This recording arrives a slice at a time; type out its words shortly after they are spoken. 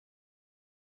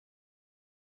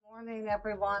Morning,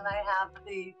 everyone. I have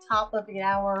the top of the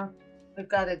hour. We've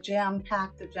got a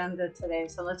jam-packed agenda today,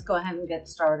 so let's go ahead and get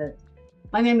started.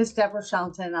 My name is Deborah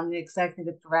Shelton. I'm the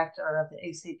Executive Director of the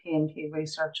ACP&P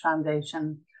Research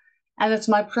Foundation, and it's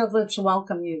my privilege to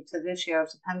welcome you to this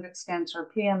year's Appendix Cancer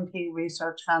PMP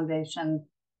Research Foundation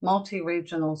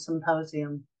Multi-Regional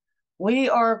Symposium. We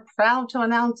are proud to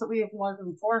announce that we have more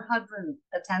than 400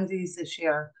 attendees this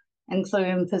year,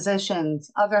 including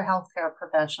physicians, other healthcare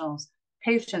professionals,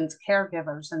 patients,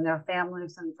 caregivers, and their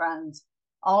families and friends,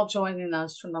 all joining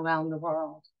us from around the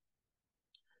world.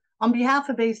 On behalf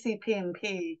of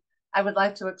ACP&P, I would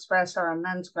like to express our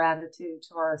immense gratitude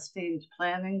to our esteemed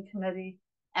planning committee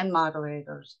and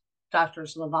moderators,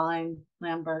 Drs. Levine,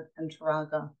 Lambert, and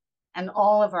Taraga, and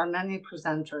all of our many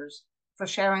presenters for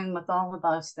sharing with all of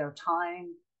us their time,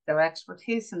 their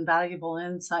expertise, and valuable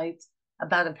insights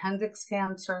about appendix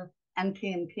cancer and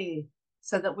PMP,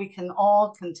 so that we can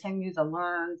all continue to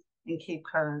learn and keep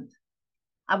current.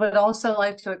 I would also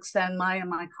like to extend my and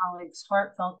my colleagues'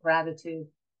 heartfelt gratitude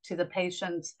to the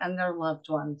patients and their loved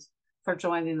ones for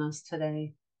joining us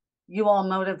today. You all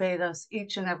motivate us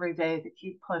each and every day to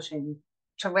keep pushing,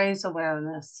 to raise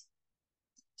awareness,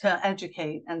 to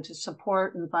educate, and to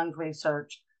support and fund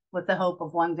research with the hope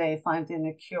of one day finding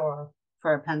a cure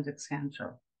for appendix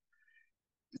cancer.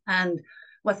 And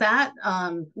with that,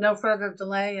 no further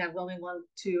delay, I really want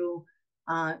to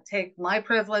take my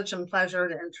privilege and pleasure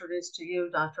to introduce to you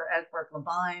Dr. Edward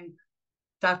Levine.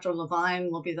 Dr.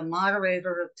 Levine will be the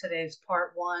moderator of today's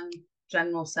Part 1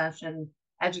 general session,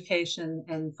 Education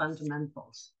in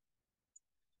Fundamentals.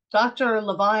 Dr.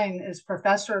 Levine is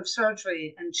Professor of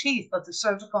Surgery and Chief of the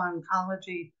Surgical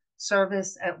Oncology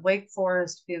Service at Wake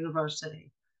Forest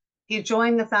University. He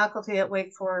joined the faculty at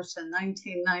Wake Forest in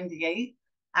 1998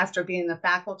 after being a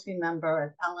faculty member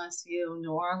at LSU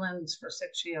New Orleans for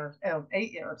 6 years.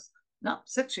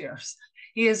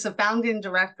 He is the founding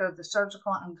director of the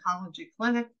Surgical Oncology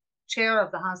Clinic, chair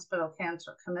of the Hospital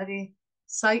Cancer Committee,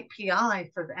 site PI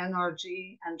for the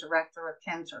NRG, and director of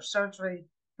cancer surgery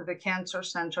for the Cancer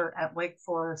Center at Wake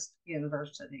Forest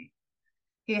University.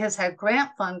 He has had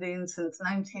grant funding since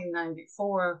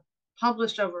 1994,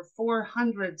 published over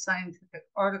 400 scientific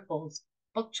articles,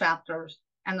 book chapters,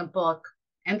 and a book,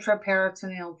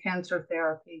 Intraperitoneal Cancer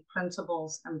Therapy,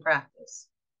 Principles and Practice.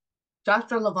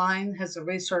 Dr. Levine has a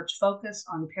research focus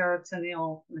on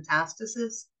peritoneal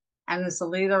metastasis and is the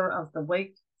leader of the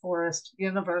Wake Forest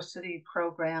University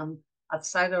program of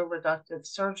cytoreductive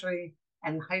surgery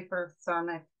and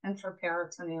hyperthermic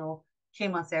intraperitoneal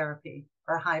chemotherapy,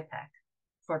 or HIPEC,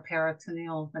 for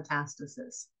peritoneal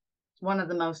metastasis. It's one of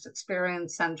the most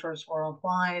experienced centers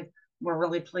worldwide. We're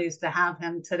really pleased to have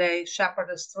him today shepherd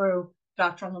us through.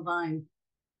 Dr. Levine.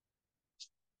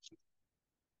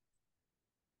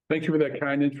 Thank you for that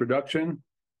kind introduction.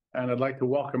 And I'd like to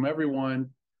welcome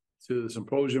everyone to the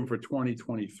symposium for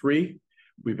 2023.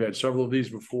 We've had several of these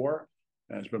before,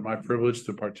 and it's been my privilege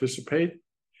to participate.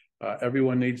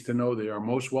 Everyone needs to know they are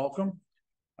most welcome.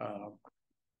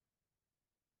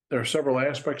 There are several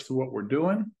aspects to what we're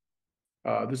doing.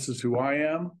 This is who I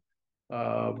am.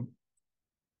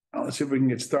 Let's see if we can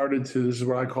get started to, this is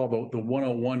what I call the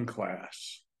 101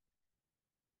 class.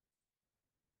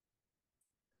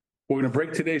 We're going to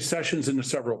break today's sessions into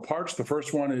several parts. The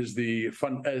first one is the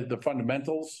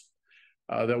fundamentals.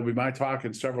 That will be my talk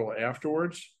and several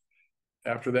afterwards.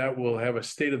 After that, we'll have a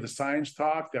state of the science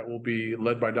talk that will be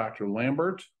led by Dr.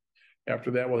 Lambert.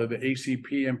 After that, we'll have the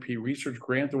ACP&P Research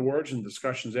Grant Awards and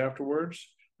discussions afterwards.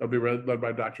 They'll be led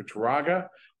by Dr. Taraga.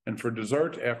 And for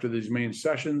dessert, after these main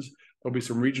sessions, there'll be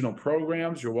some regional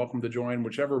programs. You're welcome to join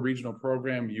whichever regional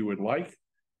program you would like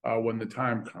when the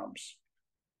time comes.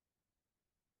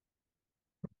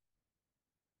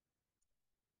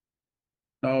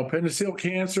 Now, appendiceal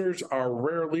cancers are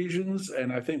rare lesions,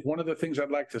 and I think one of the things I'd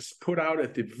like to put out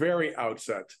at the very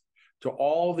outset to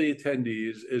all the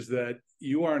attendees is that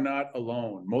you are not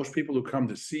alone. Most people who come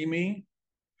to see me,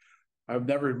 I've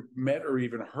never met or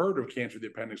even heard of cancer of the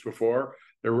appendix before.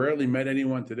 They've rarely met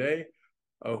anyone today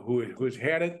who has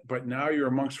had it, but now you're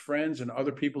amongst friends and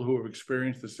other people who have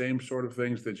experienced the same sort of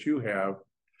things that you have.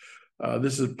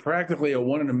 This is practically a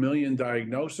 1 in a million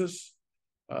diagnosis.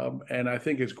 And I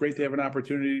think it's great to have an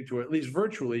opportunity to at least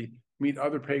virtually meet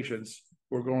other patients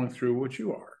who are going through what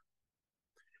you are.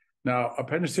 Now,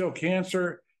 appendiceal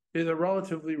cancer is a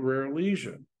relatively rare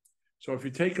lesion. So if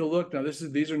you take a look, now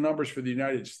these are numbers for the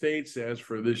United States as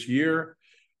for this year.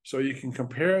 So you can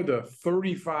compare the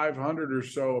 3,500 or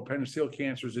so appendiceal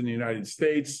cancers in the United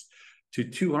States to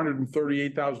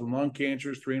 238,000 lung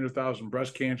cancers, 300,000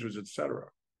 breast cancers, et cetera.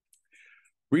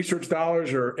 Research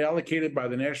dollars are allocated by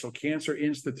the National Cancer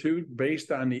Institute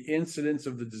based on the incidence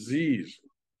of the disease.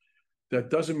 That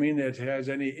doesn't mean that it has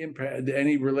any impact,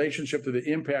 any relationship to the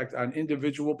impact on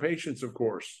individual patients, of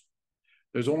course.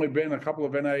 There's only been a couple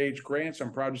of NIH grants.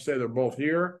 I'm proud to say they're both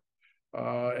here.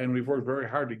 And we've worked very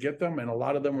hard to get them. And a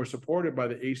lot of them were supported by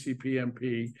the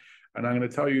ACPMP. And I'm going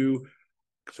to tell you,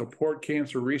 support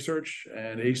cancer research,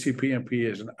 and ACPMP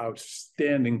is an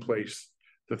outstanding place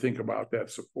to think about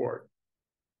that support.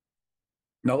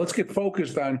 Now let's get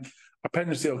focused on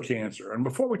appendiceal cancer. And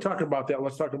before we talk about that,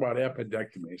 let's talk about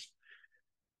appendectomies.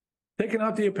 Taking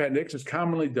out the appendix is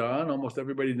commonly done. Almost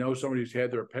everybody knows somebody who's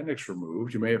had their appendix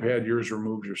removed. You may have had yours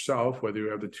removed yourself, whether you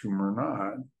have the tumor or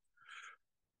not.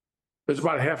 There's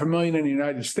about 500,000 in the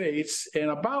United States,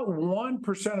 and about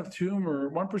 1% of tumor,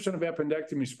 1% of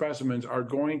appendectomy specimens are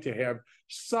going to have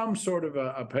some sort of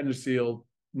a appendiceal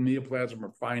neoplasm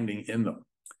or finding in them.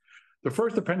 The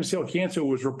first appendiceal cancer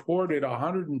was reported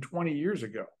 120 years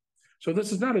ago. So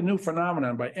this is not a new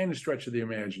phenomenon by any stretch of the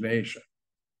imagination.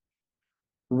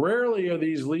 Rarely are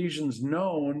these lesions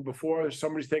known before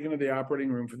somebody's taken to the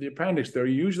operating room for the appendix. They're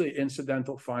usually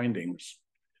incidental findings.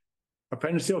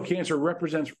 Appendiceal cancer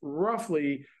represents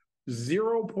roughly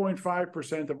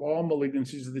 0.5% of all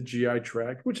malignancies of the GI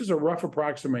tract, which is a rough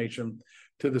approximation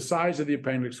to the size of the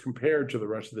appendix compared to the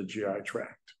rest of the GI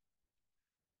tract.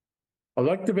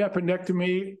 Elective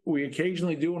appendectomy, we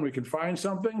occasionally do when we can find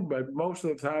something, but most of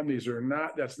the time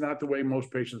that's not the way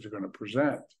most patients are going to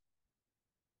present.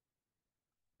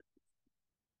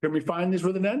 Can we find these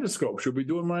with an endoscope? Should we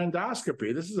do a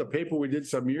endoscopy? This is a paper we did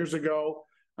some years ago,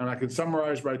 and I can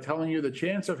summarize by telling you the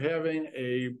chance of having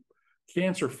a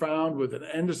cancer found with an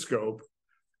endoscope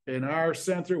in our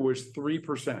center was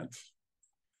 3%.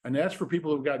 And that's for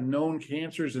people who've got known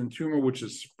cancers and tumor which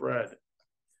is spread.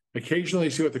 Occasionally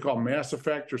you see what they call mass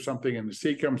effect or something in the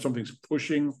cecum, something's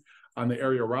pushing on the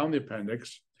area around the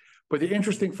appendix. But the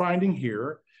interesting finding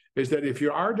here is that if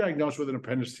you are diagnosed with an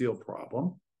appendiceal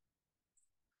problem,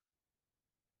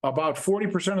 about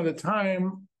 40% of the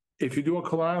time, if you do a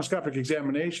colonoscopic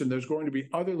examination, there's going to be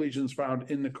other lesions found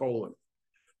in the colon.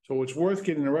 So it's worth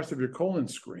getting the rest of your colon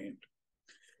screened.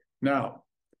 Now,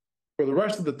 for the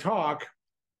rest of the talk,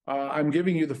 I'm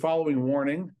giving you the following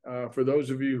warning. For those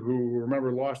of you who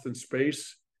remember Lost in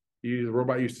Space, the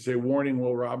robot used to say, "Warning,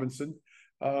 Will Robinson."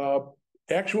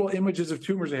 Actual images of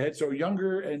tumors ahead, so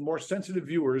younger and more sensitive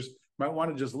viewers might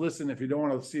want to just listen if you don't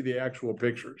want to see the actual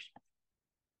pictures.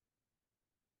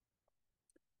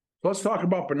 Let's talk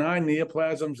about benign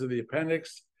neoplasms of the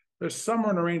appendix. There's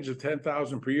somewhere in the range of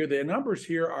 10,000 per year. The numbers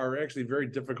here are actually very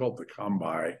difficult to come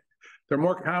by. They're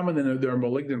more common than their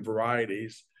malignant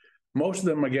varieties. Most of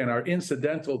them, again, are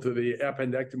incidental to the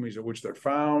appendectomies of which they're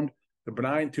found. The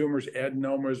benign tumors,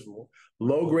 adenomas,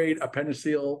 low-grade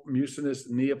appendiceal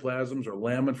mucinous neoplasms, or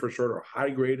lamin for short, or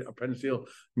high-grade appendiceal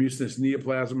mucinous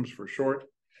neoplasms for short.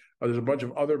 There's a bunch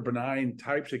of other benign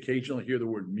types. Occasionally hear the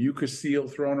word mucocele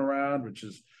thrown around, which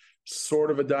is sort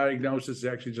of a diagnosis. It's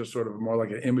actually just sort of more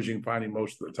like an imaging finding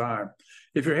most of the time.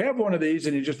 If you have one of these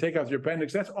and you just take out your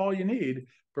appendix, that's all you need,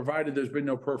 provided there's been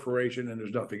no perforation and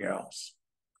there's nothing else.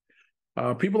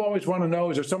 People always want to know,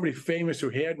 is there somebody famous who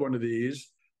had one of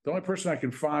these? The only person I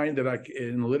can find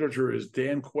in the literature is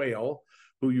Dan Quayle,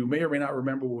 who you may or may not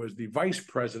remember was the vice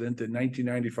president in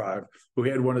 1995, who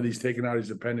had one of these taken out of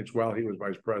his appendix while he was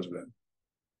vice president.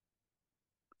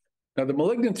 Now, the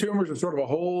malignant tumors are sort of a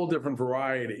whole different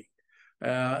variety.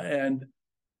 And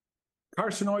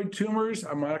carcinoid tumors,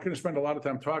 I'm not going to spend a lot of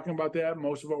time talking about that.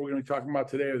 Most of what we're going to be talking about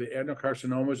today are the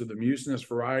adenocarcinomas or the mucinous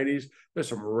varieties. There's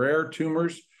some rare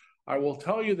tumors. I will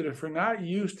tell you that if you're not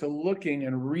used to looking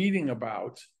and reading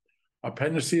about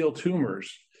appendiceal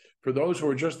tumors, for those who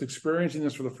are just experiencing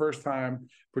this for the first time,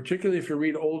 particularly if you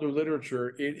read older literature,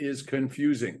 it is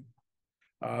confusing.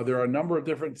 There are a number of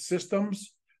different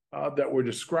systems that were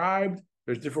described.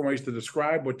 There's different ways to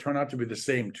describe what turn out to be the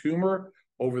same tumor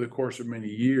over the course of many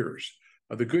years.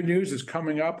 The good news is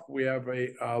coming up, we have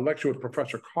a lecture with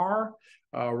Professor Carr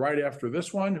right after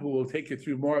this one, who will take you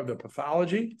through more of the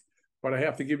pathology, but I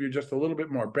have to give you just a little bit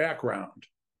more background.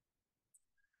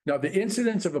 Now, the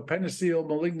incidence of appendiceal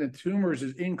malignant tumors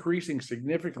is increasing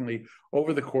significantly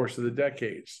over the course of the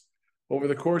decades. Over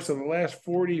the course of the last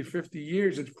 40, 50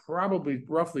 years, it's probably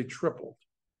roughly tripled.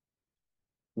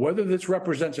 Whether this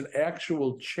represents an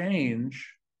actual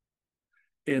change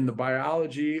in the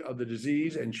biology of the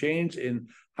disease and change in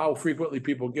how frequently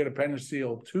people get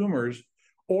appendiceal tumors,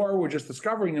 or we're just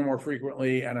discovering them more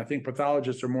frequently, and I think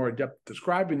pathologists are more adept at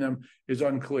describing them, is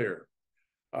unclear.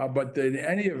 But in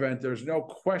any event, there's no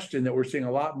question that we're seeing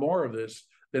a lot more of this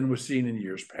than was seen in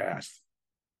years past.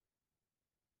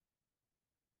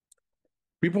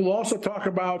 People also talk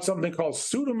about something called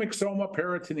pseudomyxoma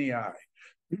peritoneal.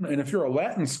 And if you're a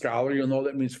Latin scholar, you'll know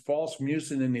that means false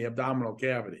mucin in the abdominal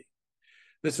cavity.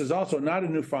 This is also not a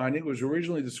new finding. It was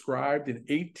originally described in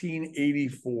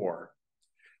 1884.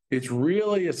 It's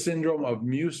really a syndrome of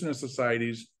mucinous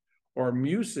ascites or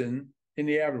mucin in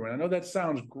the abdomen. I know that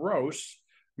sounds gross.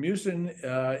 Mucin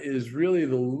is really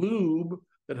the lube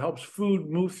that helps food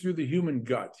move through the human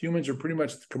gut. Humans are pretty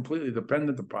much completely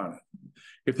dependent upon it.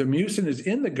 If the mucin is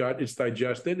in the gut, it's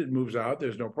digested, it moves out,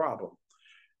 there's no problem.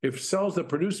 If cells that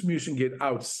produce mucin get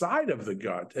outside of the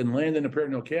gut and land in the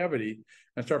peritoneal cavity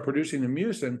and start producing the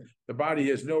mucin, the body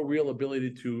has no real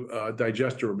ability to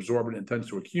digest or absorb it and tends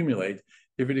to accumulate.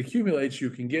 If it accumulates, you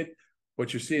can get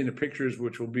what you see in the pictures,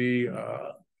 which will be,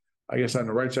 I guess, on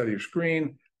the right side of your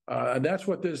screen. And that's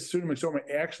what this pseudomyxoma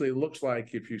actually looks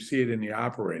like if you see it in the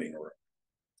operating room.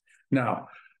 Now,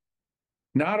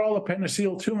 not all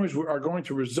appendiceal tumors are going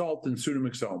to result in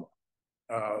pseudomyxoma.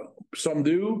 Some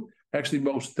do. Actually,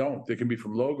 most don't. They can be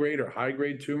from low-grade or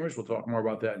high-grade tumors. We'll talk more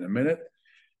about that in a minute.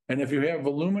 And if you have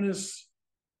voluminous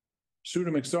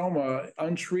pseudomyxoma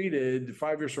untreated, the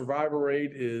 5-year survival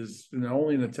rate is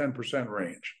only in the 10%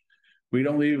 range. We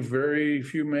don't leave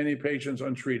many patients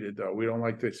untreated, though. We don't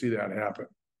like to see that happen.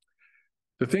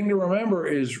 The thing to remember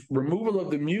is removal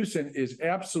of the mucin is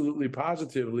absolutely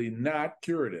positively not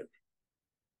curative.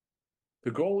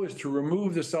 The goal is to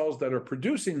remove the cells that are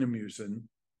producing the mucin,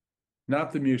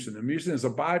 not the mucin. The mucin is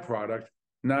a byproduct,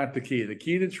 not the key. The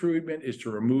key to treatment is to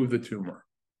remove the tumor.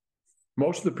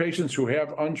 Most of the patients who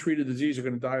have untreated disease are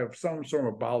going to die of some sort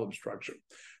of bowel obstruction.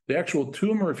 The actual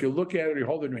tumor, if you look at it, you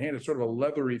hold it in your hand, it's sort of a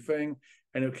leathery thing,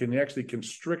 and it can actually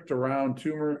constrict around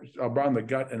the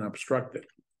gut and obstruct it.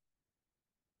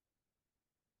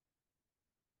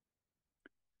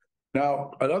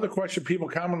 Now, another question people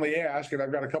commonly ask, and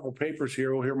I've got a couple papers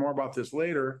here, we'll hear more about this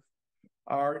later,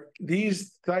 are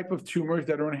these type of tumors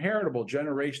that are inheritable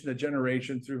generation to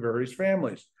generation through various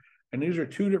families. And these are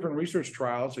two different research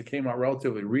trials that came out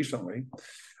relatively recently.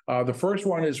 The first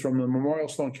one is from the Memorial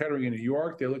Sloan Kettering in New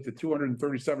York. They looked at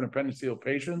 237 appendiceal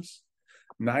patients,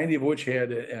 90 of which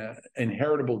had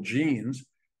inheritable genes,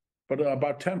 but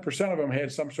about 10% of them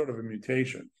had some sort of a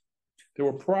mutation. They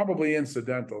were probably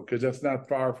incidental because that's not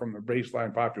far from the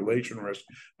baseline population risk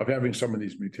of having some of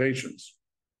these mutations.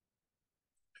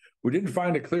 We didn't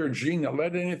find a clear gene that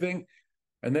led to anything,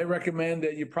 and they recommend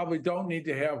that you probably don't need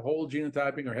to have whole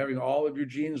genotyping or having all of your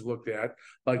genes looked at,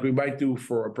 like we might do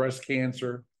for a breast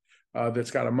cancer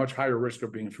that's got a much higher risk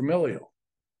of being familial.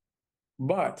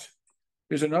 But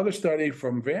there's another study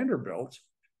from Vanderbilt,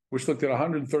 which looked at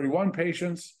 131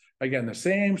 patients. Again, the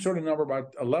same sort of number,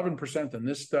 about 11% in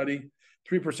this study.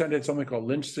 3% had something called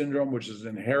Lynch syndrome, which is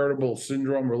an inheritable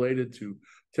syndrome related to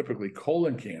typically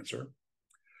colon cancer.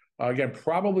 Again,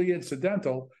 probably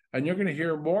incidental, and you're going to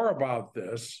hear more about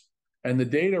this and the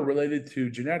data related to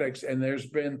genetics, and there's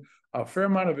been a fair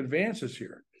amount of advances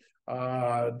here.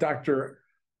 Dr.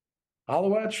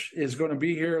 Alowech is going to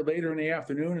be here later in the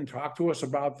afternoon and talk to us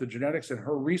about the genetics and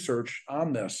her research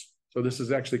on this. So this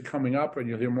is actually coming up, and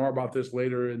you'll hear more about this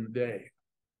later in the day.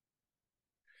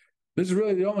 This is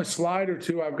really the only slide or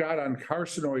two I've got on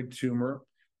carcinoid tumor.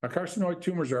 Now, carcinoid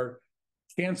tumors are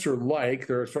cancer-like.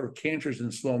 They're sort of cancers in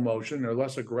slow motion. They're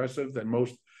less aggressive than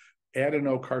most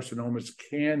adenocarcinomas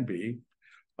can be.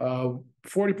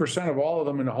 40% of all of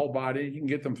them in the whole body, you can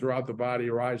get them throughout the body,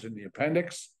 arise in the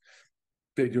appendix.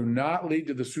 They do not lead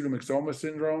to the pseudomyxoma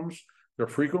syndromes. They're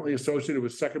frequently associated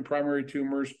with second primary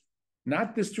tumors,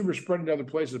 not this tumor spreading to other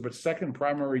places, but second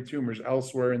primary tumors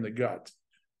elsewhere in the gut.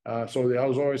 So they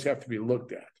always have to be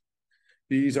looked at.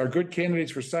 These are good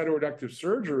candidates for cytoreductive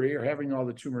surgery or having all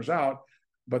the tumors out,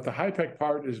 but the HIPEC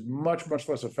part is much, much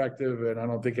less effective, and I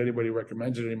don't think anybody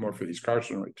recommends it anymore for these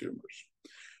carcinoid tumors.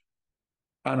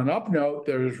 On an up note,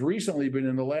 there's recently been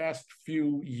in the last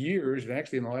few years, and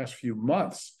actually in the last few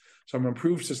months, some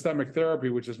improved systemic therapy,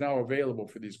 which is now available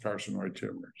for these carcinoid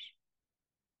tumors.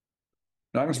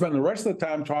 Now I'm going to spend the rest of the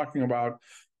time talking about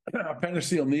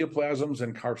appendiceal neoplasms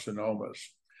and carcinomas.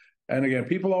 And again,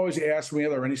 people always ask me, are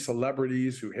there any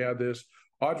celebrities who had this?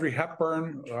 Audrey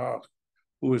Hepburn,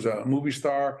 who was a movie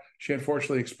star, she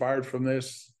unfortunately expired from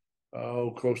this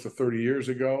close to 30 years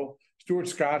ago. Stuart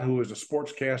Scott, who was a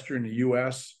sportscaster in the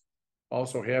U.S.,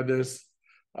 also had this.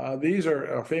 These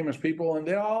are famous people, and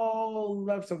they all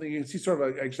love something. You can see sort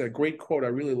of actually a great quote I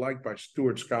really like by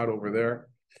Stuart Scott over there.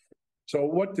 So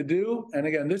what to do? And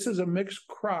again, this is a mixed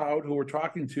crowd who we're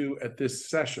talking to at this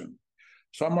session.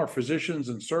 Some are physicians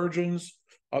and surgeons,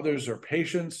 others are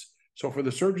patients. So for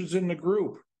the surgeons in the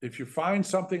group, if you find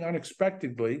something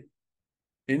unexpectedly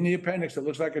in the appendix that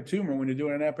looks like a tumor when you're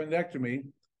doing an appendectomy,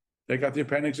 Take out the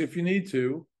appendix if you need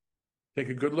to. Take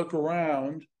a good look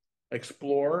around,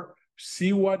 explore,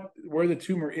 see where the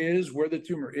tumor is, where the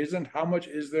tumor isn't, how much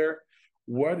is there,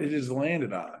 what it is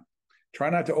landed on. Try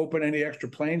not to open any extra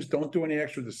planes. Don't do any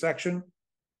extra dissection.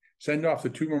 Send off the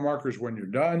tumor markers when you're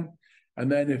done.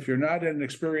 And then if you're not at an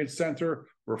experienced center,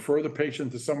 refer the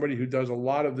patient to somebody who does a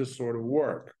lot of this sort of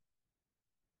work.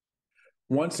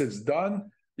 Once it's done,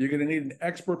 you're going to need an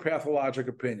expert pathologic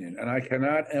opinion, and I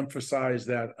cannot emphasize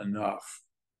that enough.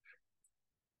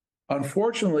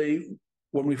 Unfortunately,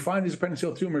 when we find these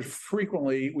appendiceal tumors,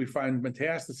 frequently we find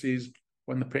metastases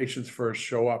when the patients first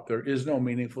show up. There is no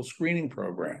meaningful screening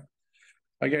program.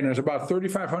 Again, there's about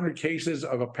 3,500 cases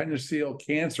of appendiceal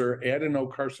cancer.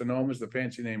 Adenocarcinoma is the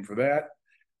fancy name for that.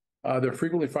 They're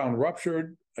frequently found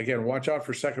ruptured. Again, watch out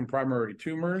for second primary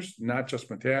tumors, not just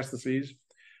metastases.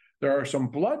 There are some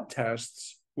blood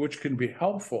tests which can be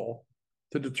helpful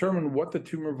to determine what the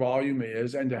tumor volume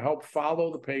is and to help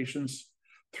follow the patients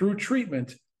through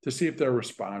treatment to see if they're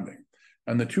responding.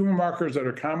 And the tumor markers that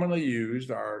are commonly used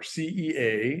are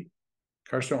CEA,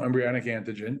 carcinoembryonic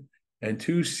antigen, and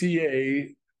two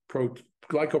CA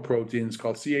glycoproteins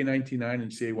called CA19-9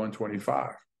 and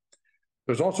CA125.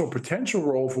 There's also a potential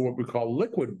role for what we call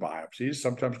liquid biopsies,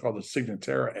 sometimes called the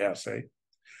Signatera assay.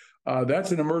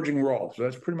 That's an emerging role. So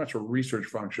that's pretty much a research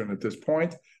function at this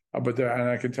point. And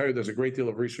I can tell you there's a great deal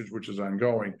of research which is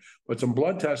ongoing. But some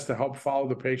blood tests to help follow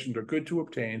the patient are good to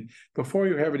obtain before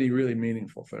you have any really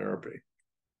meaningful therapy.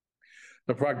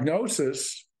 The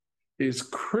prognosis is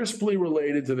crisply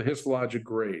related to the histologic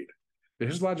grade. The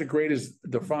histologic grade is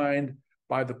defined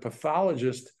by the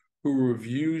pathologist who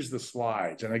reviews the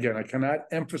slides. And again, I cannot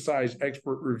emphasize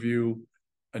expert review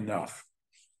enough.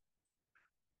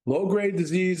 Low-grade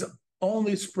disease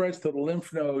only spreads to the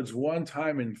lymph nodes one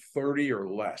time in 30 or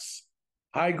less.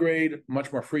 High-grade,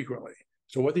 much more frequently.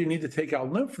 So whether you need to take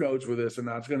out lymph nodes with this or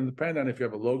not, it's going to depend on if you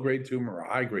have a low-grade tumor or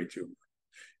a high-grade tumor.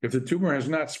 If the tumor has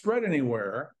not spread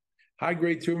anywhere,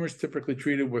 high-grade tumors typically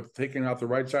treated with taking out the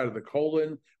right side of the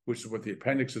colon, which is what the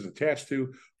appendix is attached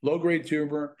to. Low-grade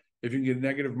tumor, if you can get a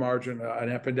negative margin, an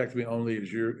appendectomy only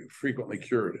is frequently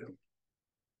curative.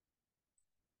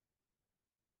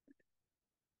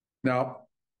 Now,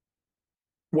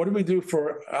 what do we do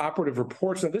for operative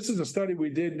reports? Now, this is a study we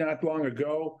did not long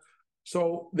ago.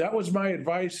 So that was my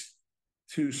advice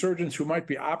to surgeons who might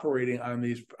be operating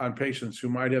on patients who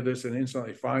might have this and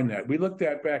instantly find that. We looked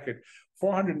back at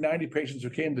 490 patients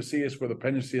who came to see us with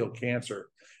appendiceal cancer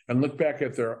and looked back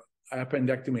at their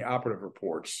appendectomy operative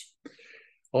reports.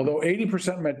 Although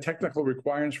 80% met technical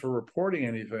requirements for reporting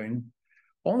anything,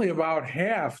 only about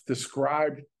half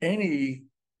described any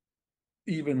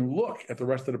even look at the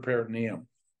rest of the peritoneum.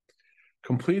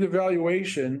 Complete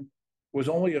evaluation was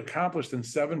only accomplished in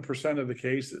 7% of the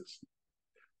cases.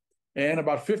 And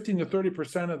about 15 to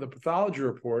 30% of the pathology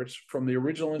reports from the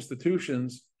original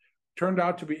institutions turned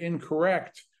out to be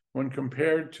incorrect when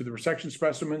compared to the resection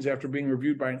specimens after being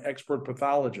reviewed by an expert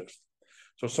pathologist.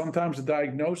 So sometimes the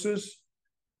diagnosis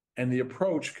and the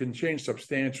approach can change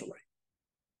substantially.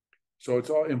 So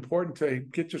it's all important to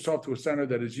get yourself to a center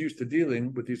that is used to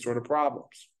dealing with these sort of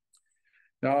problems.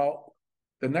 Now,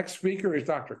 the next speaker is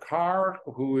Dr. Carr,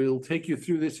 who will take you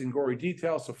through this in gory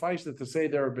detail. Suffice it to say,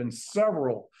 there have been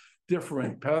several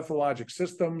different pathologic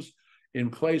systems in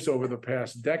place over the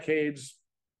past decades.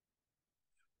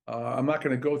 I'm not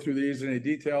going to go through these in any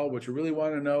detail. What you really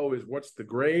want to know is what's the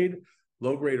grade,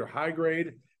 low grade or high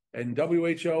grade. And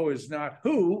WHO is not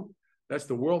WHO, that's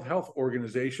the World Health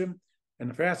Organization. And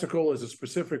the fascicle is a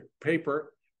specific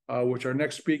paper, which our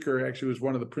next speaker actually was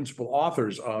one of the principal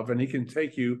authors of, and he can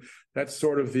take you, that's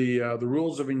sort of the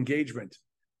rules of engagement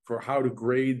for how to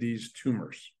grade these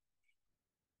tumors.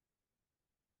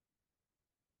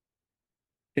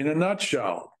 In a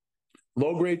nutshell,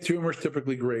 low-grade tumors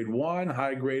typically grade 1,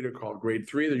 high-grade are called grade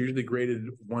 3. They're usually graded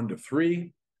 1 to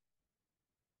 3.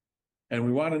 And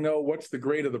we want to know what's the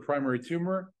grade of the primary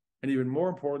tumor, and even more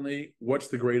importantly, what's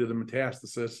the grade of the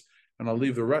metastasis. And I'll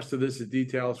leave the rest of this as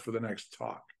details for the next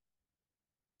talk.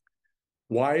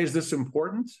 Why is this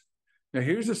important? Now,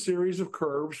 here's a series of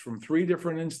curves from 3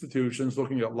 different institutions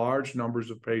looking at large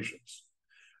numbers of patients.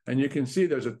 And you can see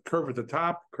there's a curve at the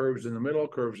top, curves in the middle,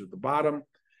 curves at the bottom.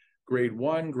 Grade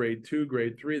 1, grade 2,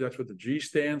 grade 3, that's what the G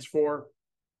stands for.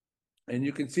 And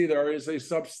you can see there is a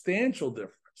substantial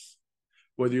difference.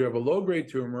 Whether you have a low-grade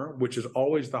tumor, which is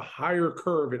always the higher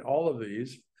curve in all of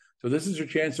these, so this is your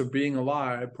chance of being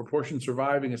alive. Proportion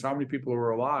surviving is how many people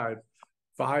are alive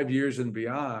 5 years and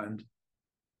beyond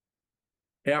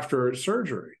after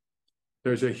surgery.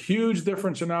 There's a huge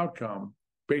difference in outcome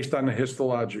based on the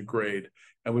histologic grade.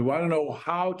 And we want to know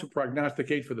how to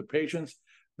prognosticate for the patients.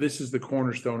 this is the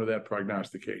cornerstone of that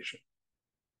prognostication.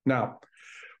 Now,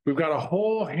 we've got a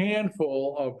whole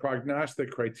handful of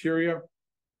prognostic criteria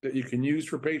that you can use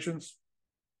for patients.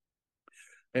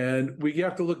 And we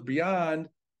have to look beyond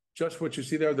just what you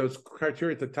see there. Those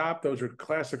criteria at the top, those are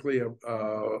classically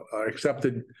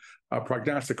accepted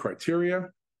prognostic criteria.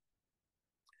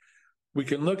 We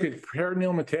can look at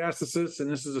peritoneal metastasis, and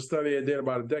this is a study I did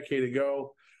about a decade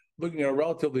ago, looking at a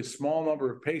relatively small number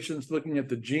of patients, looking at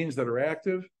the genes that are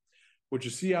active. What you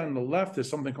see on the left is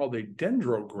something called a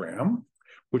dendrogram,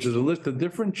 which is a list of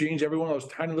different genes. Every one of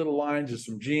those tiny little lines is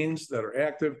some genes that are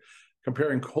active.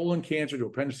 Comparing colon cancer to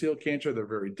appendiceal cancer, they're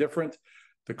very different.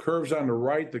 The curves on the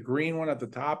right, the green one at the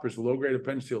top is low-grade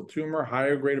appendiceal tumor,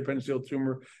 higher grade appendiceal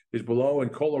tumor is below,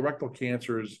 and colorectal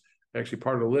cancer is actually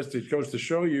part of the list. It goes to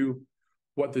show you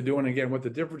what they're doing, again, what the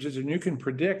difference is, and you can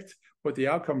predict what the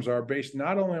outcomes are based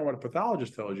not only on what a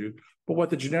pathologist tells you, but what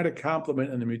the genetic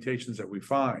complement and the mutations that we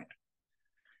find.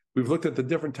 We've looked at the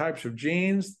different types of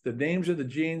genes, the names of the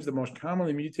genes. The most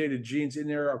commonly mutated genes in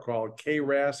there are called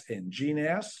KRAS and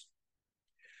GNAS.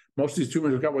 Most of these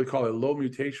tumors have got what we call a low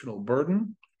mutational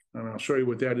burden, and I'll show you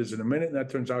what that is in a minute, and that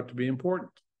turns out to be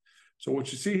important. So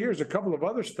what you see here is a couple of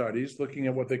other studies looking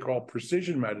at what they call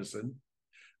precision medicine,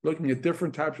 looking at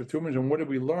different types of tumors, and what did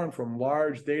we learn from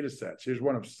large data sets. Here's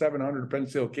one of 700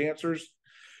 appendiceal cancers.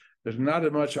 There's not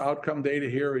as much outcome data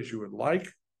here as you would like,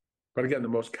 but again, the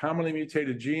most commonly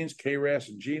mutated genes, KRAS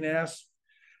and GNAS,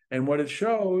 and what it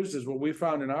shows is what we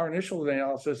found in our initial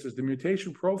analysis is the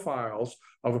mutation profiles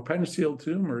of appendiceal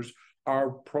tumors are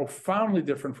profoundly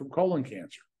different from colon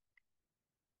cancer.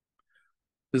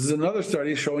 This is another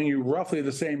study showing you roughly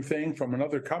the same thing from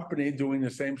another company doing the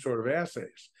same sort of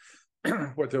assays.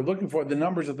 What they're looking for, the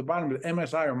numbers at the bottom of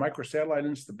MSI or microsatellite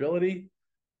instability,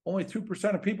 only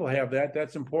 2% of people have that.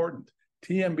 That's important.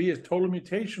 TMB is total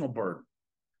mutational burden.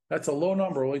 That's a low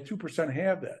number. Only 2%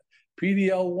 have that.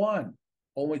 PDL1,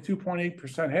 only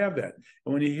 2.8% have that.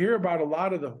 And when you hear about a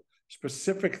lot of the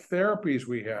specific therapies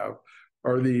we have,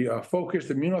 or the focused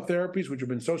immunotherapies, which have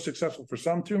been so successful for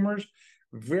some tumors,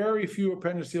 very few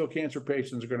appendiceal cancer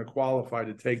patients are going to qualify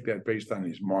to take that based on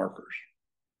these markers.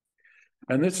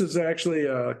 And this is actually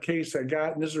a case I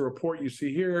got, and this is a report you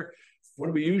see here. What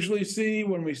do we usually see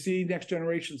when we see next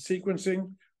generation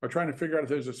sequencing? We're trying to figure out if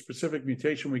there's a specific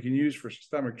mutation we can use for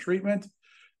systemic treatment.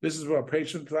 This is what a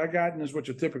patient I got, and this is what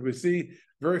you typically see.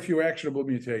 Very few actionable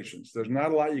mutations. There's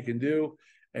not a lot you can do,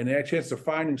 and the chance of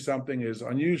finding something is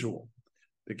unusual.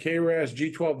 The KRAS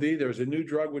G12D, there's a new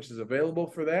drug which is available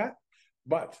for that,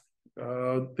 but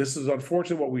this is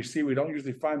unfortunately what we see. We don't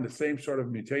usually find the same sort of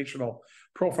mutational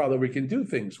profile that we can do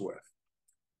things with.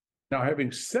 Now,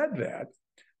 having said that,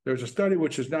 there's a study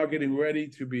which is now getting ready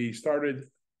to be started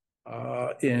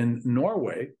in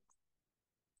Norway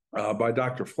by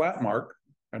Dr. Flatmark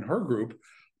and her group,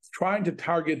 trying to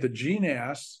target the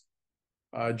GNAS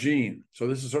gene. So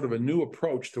this is sort of a new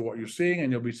approach to what you're seeing,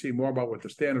 and you'll be seeing more about what the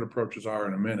standard approaches are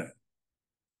in a minute.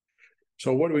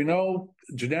 So what do we know?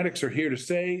 Genetics are here to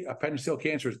say appendiceal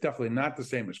cancer is definitely not the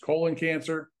same as colon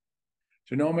cancer.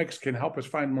 Genomics can help us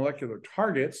find molecular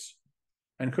targets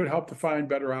and could help to find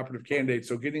better operative candidates.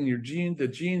 So getting your the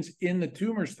genes in the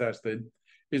tumors tested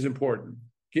is important.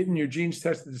 Getting your genes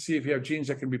tested to see if you have genes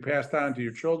that can be passed on to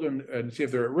your children and see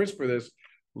if they're at risk for this,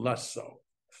 less so.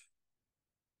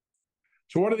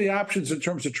 So what are the options in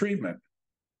terms of treatment?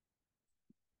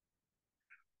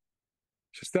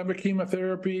 Systemic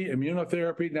chemotherapy,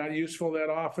 immunotherapy, not useful that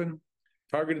often.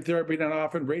 Targeted therapy, not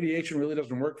often. Radiation really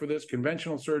doesn't work for this.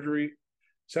 Conventional surgery,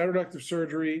 cytoreductive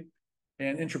surgery,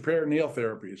 and intraperitoneal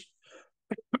therapies.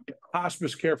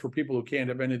 Hospice care for people who can't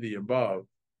have any of the above.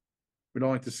 We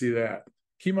don't like to see that.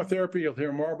 Chemotherapy, you'll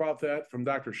hear more about that from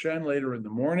Dr. Shen later in the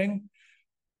morning.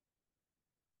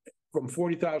 From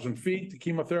 40,000 feet, the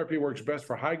chemotherapy works best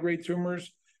for high-grade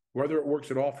tumors. Whether it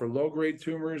works at all for low-grade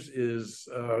tumors is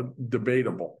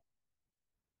debatable.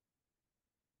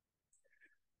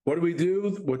 What do we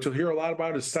do? What you'll hear a lot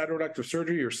about is cytoreductive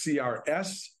surgery, or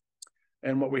CRS.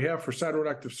 And what we have for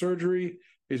cytoreductive surgery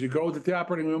is you go to the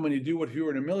operating room and you do what if you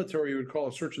were in the military, you would call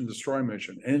a search and destroy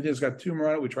mission. Anything that's got tumor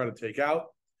on it, we try to take out.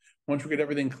 Once we get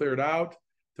everything cleared out,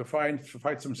 to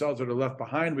fight some cells that are left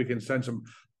behind, we can send some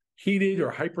heated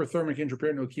or hyperthermic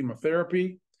intraperitoneal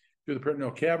chemotherapy through the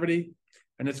peritoneal cavity.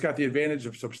 And it's got the advantage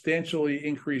of substantially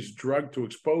increased drug to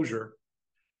exposure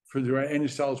for any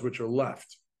cells which are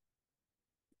left.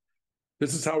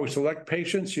 This is how we select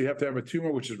patients. You have to have a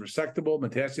tumor which is resectable,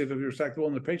 metastases have to be resectable,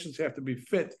 and the patients have to be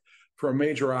fit for a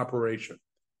major operation.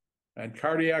 And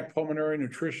cardiac, pulmonary,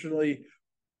 nutritionally,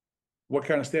 what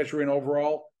kind of stature you're in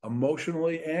overall,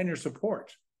 emotionally, and your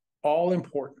support, all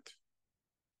important.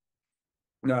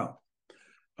 Now,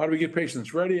 how do we get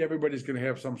patients ready? Everybody's going to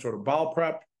have some sort of bowel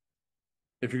prep.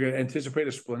 If you're going to anticipate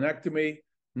a splenectomy,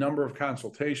 number of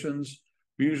consultations.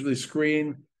 We usually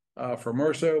screen for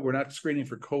MRSA. We're not screening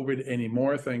for COVID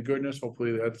anymore, thank goodness.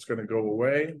 Hopefully that's going to go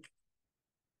away.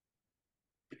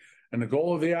 And the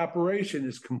goal of the operation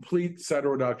is complete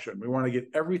cytoreduction. We want to get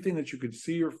everything that you could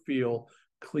see or feel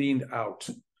cleaned out.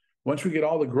 Once we get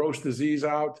all the gross disease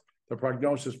out, the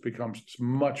prognosis becomes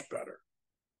much better.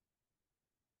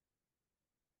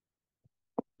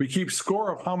 We keep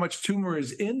score of how much tumor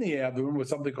is in the abdomen with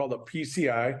something called a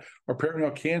PCI, or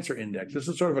peritoneal cancer index. This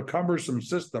is sort of a cumbersome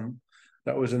system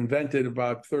that was invented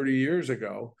about 30 years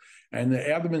ago. And the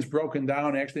abdomen's broken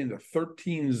down actually into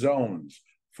 13 zones,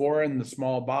 4 in the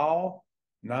small bowel,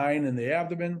 9 in the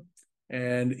abdomen,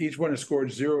 and each one is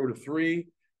scored 0 to 3.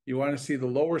 You want to see the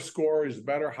lower score is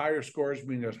better. Higher scores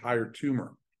mean there's higher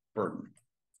tumor burden.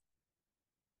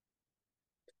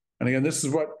 And again, this is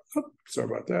what, sorry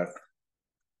about that.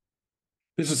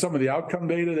 This is some of the outcome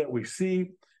data that we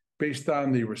see based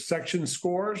on the resection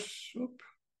scores.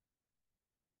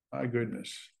 My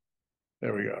goodness.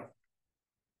 There we go.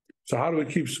 So how do we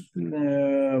keep,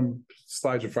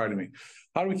 slides are fighting me.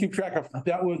 How do we keep track of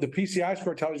that? The PCI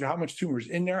score tells you how much tumor is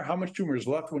in there, how much tumor is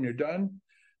left when you're done.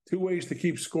 2 ways to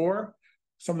keep score.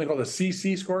 Something called a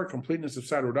CC score, completeness of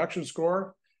cytoreduction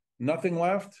score. Nothing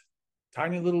left,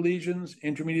 tiny little lesions,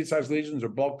 intermediate sized lesions, or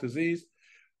bulk disease.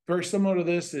 Very similar to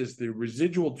this is the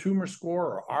residual tumor score,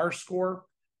 or R score,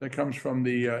 that comes from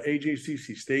the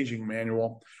AJCC staging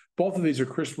manual. Both of these are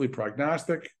crisply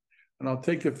prognostic, and I'll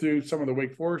take you through some of the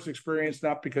Wake Forest experience,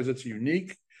 not because it's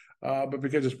unique, but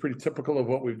because it's pretty typical of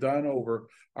what we've done over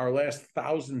our last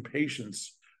 1,000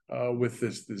 patients with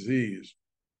this disease.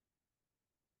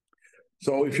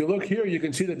 So if you look here, you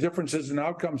can see the differences in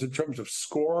outcomes in terms of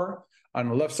score on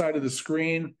the left side of the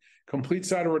screen. Complete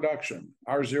cytoreduction,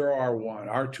 R0, R1,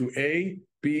 R2A,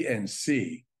 B, and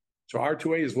C. So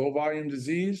R2A is low volume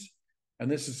disease, and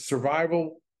this is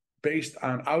survival based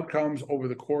on outcomes over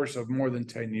the course of more than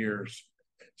 10 years.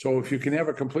 So if you can have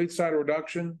a complete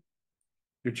cytoreduction,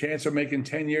 your chance of making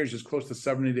 10 years is close to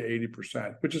 70 to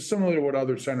 80%, which is similar to what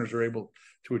other centers are able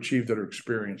to achieve that are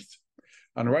experienced.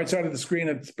 On the right side of the screen,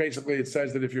 it's basically, it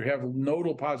says that if you have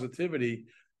nodal positivity,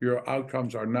 your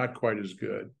outcomes are not quite as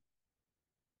good.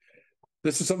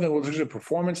 This is something that looks at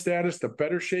performance status. The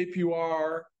better shape you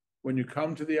are when you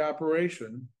come to the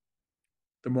operation,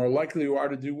 the more likely you are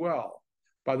to do well.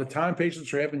 By the time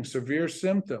patients are having severe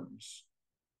symptoms,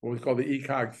 what we call the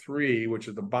ECOG-3, which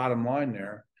is the bottom line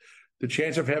there, the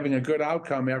chance of having a good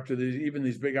outcome after even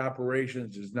these big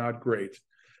operations is not great.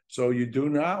 So you do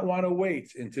not want to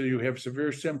wait until you have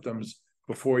severe symptoms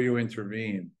before you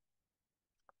intervene.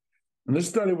 And this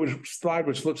slide,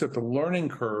 which looks at the learning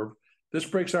curve, this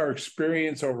breaks our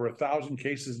experience over 1,000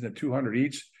 cases into 200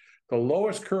 each. The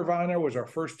lowest curve on there was our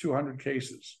first 200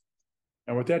 cases.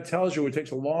 And what that tells you, it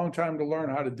takes a long time to learn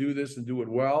how to do this and do it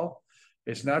well.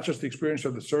 It's not just the experience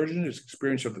of the surgeon, it's the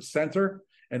experience of the center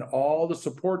and all the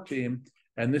support team.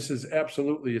 And this is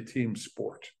absolutely a team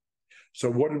sport.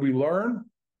 So what did we learn?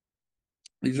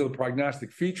 These are the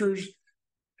prognostic features: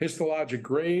 histologic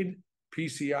grade,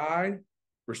 PCI,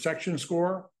 resection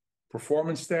score,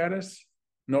 performance status,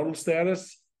 nodal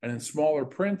status, and in smaller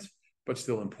print, but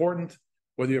still important,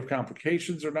 whether you have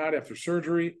complications or not after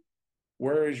surgery,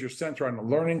 where is your center on the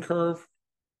learning curve,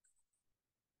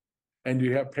 and do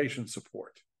you have patient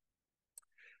support?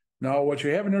 Now, what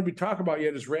you haven't heard me talk about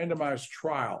yet is randomized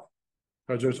trial,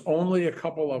 because there's only a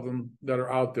couple of them that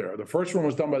are out there. The first one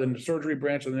was done by the surgery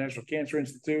branch of the National Cancer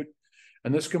Institute,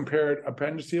 and this compared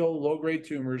appendiceal low-grade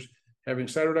tumors having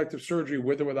cytoreductive surgery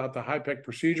with or without the HIPEC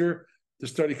procedure. The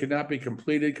study could not be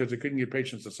completed because they couldn't get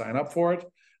patients to sign up for it.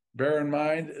 Bear in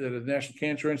mind that at the National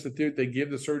Cancer Institute, they give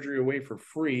the surgery away for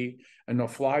free, and they'll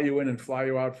fly you in and fly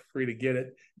you out for free to get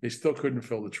it. They still couldn't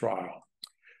fill the trial.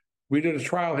 We did a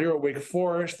trial here at Wake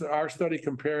Forest. Our study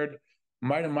compared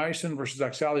mitomycin versus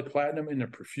oxaliplatinum in the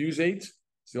perfusate.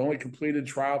 It's the only completed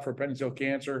trial for appendiceal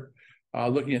cancer,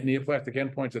 looking at neoplastic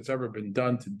endpoints that's ever been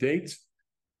done to date.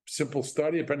 Simple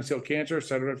study, appendiceal cancer,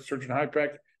 cytoreductive surgeon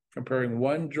HIPEC, comparing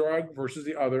one drug versus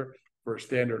the other for a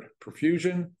standard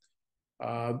perfusion.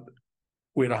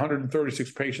 We had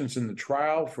 136 patients in the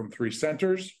trial from 3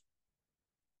 centers.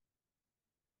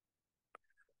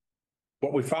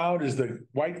 What we found is the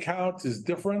white count is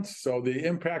different. So the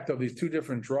impact of these 2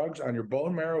 different drugs on your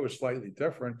bone marrow is slightly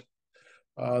different.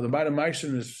 The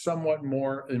mitomycin is somewhat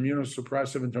more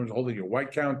immunosuppressive in terms of holding your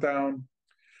white count down.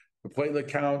 The platelet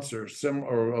counts are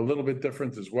a little bit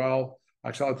different as well.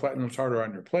 Oxaliplatinum is harder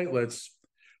on your platelets.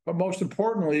 But most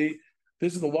importantly,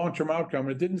 This is the long-term outcome.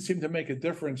 It didn't seem to make a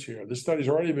difference here. This study's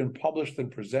already been published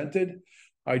and presented.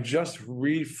 I just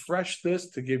refreshed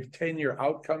this to give 10-year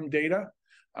outcome data.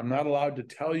 I'm not allowed to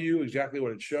tell you exactly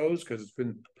what it shows because it's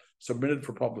been submitted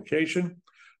for publication,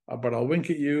 but I'll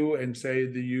wink at you and say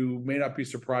that you may not be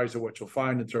surprised at what you'll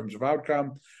find in terms of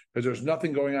outcome, because there's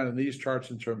nothing going on in these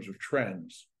charts in terms of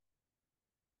trends.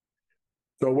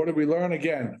 So what did we learn?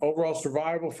 Again, overall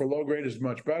survival for low grade is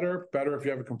much better if you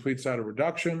have a complete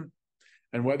cytoreduction.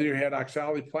 And whether you had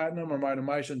oxaliplatin or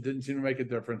mitomycin didn't seem to make a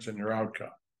difference in your outcome.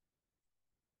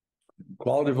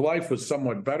 Quality of life was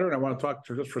somewhat better, and I want to talk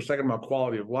just for a second about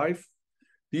quality of life.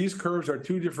 These curves are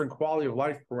two different quality of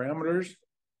life parameters.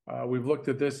 We've looked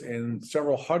at this in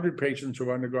several hundred patients who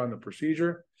have undergone the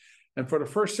procedure. And for the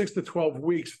first 6 to 12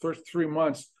 weeks, first 3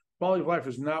 months, quality of life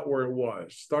is not where it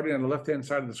was. Starting on the left-hand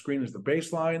side of the screen is the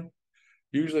baseline.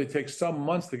 Usually it takes some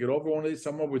months to get over one of these,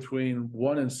 somewhere between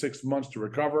 1 and 6 months to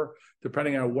recover,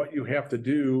 depending on what you have to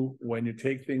do when you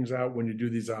take things out, when you do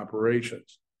these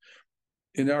operations.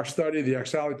 In our study, the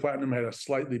oxaliplatin had a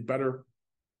slightly better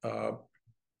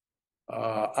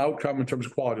outcome in terms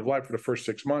of quality of life for the first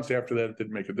 6 months. After that, it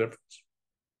didn't make a difference.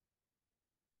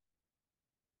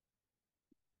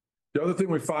 The other thing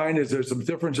we find is there's some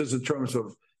differences in terms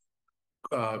of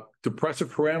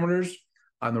depressive parameters.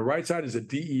 On the right side is a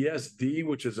DESD,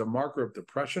 which is a marker of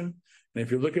depression. And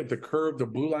if you look at the curve, the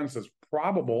blue line says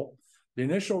probable. The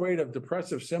initial rate of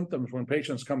depressive symptoms when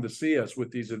patients come to see us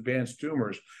with these advanced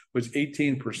tumors was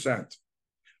 18%.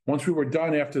 Once we were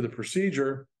done after the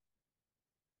procedure,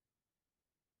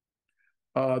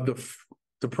 the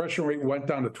depression rate went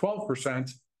down to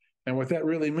 12%. And what that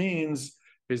really means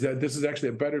is that this is actually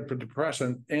a better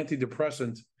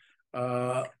antidepressant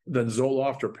than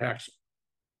Zoloft or Paxil.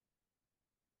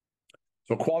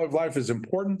 So quality of life is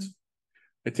important.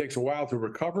 It takes a while to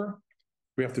recover.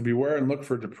 We have to be aware and look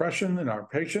for depression in our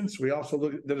patients. We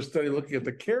also did a study looking at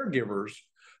the caregivers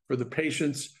for the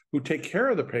patients who take care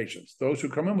of the patients, those who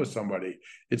come in with somebody.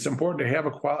 It's important to have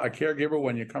a caregiver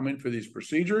when you come in for these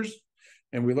procedures.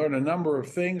 And we learned a number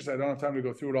of things. I don't have time to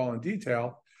go through it all in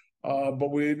detail. But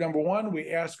number one, we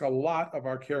ask a lot of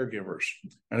our caregivers.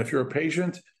 And if you're a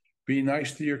patient, be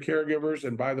nice to your caregivers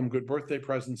and buy them good birthday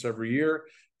presents every year,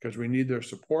 because we need their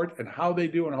support, and how they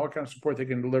do and what kind of support they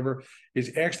can deliver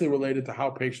is actually related to how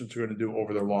patients are going to do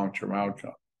over their long-term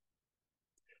outcome.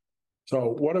 So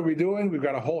what are we doing? We've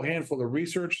got a whole handful of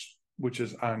research, which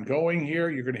is ongoing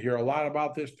here. You're going to hear a lot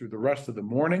about this through the rest of the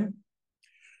morning.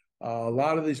 A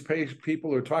lot of these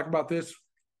people are talking about this.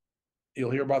 You'll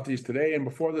hear about these today. And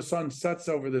before the sun sets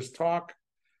over this talk,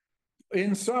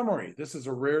 in summary, this is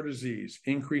a rare disease,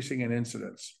 increasing in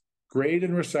incidence. Grade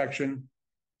and resection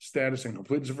status and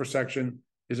completeness of resection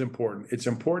is important. It's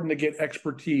important to get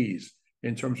expertise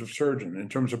in terms of surgeon, in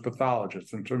terms of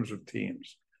pathologists, in terms of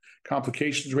teams.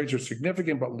 Complications rates are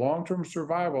significant, but long-term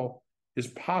survival is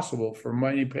possible for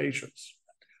many patients.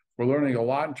 We're learning a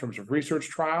lot in terms of research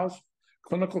trials.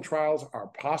 Clinical trials are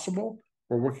possible.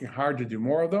 We're working hard to do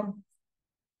more of them.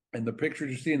 And the picture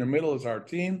you see in the middle is our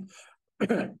team.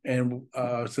 And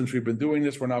since we've been doing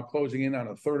this, we're now closing in on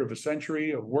a third of a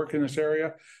century of work in this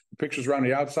area. The pictures around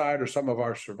the outside are some of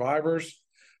our survivors.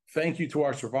 Thank you to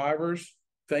our survivors.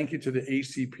 Thank you to the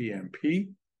ACPMP.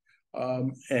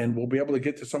 And we'll be able to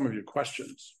get to some of your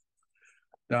questions.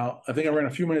 Now, I think I ran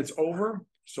a few minutes over,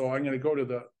 so I'm going to go to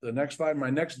the next slide. My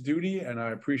next duty, and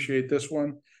I appreciate this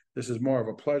one, this is more of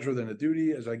a pleasure than a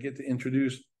duty, as I get to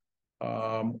introduce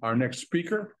our next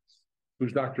speaker,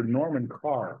 who's Dr. Norman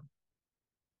Carr.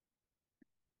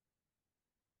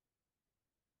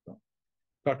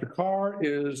 Dr. Carr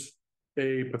is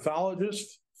a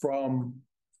pathologist from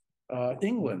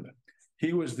England.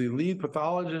 He was the lead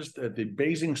pathologist at the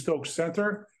Basingstoke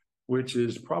Center, which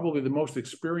is probably the most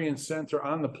experienced center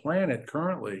on the planet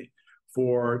currently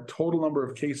for total number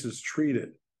of cases treated.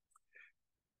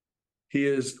 He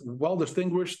is well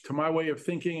distinguished to my way of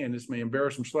thinking, and this may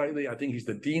embarrass him slightly. I think he's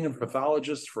the dean of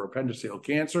pathologists for appendiceal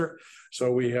cancer.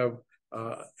 So we have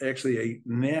actually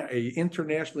a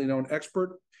internationally known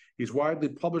expert. He's widely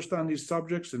published on these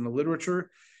subjects in the literature.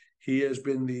 He has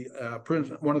been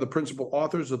one of the principal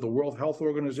authors of the World Health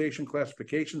Organization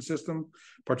classification system,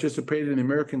 participated in the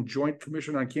American Joint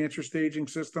Commission on Cancer Staging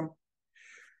system.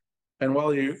 And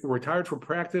while he retired from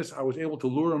practice, I was able to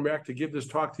lure him back to give this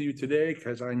talk to you today,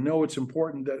 because I know it's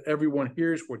important that everyone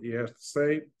hears what he has to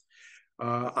say.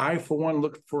 I, for one,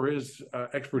 look for his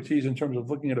expertise in terms of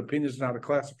looking at opinions and how to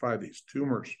classify these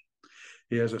tumors.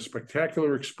 He has a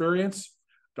spectacular experience.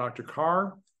 Dr.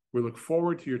 Carr, we look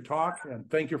forward to your talk,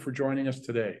 and thank you for joining us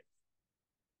today.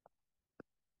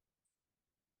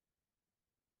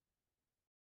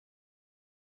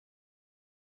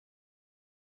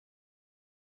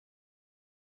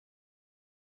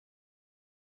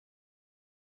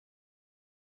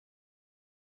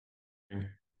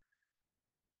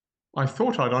 I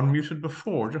thought I'd unmuted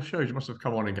before. Just shows you must have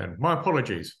come on again. My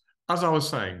apologies. As I was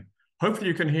saying, hopefully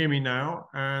you can hear me now.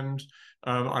 And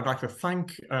I'd like to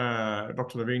thank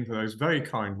Dr. Levine for those very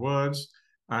kind words.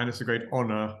 And it's a great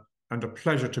honor and a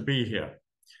pleasure to be here.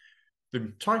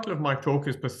 The title of my talk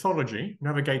is Pathology,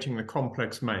 Navigating the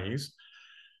Complex Maze.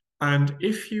 And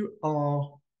if you are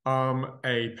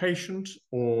a patient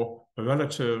or a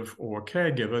relative or a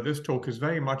caregiver, this talk is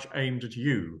very much aimed at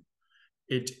you.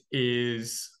 It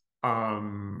is, I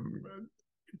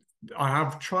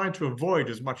have tried to avoid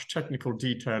as much technical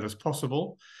detail as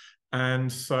possible.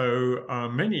 And so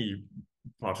many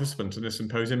participants in this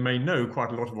symposium may know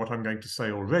quite a lot of what I'm going to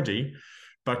say already,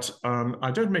 but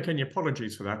I don't make any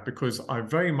apologies for that because I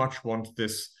very much want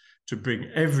this to bring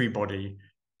everybody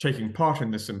taking part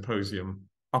in this symposium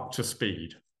up to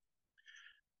speed.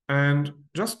 And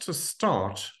just to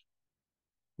start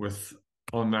with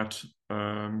on that,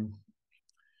 in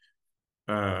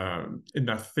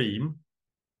that theme,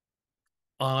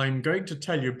 I'm going to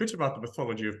tell you a bit about the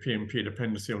pathology of PMP and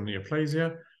appendiceal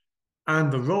neoplasia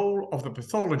and the role of the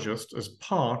pathologist as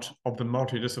part of the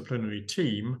multidisciplinary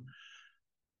team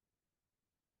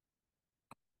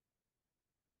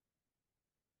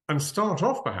and start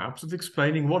off perhaps with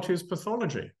explaining what is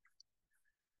pathology.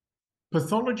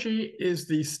 Pathology is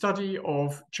the study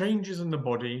of changes in the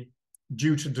body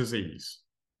due to disease.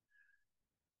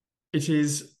 It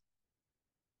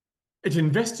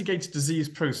investigates disease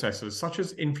processes such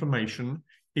as inflammation,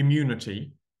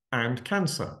 immunity, and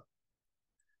cancer.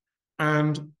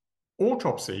 And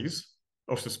autopsies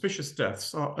of suspicious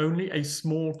deaths are only a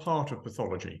small part of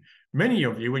pathology. Many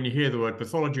of you, when you hear the word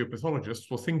pathology or pathologist,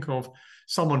 will think of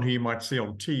someone who you might see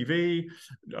on TV,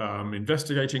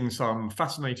 investigating some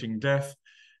fascinating death.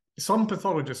 Some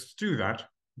pathologists do that,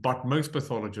 but most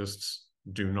pathologists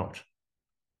do not.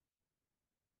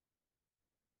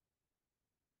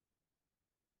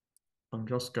 I'm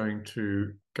just going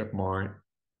to get my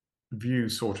view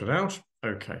sorted out.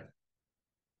 Okay.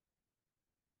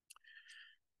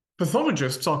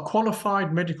 Pathologists are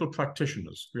qualified medical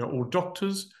practitioners. We are all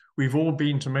doctors. We've all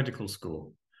been to medical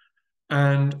school.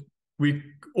 And we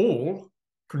all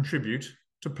contribute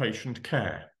to patient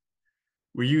care.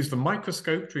 We use the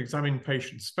microscope to examine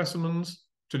patient specimens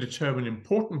to determine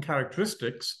important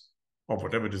characteristics of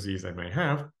whatever disease they may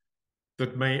have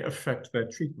that may affect their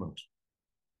treatment.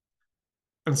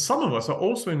 And some of us are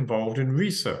also involved in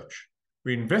research.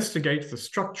 We investigate the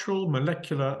structural,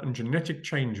 molecular, and genetic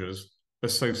changes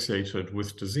associated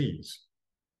with disease.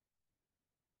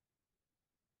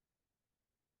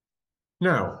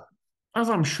 Now,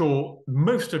 as I'm sure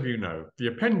most of you know, the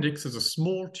appendix is a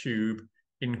small tube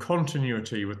in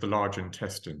continuity with the large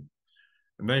intestine.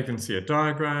 And there you can see a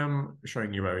diagram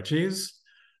showing you where it is.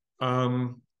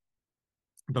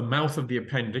 The mouth of the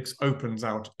appendix opens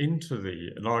out into the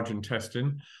large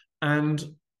intestine, and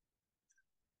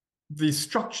the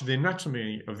structure, the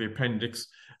anatomy of the appendix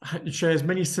shares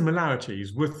many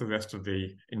similarities with the rest of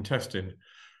the intestine.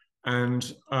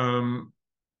 And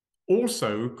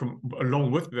also,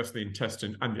 along with the rest of the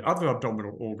intestine and the other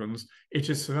abdominal organs, it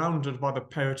is surrounded by the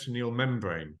peritoneal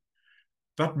membrane.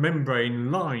 That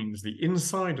membrane lines the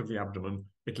inside of the abdomen,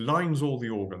 it lines all the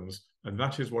organs, and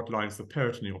that is what lines the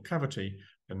peritoneal cavity,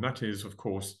 and that is, of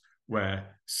course,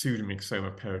 where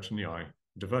pseudomyxoma peritonei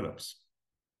develops.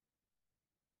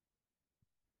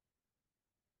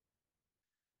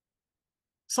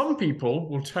 Some people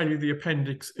will tell you the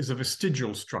appendix is a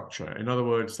vestigial structure. In other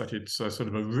words, that it's a sort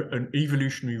of an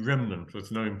evolutionary remnant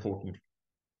with no important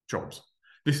jobs.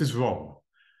 This is wrong.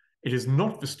 It is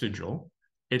not vestigial.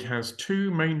 It has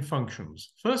two main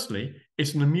functions. Firstly,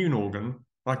 it's an immune organ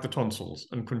like the tonsils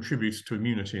and contributes to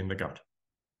immunity in the gut.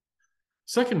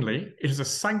 Secondly, it is a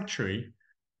sanctuary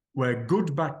where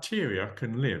good bacteria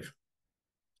can live.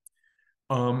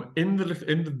 In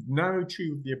the narrow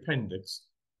tube of the appendix,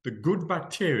 the good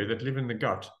bacteria that live in the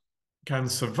gut can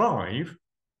survive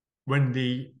when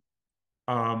the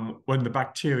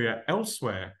bacteria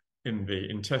elsewhere in the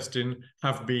intestine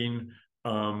have been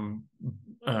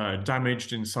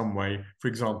damaged in some way. For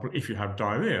example, if you have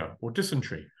diarrhea or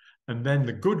dysentery, and then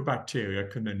the good bacteria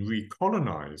can then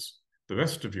recolonize the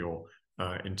rest of your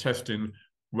intestine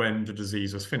when the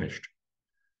disease is finished.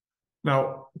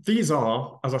 Now, these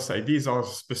are, as I say, these are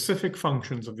specific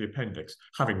functions of the appendix.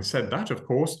 Having said that, of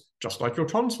course, just like your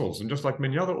tonsils and just like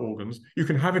many other organs, you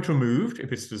can have it removed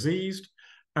if it's diseased,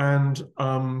 and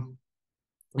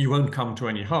you won't come to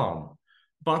any harm.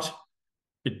 But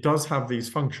it does have these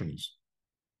functions.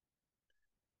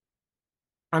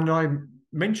 And I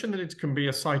mentioned that it can be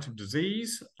a site of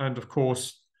disease, and of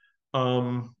course,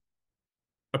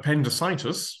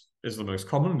 appendicitis is the most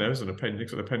common. There's an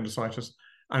appendix and appendicitis.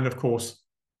 And of course,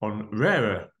 on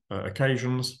rarer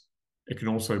occasions, it can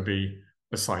also be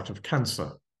a site of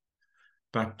cancer.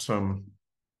 That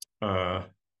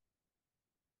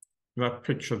that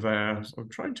picture there, I'm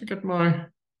trying to get my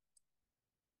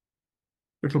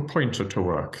little pointer to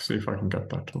work, see if I can get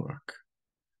that to work.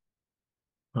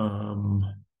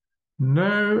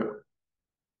 No,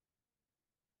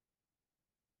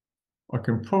 I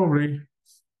can probably,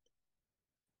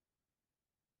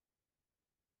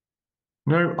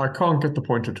 no, I can't get the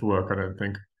pointer to work, I don't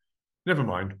think. Never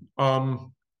mind.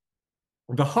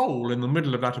 The hole in the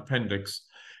middle of that appendix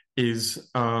is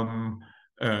a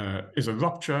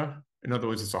rupture. In other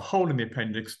words, it's a hole in the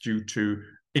appendix due to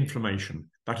inflammation.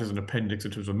 That is an appendix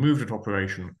that was removed at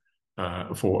operation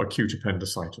for acute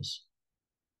appendicitis.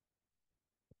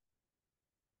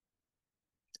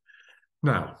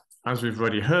 Now, as we've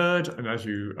already heard, and as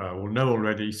you will know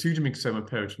already, pseudomyxoma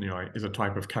peritoneae is a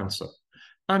type of cancer,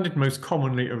 and it most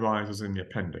commonly arises in the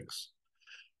appendix.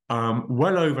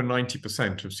 Well over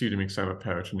 90% of pseudomyxoma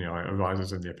peritoneae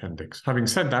arises in the appendix. Having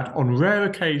said that, on rare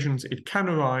occasions, it can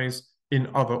arise in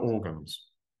other organs.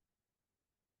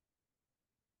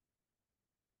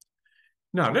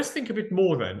 Now, let's think a bit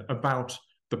more then about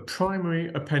the primary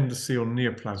appendiceal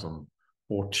neoplasm,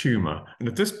 or tumor. And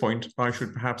at this point, I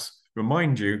should perhaps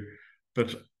remind you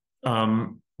that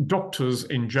doctors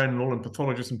in general and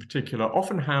pathologists in particular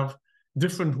often have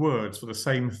different words for the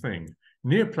same thing.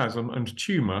 Neoplasm and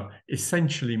tumor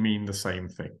essentially mean the same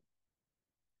thing.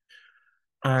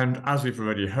 And as we've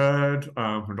already heard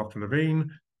from Dr.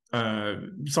 Levine,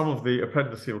 some of the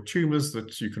appendiceal tumors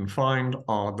that you can find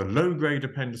are the low-grade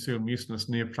appendiceal mucinous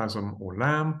neoplasm, or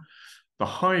LAM, the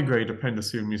high-grade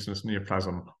appendiceal mucinous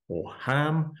neoplasm, or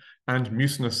HAM, and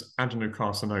mucinous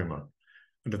adenocarcinoma.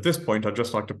 And at this point, I'd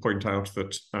just like to point out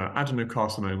that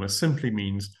adenocarcinoma simply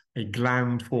means a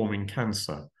gland-forming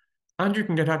cancer. And you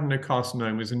can get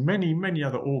adenocarcinomas in many, many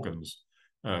other organs,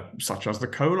 such as the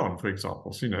colon, for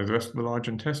example, so, you know, the rest of the large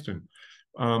intestine.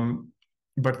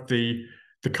 But the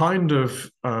kind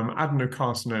of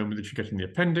adenocarcinoma that you get in the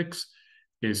appendix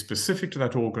is specific to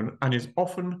that organ and is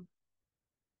often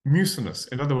mucinous.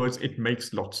 In other words, it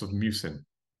makes lots of mucin.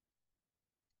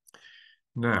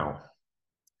 Now,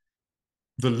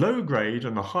 the low-grade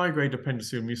and the high-grade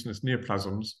appendiceal mucinous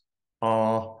neoplasms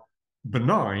are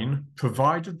benign,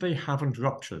 provided they haven't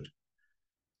ruptured.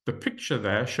 The picture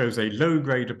there shows a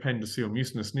low-grade appendiceal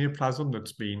mucinous neoplasm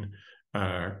that's been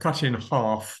cut in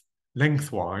half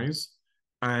lengthwise,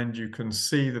 and you can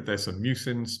see that there's some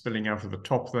mucin spilling out of the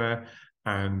top there,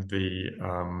 and the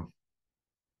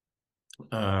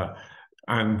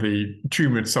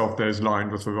tumor itself there is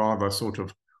lined with a rather sort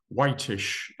of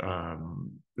whitish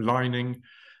lining,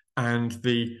 and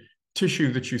the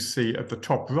tissue that you see at the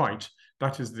top right,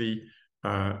 that is the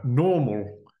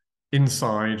normal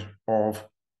inside of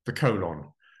the colon.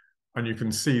 And you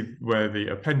can see where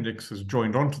the appendix has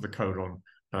joined onto the colon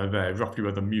there, roughly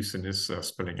where the mucin is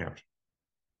spilling out.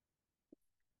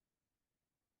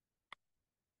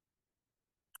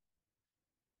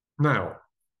 Now,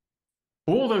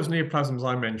 all those neoplasms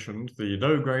I mentioned, the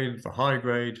low-grade, the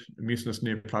high-grade, the mucinous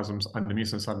neoplasms, and the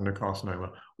mucinous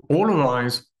adenocarcinoma, all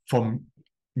arise from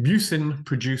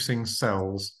mucin-producing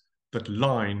cells that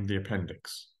line the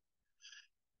appendix.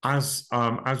 As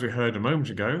we heard a moment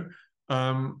ago,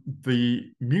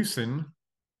 the mucin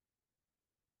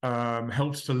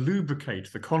helps to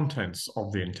lubricate the contents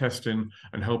of the intestine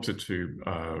and helps it to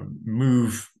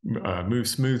move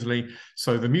smoothly.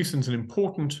 So the mucin is an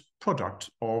important product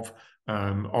of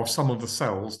some of the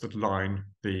cells that line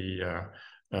the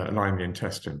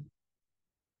intestine.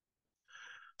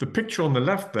 The picture on the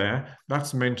left there,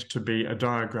 that's meant to be a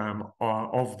diagram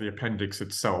of the appendix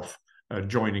itself,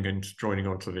 joining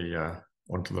onto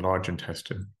the large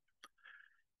intestine.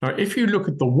 Now, if you look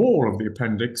at the wall of the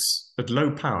appendix at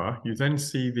low power, you then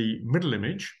see the middle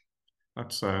image.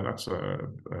 That's a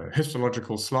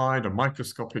histological slide, a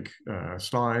microscopic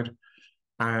slide,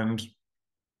 and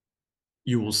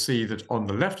you will see that on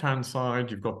the left-hand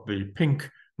side, you've got the pink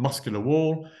muscular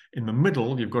wall. In the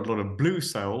middle, you've got a lot of blue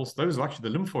cells. Those are actually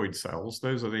the lymphoid cells.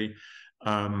 Those are the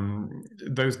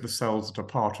cells that are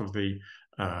part of the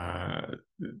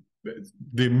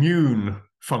immune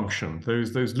function.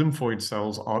 Those lymphoid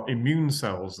cells are immune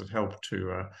cells that help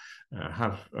to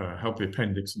help the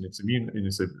appendix in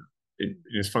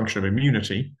its function of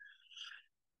immunity.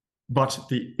 But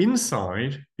the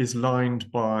inside is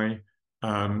lined by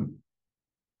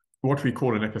what we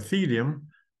call an epithelium,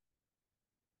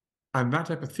 and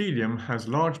that epithelium has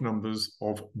large numbers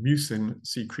of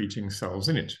mucin-secreting cells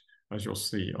in it, as you'll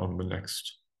see on the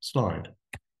next slide.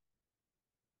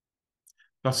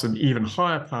 That's an even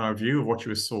higher power view of what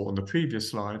you saw on the previous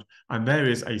slide. And there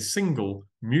is a single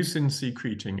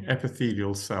mucin-secreting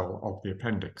epithelial cell of the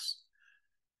appendix.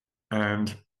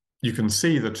 And you can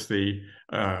see that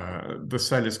the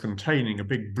cell is containing a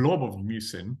big blob of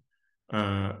mucin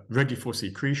ready for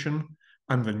secretion.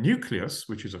 And the nucleus,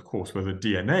 which is, of course, where the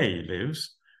DNA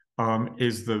lives,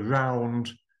 is the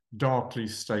round, darkly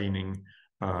staining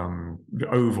the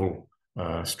oval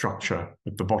structure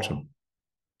at the bottom.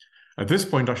 At this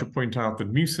point, I should point out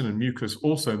that mucin and mucus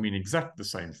also mean exactly the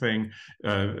same thing.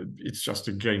 It's just,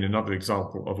 again, another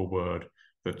example of a word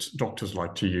that doctors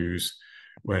like to use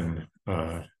when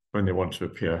they want to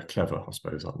appear clever, I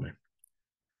suppose, aren't they?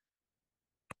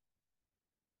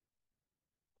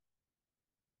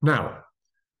 Now,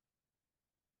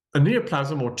 a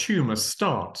neoplasm or tumor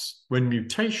starts when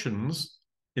mutations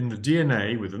in the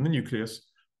DNA within the nucleus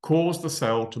cause the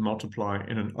cell to multiply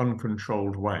in an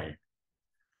uncontrolled way.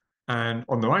 And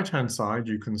on the right-hand side,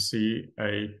 you can see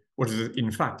what is,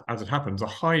 in fact, as it happens, a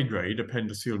high-grade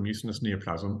appendiceal mucinous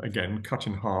neoplasm, again, cut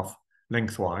in half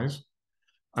lengthwise.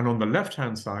 And on the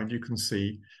left-hand side, you can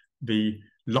see the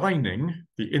lining,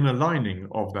 the inner lining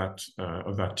of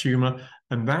that tumor,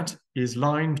 and that is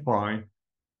lined by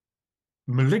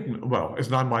malignant, well, it's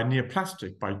lined by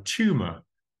neoplastic, by tumor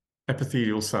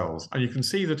epithelial cells. And you can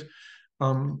see that, I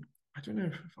don't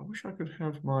know, I wish I could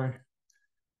have my,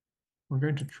 we're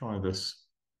going to try this.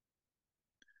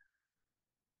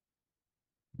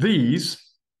 These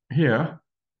here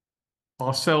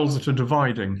are cells that are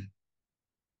dividing.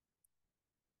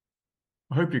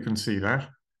 I hope you can see that.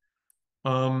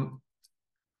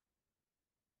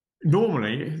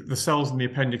 Normally, the cells in the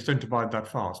appendix don't divide that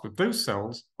fast, but those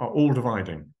cells are all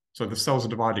dividing. So the cells are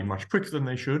dividing much quicker than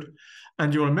they should.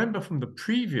 And you'll remember from the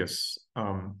previous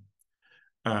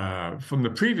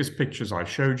pictures I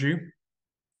showed you,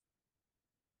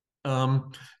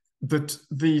 that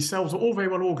the cells are all very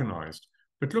well organized.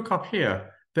 But look up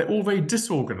here, they're all very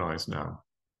disorganized now.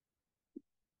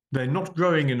 They're not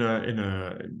growing in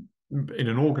an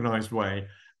organized way.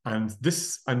 And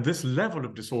this level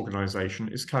of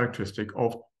disorganization is characteristic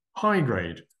of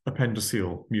high-grade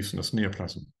appendiceal mucinous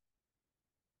neoplasm.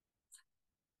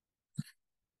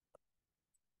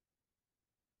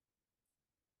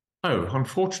 Oh,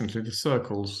 unfortunately, the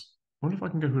circles. I wonder if I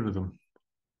can get rid of them.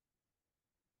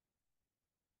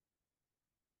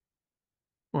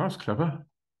 Well, that's clever.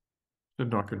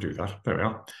 Didn't know I could do that. There we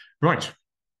are. Right.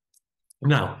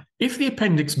 Now, if the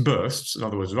appendix bursts, in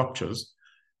other words, ruptures,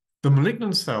 the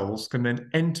malignant cells can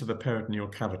then enter the peritoneal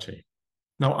cavity.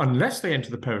 Now, unless they enter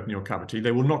the peritoneal cavity,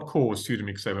 they will not cause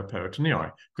pseudomyxoma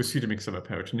peritonei, because pseudomyxoma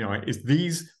peritonei is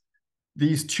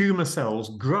these tumor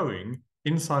cells growing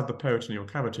inside the peritoneal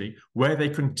cavity where they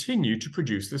continue to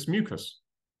produce this mucus.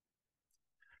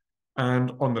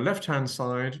 And on the left-hand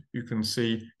side, you can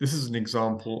see this is an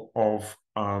example of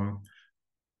a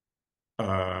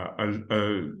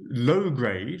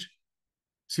low-grade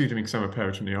pseudomyxoma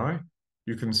peritonei.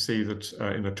 You can see that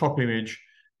in the top image,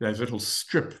 there's a little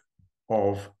strip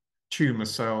of tumor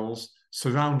cells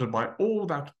surrounded by all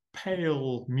that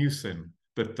pale mucin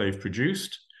that they've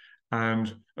produced,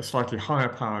 and a slightly higher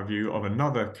power view of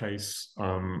another case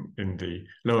in the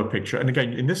lower picture. And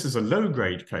again, this is a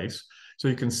low-grade case, so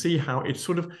you can see how it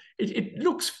sort of, it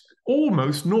looks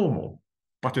almost normal,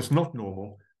 but it's not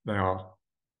normal. They are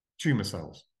tumor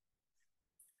cells.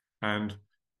 And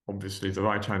obviously, the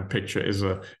right-hand picture is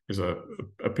a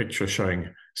picture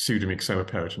showing pseudomyxoma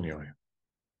peritonei.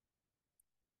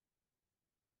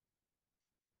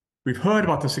 We've heard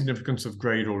about the significance of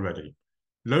grade already.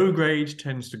 Low grade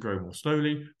tends to grow more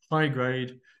slowly. High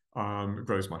grade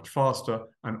grows much faster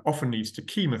and often needs to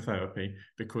chemotherapy,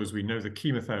 because we know that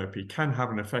chemotherapy can have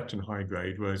an effect in high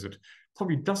grade, whereas it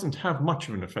probably doesn't have much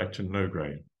of an effect in low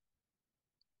grade.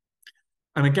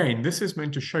 And again, this is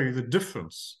meant to show you the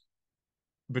difference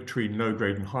between low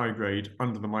grade and high grade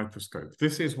under the microscope.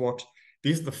 These are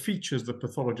the features that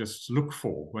pathologists look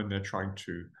for when they're trying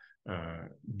to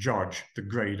judge the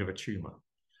grade of a tumor.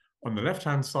 On the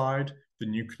left-hand side, the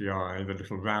nuclei, the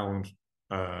little round,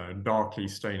 darkly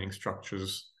staining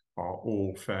structures are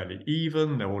all fairly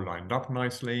even. They're all lined up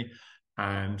nicely,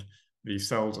 and the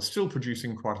cells are still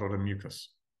producing quite a lot of mucus.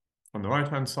 On the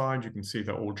right-hand side, you can see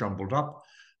they're all jumbled up.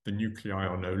 The nuclei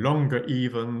are no longer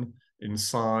even in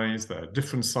size. They're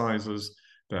different sizes.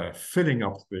 They're filling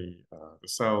up the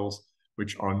cells,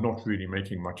 which are not really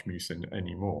making much mucin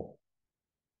anymore.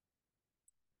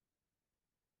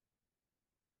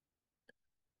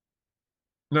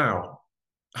 Now,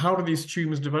 how do these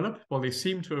tumors develop? Well, they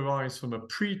seem to arise from a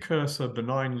precursor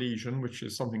benign lesion, which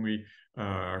is something we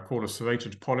call a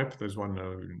serrated polyp. There's one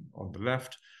on the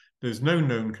left. There's no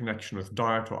known connection with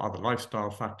diet or other lifestyle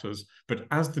factors, but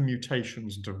as the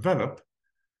mutations develop,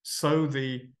 so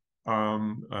the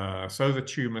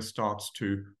tumor starts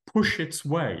to push its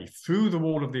way through the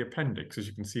wall of the appendix, as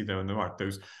you can see there on the right.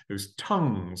 Those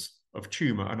tongues of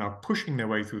tumor are now pushing their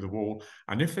way through the wall,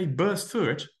 and if they burst through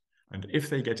it, and if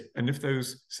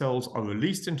those cells are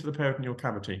released into the peritoneal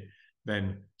cavity,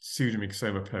 then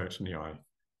pseudomyxoma peritonei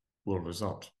will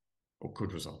result, or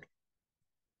could result.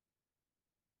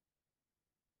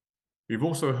 We've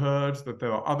also heard that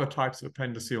there are other types of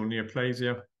appendiceal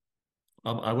neoplasia.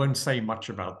 I won't say much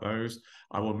about those.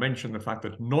 I will mention the fact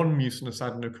that non-mucinous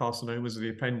adenocarcinomas of the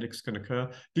appendix can occur.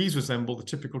 These resemble the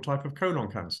typical type of colon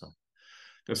cancer.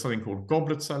 There's something called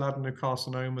goblet cell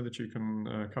adenocarcinoma that you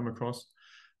can come across.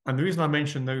 And the reason I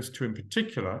mention those two in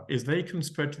particular is they can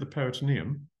spread to the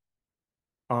peritoneum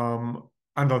and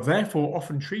are therefore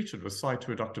often treated with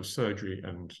cytoreductive surgery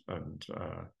and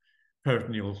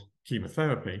peritoneal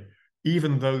chemotherapy,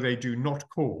 even though they do not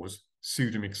cause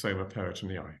pseudomyxoma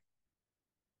peritonei.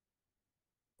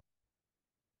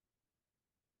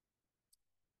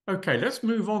 Okay, let's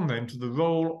move on then to the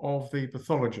role of the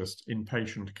pathologist in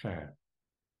patient care.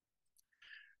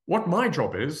 What my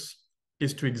job is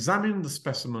to examine the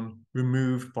specimen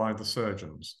removed by the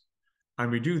surgeons.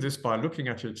 And we do this by looking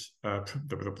at it,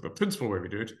 the principal way we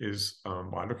do it is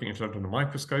by looking at it under a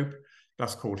microscope.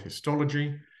 That's called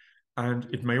histology. And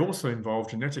it may also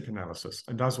involve genetic analysis.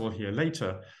 And as we'll hear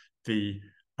later, the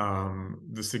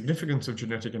significance of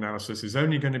genetic analysis is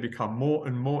only going to become more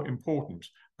and more important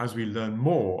as we learn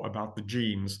more about the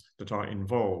genes that are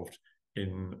involved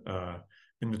in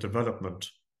the development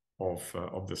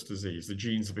of this disease. The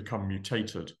genes have become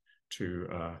mutated to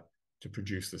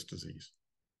produce this disease.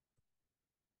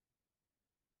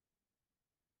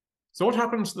 So what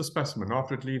happens to the specimen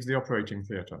after it leaves the operating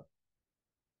theatre?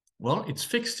 Well, it's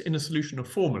fixed in a solution of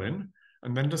formalin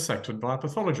and then dissected by a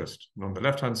pathologist. And on the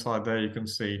left-hand side there, you can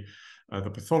see the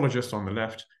pathologist on the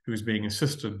left, who's being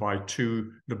assisted by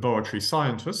two laboratory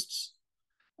scientists.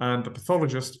 And the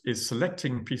pathologist is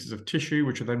selecting pieces of tissue,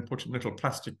 which are then put in little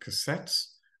plastic cassettes,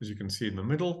 as you can see in the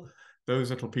middle. Those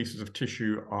little pieces of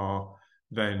tissue are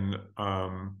then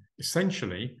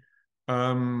essentially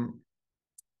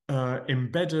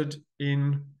embedded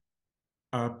in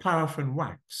paraffin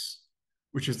wax,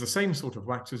 which is the same sort of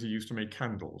wax as you use to make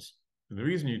candles. And the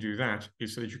reason you do that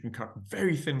is so that you can cut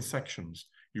very thin sections.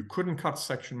 You couldn't cut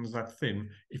sections that thin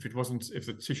if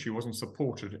the tissue wasn't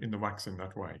supported in the wax in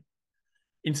that way.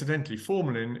 Incidentally,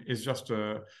 formalin is just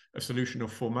a solution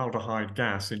of formaldehyde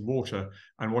gas in water,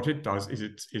 and what it does is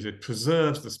it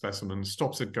preserves the specimen,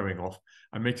 stops it going off,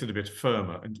 and makes it a bit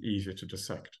firmer and easier to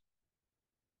dissect.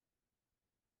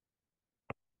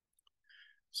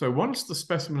 So once the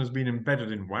specimen has been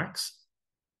embedded in wax,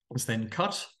 it's then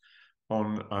cut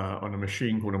on a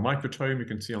machine called a microtome, you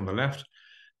can see on the left,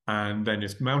 and then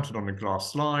it's mounted on a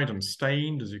glass slide and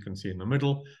stained, as you can see in the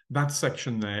middle. That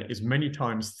section there is many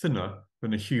times thinner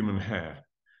than a human hair.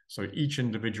 So each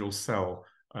individual cell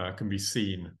can be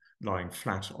seen lying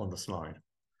flat on the slide.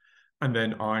 And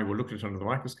then I will look at it under the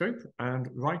microscope and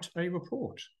write a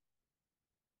report.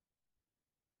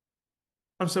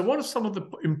 And so what are some of the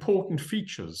important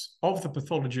features of the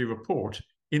pathology report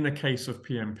in the case of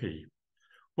PMP?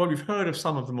 Well, we've heard of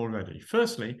some of them already.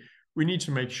 Firstly, we need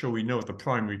to make sure we know what the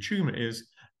primary tumor is.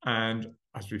 And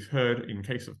as we've heard, in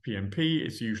case of PMP,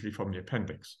 it's usually from the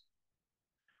appendix.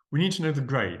 We need to know the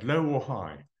grade, low or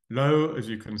high. Low, as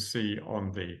you can see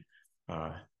on the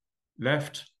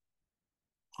left,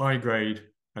 high grade,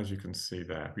 as you can see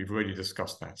there. We've already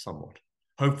discussed that somewhat.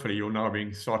 Hopefully, you're now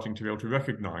starting to be able to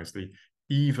recognize the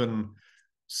even,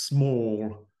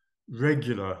 small,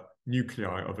 regular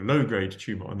nuclei of a low-grade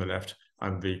tumor on the left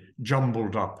and the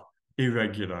jumbled up,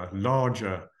 irregular,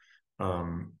 larger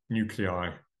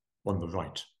nuclei on the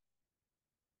right.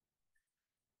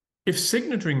 If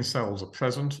signature cells are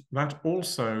present, that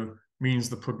also means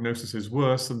the prognosis is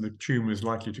worse and the tumor is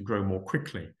likely to grow more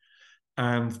quickly.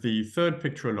 And the third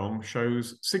picture along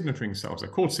shows signature cells. They're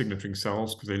called signature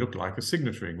cells because they look like a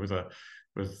signature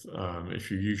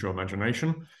if you use your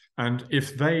imagination. And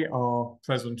if they are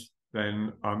present,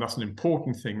 then that's an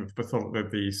important thing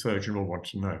that the surgeon will want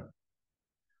to know.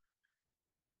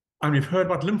 And we've heard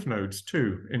about lymph nodes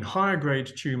too. In higher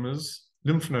grade tumors,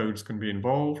 lymph nodes can be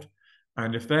involved.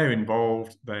 And if they're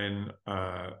involved, then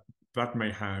that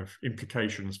may have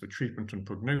implications for treatment and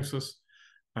prognosis.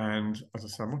 And as I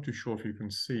said, I'm not too sure if you can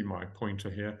see my pointer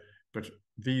here, but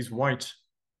these white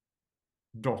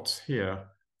dots here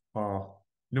are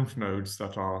lymph nodes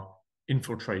that are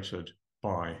infiltrated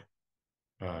by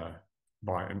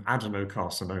an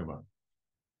adenocarcinoma.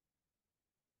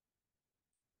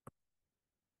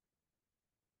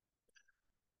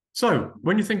 So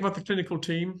when you think about the clinical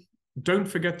team, don't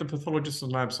forget the pathologists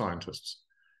and lab scientists.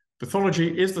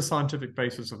 Pathology is the scientific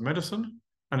basis of medicine,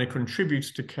 and it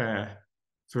contributes to care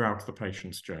throughout the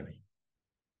patient's journey.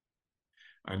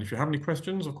 And if you have any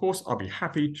questions, of course, I'll be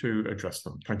happy to address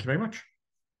them. Thank you very much.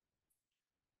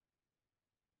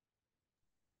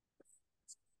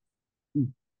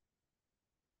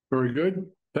 Very good.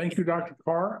 Thank you, Dr.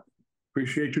 Carr.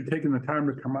 Appreciate you taking the time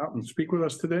to come out and speak with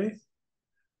us today.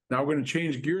 Now we're going to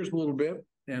change gears a little bit,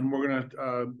 and we're going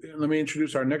to, let me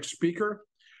introduce our next speaker,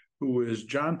 who is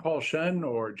John Paul Shen,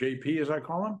 or JP as I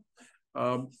call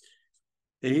him.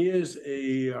 He is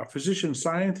a physician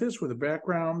scientist with a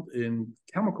background in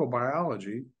chemical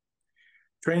biology,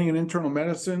 training in internal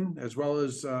medicine, as well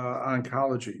as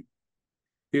oncology.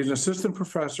 He is an assistant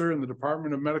professor in the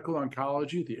Department of Medical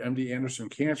Oncology at the MD Anderson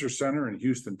Cancer Center in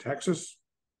Houston, Texas,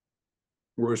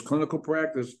 where his clinical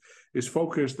practice is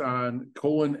focused on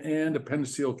colon and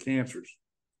appendiceal cancers.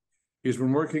 He's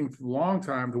been working for a long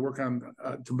time to work on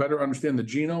to better understand the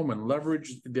genome and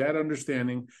leverage that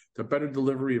understanding to better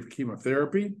delivery of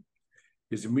chemotherapy.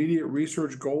 His immediate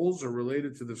research goals are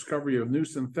related to the discovery of new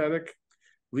synthetic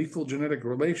lethal genetic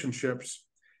relationships,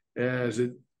 as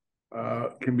it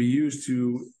can be used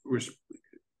to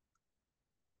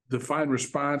define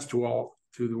response to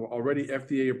the already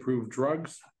FDA-approved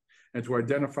drugs, and to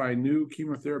identify new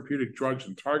chemotherapeutic drugs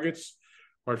and targets.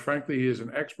 Quite frankly, he is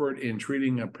an expert in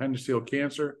treating appendiceal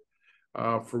cancer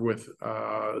with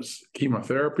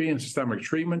chemotherapy and systemic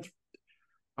treatment.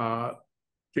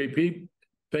 JP,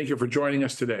 thank you for joining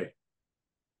us today.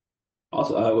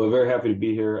 Also, we're very happy to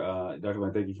be here. Dr.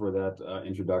 Levine, thank you for that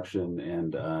introduction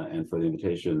and for the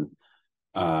invitation.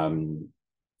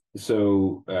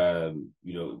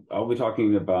 You know, I'll be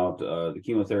talking about the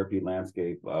chemotherapy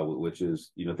landscape, which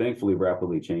is, you know, thankfully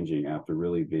rapidly changing after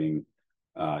really being,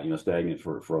 you know, stagnant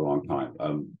for a long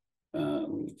time.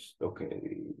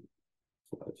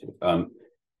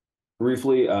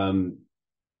 Briefly,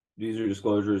 these are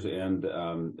disclosures, and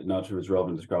not sure if it's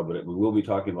relevant to this crowd, but we will be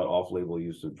talking about off-label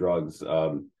use of drugs,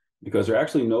 because there are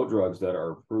actually no drugs that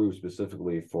are approved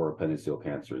specifically for appendiceal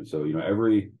cancer. And so, you know,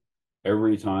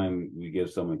 every time we give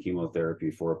someone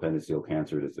chemotherapy for appendiceal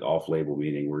cancer, it's off-label,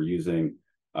 meaning we're using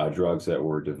drugs that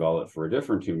were developed for a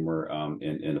different tumor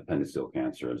in appendiceal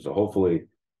cancer. And so hopefully,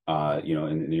 you know,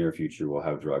 in the near future, we'll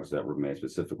have drugs that were made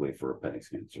specifically for appendix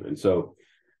cancer. And so,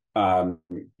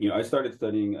 you know, I started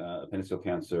studying appendiceal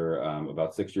cancer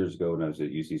about 6 years ago when I was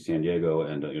at UC San Diego,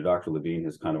 and you know, Dr. Levine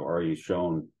has kind of already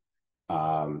shown,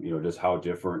 you know, just how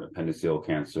different appendiceal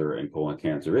cancer and colon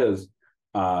cancer is.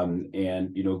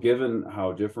 And, you know, given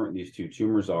how different these two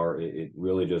tumors are, it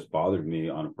really just bothered me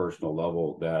on a personal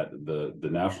level that the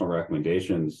national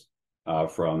recommendations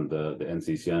from the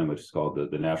NCCN, which is called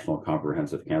the National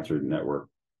Comprehensive Cancer Network,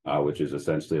 which is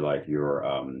essentially like your,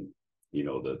 you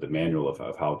know, the manual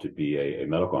of how to be a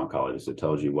medical oncologist. It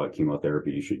tells you what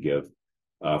chemotherapy you should give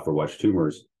for which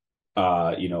tumors.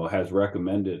 You know, has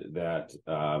recommended that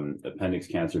appendix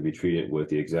cancer be treated with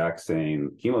the exact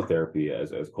same chemotherapy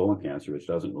as colon cancer, which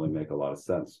doesn't really make a lot of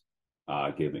sense,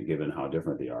 given how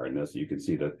different they are. And this, you can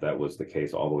see that was the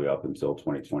case all the way up until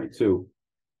 2022.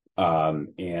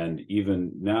 And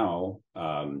even now,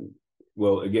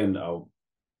 well, again,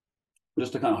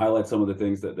 just to kind of highlight some of the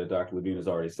things that Dr. Levine has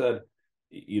already said,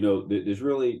 you know, there's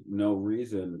really no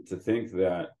reason to think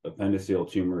that appendiceal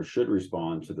tumors should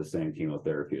respond to the same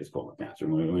chemotherapy as colon cancer.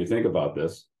 When you think about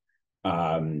this,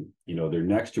 you know, they're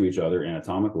next to each other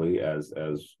anatomically, as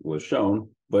was shown,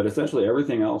 but essentially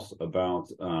everything else about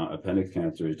appendix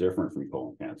cancer is different from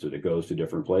colon cancer. It goes to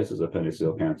different places.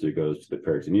 Appendiceal cancer goes to the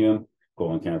peritoneum,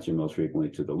 colon cancer most frequently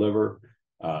to the liver.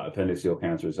 Appendiceal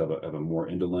cancers have a more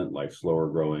indolent, like slower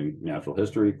growing natural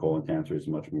history. Colon cancer is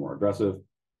much more aggressive.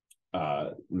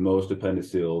 Most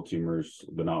appendiceal tumors,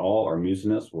 but not all, are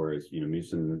mucinous, whereas, you know,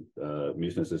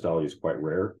 mucinous histology is quite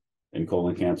rare in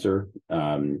colon cancer.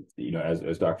 You know,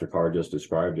 as Dr. Carr just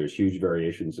described, there's huge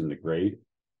variations in the grade,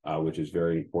 which is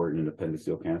very important in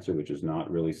appendiceal cancer, which is not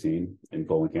really seen in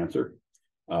colon cancer.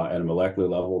 At a molecular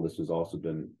level, this has also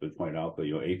been pointed out, but,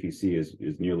 you know, APC is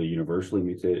nearly universally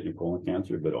mutated in colon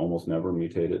cancer, but almost never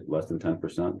mutated, less than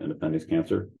 10% in appendix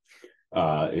cancer.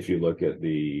 If you look at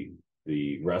the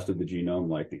rest of the genome,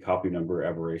 like the copy number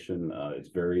aberration, it's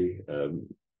very,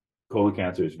 colon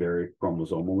cancer is very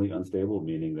chromosomally unstable,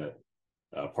 meaning that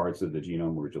parts of the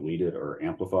genome were deleted or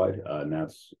amplified, and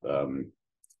that's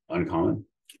uncommon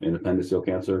in appendiceal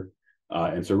cancer.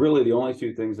 And so really the only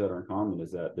two things that are in common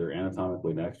is that they're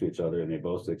anatomically next to each other, and they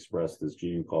both express this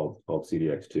gene called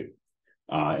CDX2.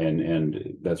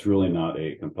 And that's really not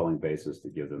a compelling basis to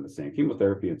give them the same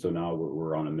chemotherapy. And so now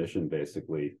we're on a mission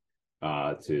basically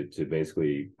to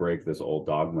basically break this old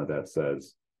dogma that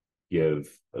says give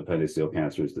appendiceal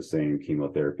cancers the same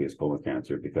chemotherapy as colon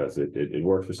cancer, because it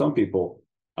worked for some people,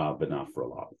 but not for a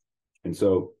lot. And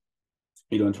so,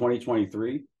 in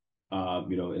 2023, in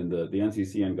the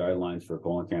NCCN guidelines for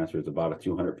colon cancer, it's about a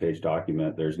 200-page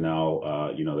document. There's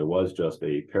now, there was just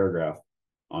a paragraph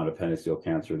on appendiceal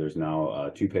cancer. There's now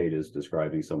 2 pages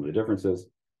describing some of the differences,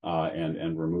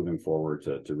 and we're moving forward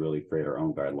to really create our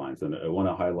own guidelines. And I want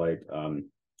to highlight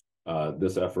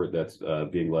this effort that's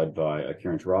being led by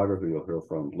Karen Taraga, who you'll hear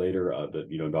from later, but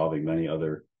involving many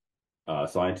other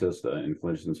scientists and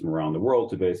clinicians from around the world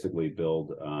to basically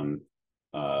build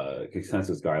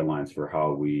consensus guidelines for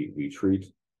how we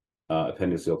treat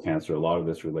appendiceal cancer. A lot of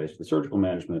this relates to surgical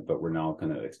management, but we're now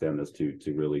going to extend this to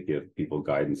really give people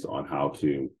guidance on how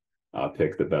to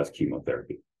pick the best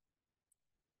chemotherapy.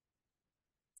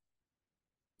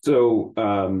 So,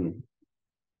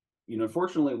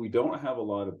 unfortunately, we don't have a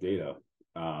lot of data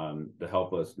to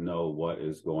help us know what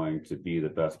is going to be the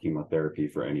best chemotherapy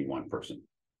for any one person.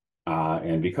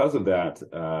 And because of that,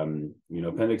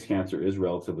 appendix cancer is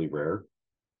relatively rare.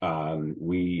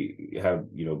 We have,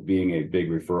 being a big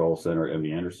referral center at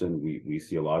MD Anderson, we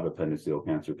see a lot of appendiceal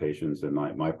cancer patients, and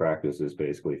my practice is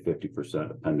basically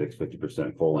 50% appendix,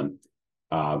 50% colon.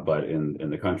 But in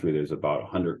the country, there's about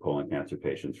 100 colon cancer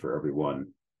patients for every one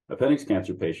appendix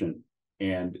cancer patient.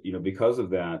 And, because of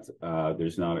that,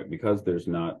 there's not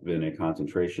been a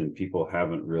concentration, people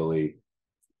haven't really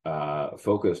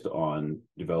focused on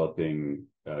developing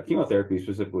chemotherapy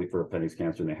specifically for appendix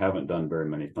cancer, and they haven't done very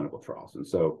many clinical trials. And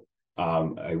so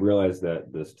I realize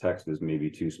that this text is maybe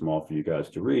too small for you guys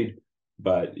to read,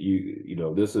 but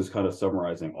this is kind of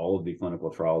summarizing all of the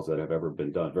clinical trials that have ever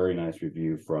been done. Very nice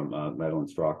review from Madeline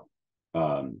Strock.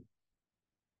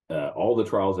 All the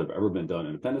trials that have ever been done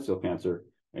in appendiceal cancer,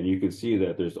 and you can see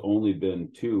that there's only been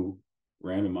 2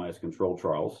 randomized controlled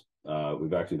trials.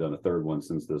 We've actually done a 3rd one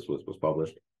since this was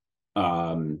published.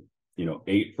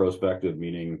 8 prospective,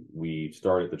 meaning we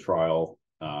started the trial,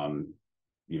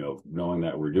 knowing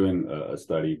that we're doing a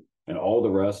study, and all the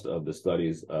rest of the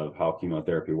studies of how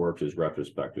chemotherapy works is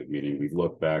retrospective, meaning we've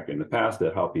looked back in the past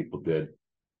at how people did,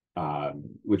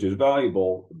 which is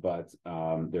valuable, but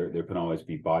there can always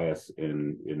be bias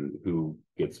in who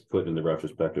gets put in the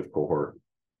retrospective cohort.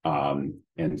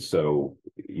 And so,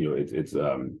 it's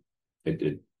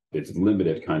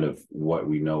limited kind of what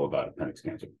we know about appendix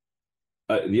cancer.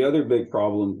 The other big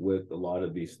problem with a lot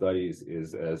of these studies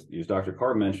is, as Dr.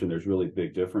 Carr mentioned, there's really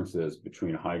big differences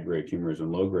between high-grade tumors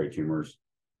and low-grade tumors.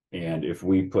 And if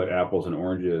we put apples and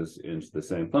oranges into the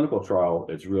same clinical trial,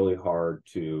 it's really hard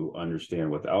to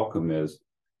understand what the outcome is,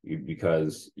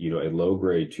 because, a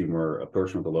low-grade tumor, a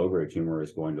person with a low-grade tumor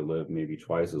is going to live maybe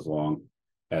twice as long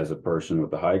as a person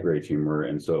with a high-grade tumor.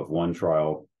 And so if one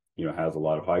trial, has a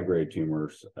lot of high-grade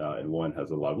tumors and one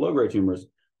has a lot of low-grade tumors,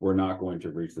 we're not going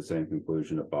to reach the same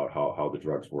conclusion about how the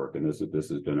drugs work. And this has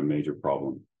been a major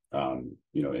problem, in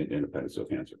appendiceal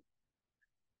cancer.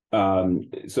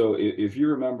 So if you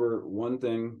remember one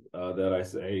thing that I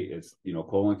say, it's,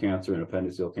 colon cancer and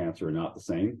appendiceal cancer are not the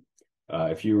same.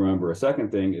 If you remember a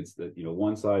second thing, it's that,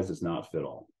 one size does not fit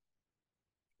all.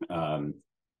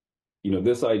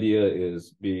 This idea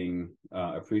is being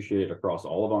appreciated across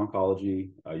all of oncology.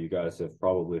 You guys have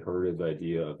probably heard of the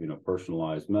idea of,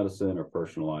 personalized medicine or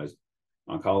personalized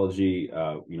oncology.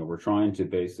 We're trying to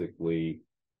basically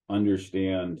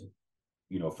understand,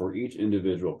 for each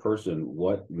individual person,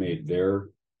 what made their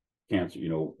cancer,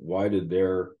 why did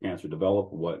their cancer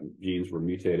develop, what genes were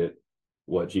mutated,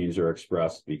 what genes are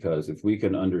expressed, because if we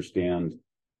can understand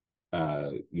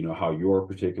how your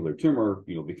particular tumor,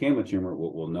 became a tumor,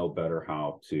 we'll know better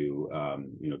how to,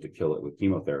 to kill it with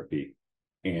chemotherapy.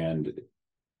 And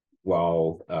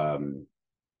while,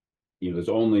 there's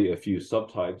only a few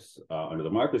subtypes under the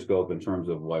microscope in terms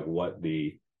of like what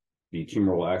the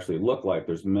tumor will actually look like,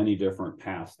 there's many different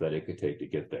paths that it could take to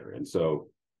get there. And so,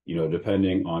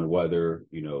 depending on whether,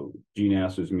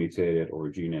 GNAS was mutated or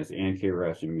GNAS and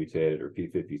KRAS are mutated, or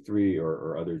P53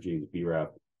 or other genes, BRAF,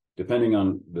 depending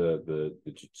on the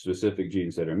specific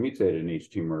genes that are mutated in each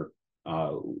tumor,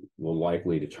 will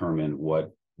likely determine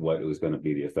what is going to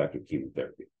be the effect of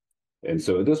chemotherapy. And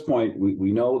so at this point,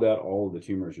 we know that all of the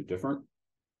tumors are different.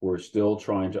 We're still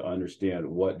trying to understand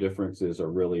what differences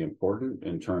are really important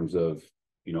in terms of,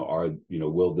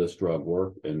 will this drug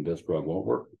work and this drug won't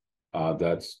work?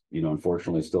 That's,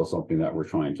 unfortunately still something that we're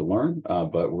trying to learn,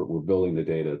 but we're building the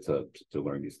data to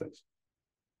learn these things.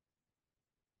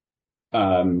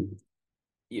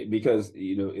 Because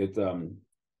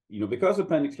because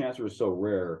appendix cancer is so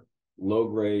rare, low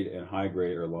grade and high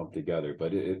grade are lumped together.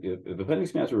 But if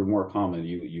appendix cancer were more common,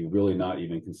 you really not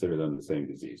even consider them the same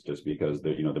disease, just because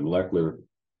the molecular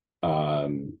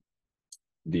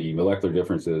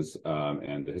differences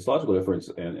and the histological difference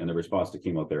and the response to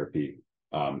chemotherapy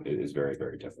is very,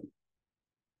 very different.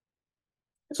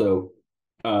 So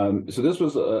this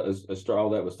was a trial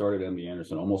that was started at MD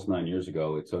Anderson almost 9 years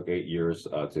ago. It took 8 years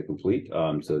to complete,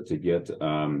 to get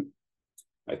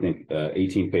I think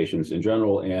 18 patients in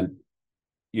general. And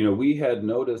we had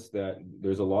noticed that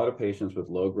there's a lot of patients with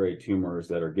low-grade tumors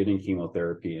that are getting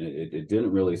chemotherapy, and it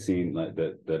didn't really seem like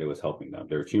that it was helping them.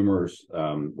 Their tumors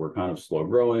were kind of slow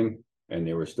growing, and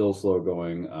they were still slow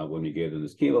going when we gave them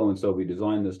this chemo. And so we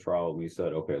designed this trial, and we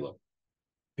said, okay, look,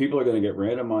 people are going to get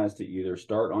randomized to either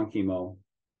start on chemo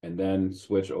and then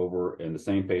switch over, and the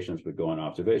same patients would go on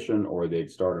observation, or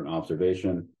they'd start on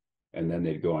observation and then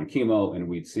they'd go on chemo, and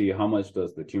we'd see how much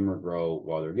does the tumor grow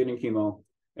while they're getting chemo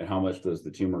and how much does the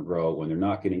tumor grow when they're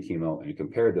not getting chemo, and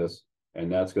compare this.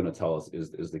 And that's going to tell us,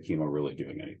 is the chemo really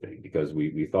doing anything? Because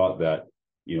we thought that,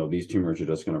 these tumors are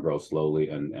just going to grow slowly,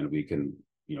 and we can,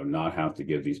 not have to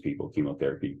give these people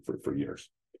chemotherapy for years.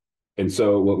 And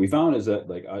so what we found is that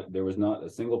there was not a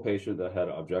single patient that had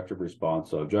an objective response.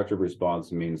 So objective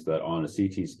response means that on a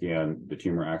CT scan, the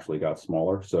tumor actually got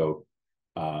smaller. So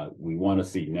we want to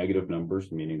see negative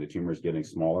numbers, meaning the tumor is getting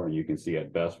smaller. And you can see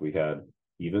at best we had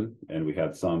even, and we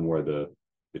had some where the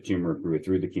tumor grew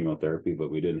through the chemotherapy,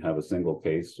 but we didn't have a single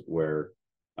case where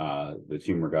the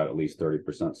tumor got at least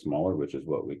 30% smaller, which is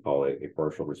what we call a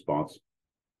partial response.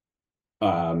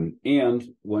 And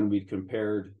when we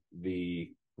compared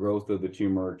the growth of the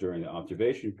tumor during the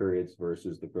observation periods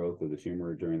versus the growth of the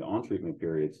tumor during the on-treatment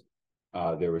periods,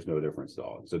 there was no difference at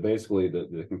all. So basically,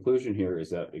 the conclusion here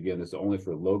is that, again, this is only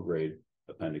for low-grade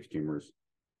appendix tumors,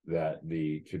 that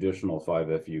the traditional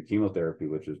 5-FU chemotherapy,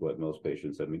 which is what most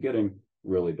patients have been getting,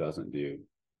 really doesn't do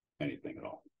anything at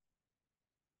all.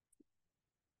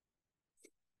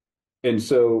 And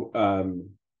so,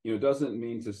 it doesn't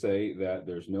mean to say that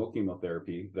there's no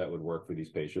chemotherapy that would work for these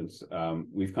patients.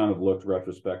 We've kind of looked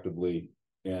retrospectively,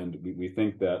 and we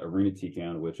think that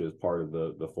irinotecan, which is part of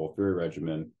the FOLFIRI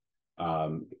regimen,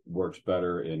 works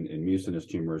better in mucinous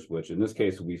tumors, which in this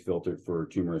case we filtered for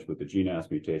tumors with the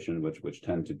GNAS mutation, which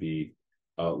tend to be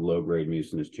low-grade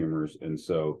mucinous tumors. And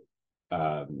so,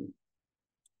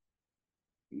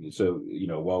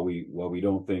 while we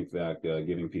don't think that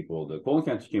giving people the colon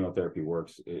cancer chemotherapy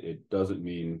works, it doesn't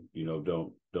mean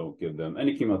don't give them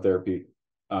any chemotherapy.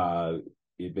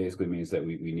 It basically means that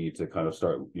we need to kind of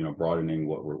start broadening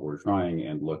what we're trying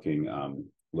and looking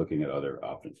at other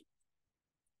options.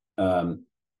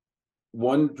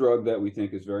 One drug that we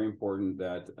think is very important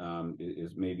that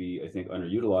is maybe, I think,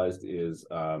 underutilized is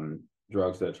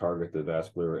drugs that target the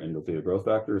vascular endothelial growth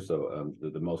factor. So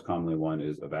the most commonly one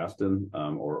is Avastin,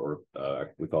 or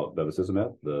we call it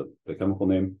bevacizumab, the chemical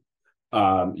name.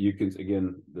 You can,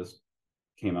 again, this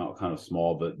came out kind of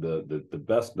small, but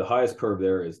the highest curve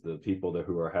there is the people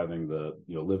who are having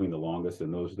living the longest,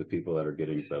 and those are the people that are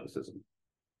getting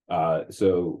bevacizumab.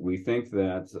 So we think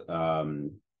that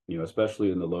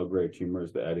especially in the low-grade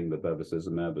tumors, that adding the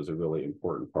bevacizumab is a really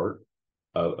important part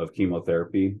of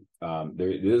chemotherapy.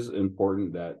 It is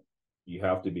important that you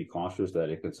have to be cautious that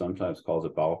it could sometimes cause a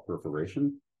bowel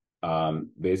perforation.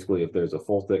 Basically, if there's a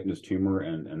full thickness tumor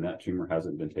and that tumor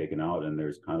hasn't been taken out, and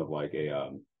there's kind of like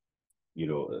a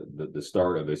the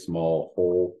start of a small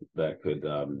hole that could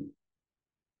allow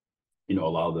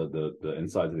the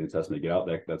insides of the intestine to get out,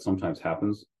 that sometimes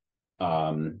happens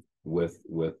with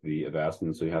the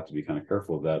Avastin. So you have to be kind of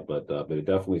careful of that, but it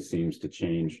definitely seems to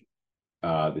change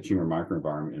the tumor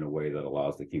microenvironment in a way that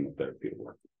allows the chemotherapy to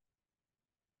work.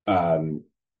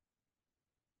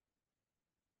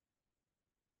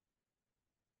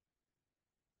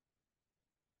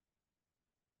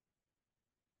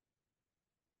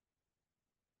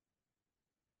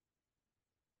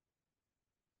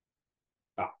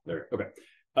 There. Okay.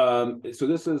 So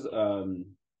this is something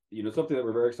that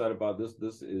we're very excited about.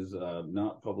 This is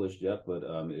not published yet, but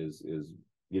is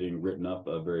getting written up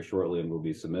very shortly and will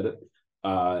be submitted.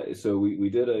 So we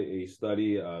did a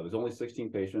study. It was only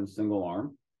 16 patients, single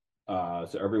arm.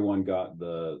 So everyone got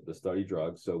the study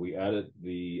drug. So we added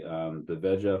the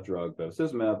VEGF drug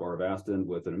bevacizumab or Avastin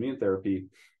with an immune therapy,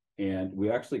 and we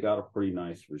actually got a pretty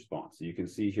nice response. So you can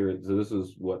see here. So this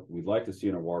is what we'd like to see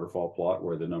in a waterfall plot,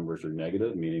 where the numbers are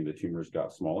negative, meaning the tumors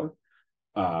got smaller.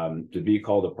 To be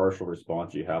called a partial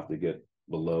response, you have to get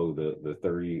below the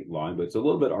 30 line, but it's a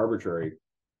little bit arbitrary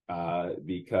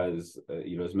because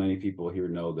as many people here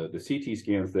know, that the CT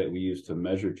scans that we use to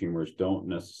measure tumors don't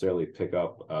necessarily pick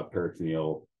up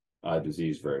peritoneal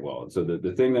disease very well. And so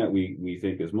the thing that we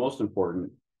think is most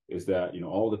important is that,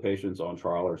 all the patients on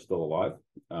trial are still alive,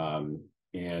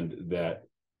 and that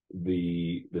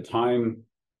the time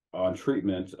on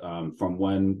treatment from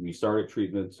when we started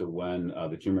treatment to when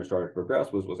the tumor started to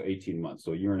progress was 18 months,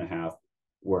 so a year and a half.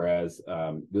 Whereas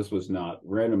this was not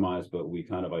randomized, but we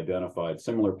kind of identified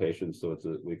similar patients. So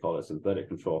we call it a synthetic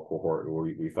control cohort, where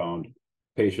we found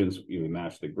patients, we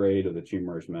matched the grade of the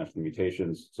tumors, matched the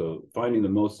mutations. So finding the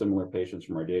most similar patients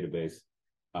from our database,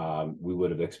 we would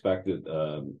have expected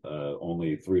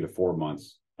only 3 to 4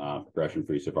 months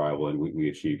progression-free survival, and we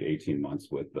achieved 18 months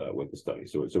with the study.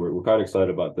 So we're quite excited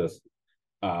about this.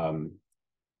 I'm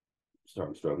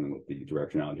struggling with the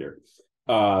directionality here.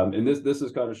 And this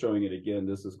is kind of showing it again.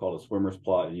 This is called a swimmer's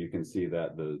plot, and you can see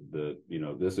that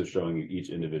this is showing you each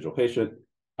individual patient.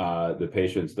 The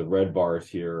patients, the red bars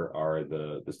here are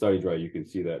the study drug. You can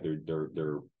see that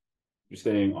they're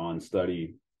staying on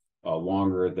study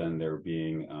longer than they're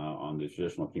being on the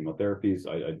traditional chemotherapies.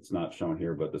 It's not shown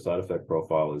here, but the side effect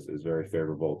profile is very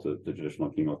favorable to the traditional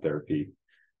chemotherapy.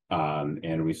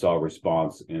 And we saw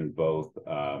response in both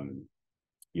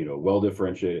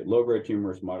well-differentiated low-grade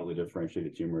tumors, moderately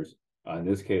differentiated tumors. In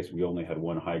this case, we only had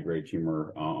one high-grade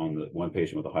tumor one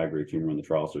patient with a high-grade tumor in the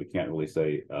trial, so we can't really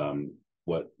say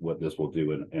what this will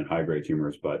do in high-grade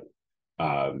tumors. But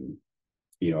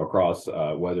across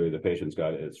whether the patient's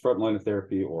got its front line of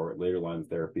therapy or later line of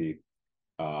therapy,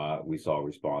 we saw a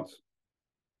response.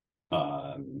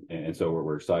 And so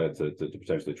we're excited to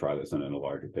potentially try this in a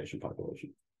larger patient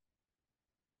population.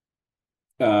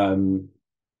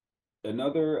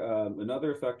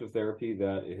 Another effective therapy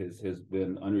that has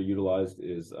been underutilized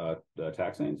is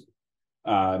taxanes.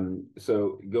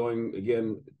 So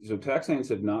taxanes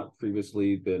have not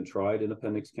previously been tried in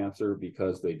appendix cancer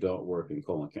because they don't work in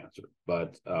colon cancer.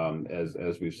 But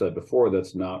as we've said before,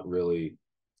 that's not really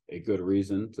a good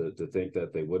reason to think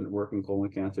that they wouldn't work in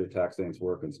colon cancer. Taxanes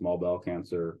work in small bowel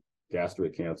cancer,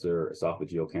 gastric cancer,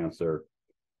 esophageal cancer.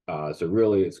 So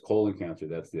really, it's colon cancer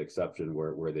that's the exception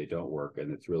where they don't work,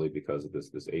 and it's really because of this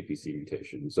APC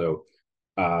mutation. So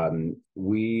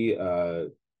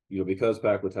because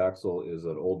paclitaxel is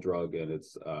an old drug and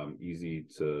it's easy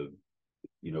to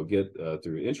get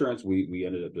through insurance, we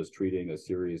ended up just treating a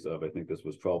series of, I think this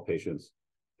was 12 patients,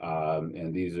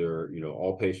 and these are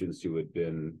all patients who had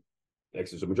been,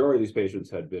 actually, the majority of these patients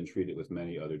had been treated with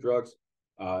many other drugs.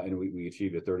 And we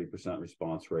achieved a 30%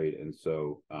 response rate. And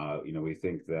so, we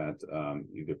think that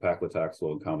either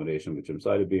paclitaxel in combination with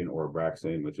gemcitabine or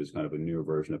Abraxane, which is kind of a newer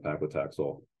version of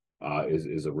paclitaxel,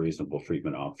 is a reasonable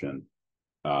treatment option,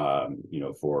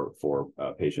 for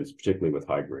patients, particularly with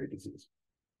high-grade disease.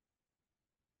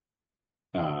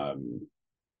 And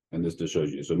this just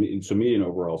shows you, so median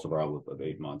overall survival of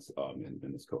 8 months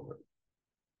in this cohort.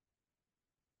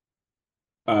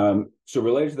 So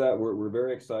related to that, we're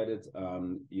very excited.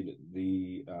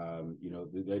 The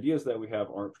ideas that we have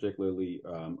aren't particularly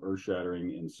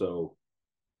earth-shattering, and so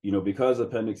because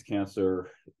appendix cancer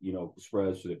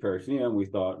spreads to the peritoneum, we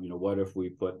thought what if we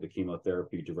put the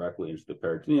chemotherapy directly into the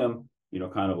peritoneum,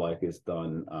 kind of like it's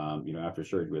done after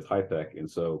surgery with HIPEC. And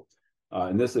so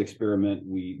in this experiment,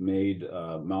 we made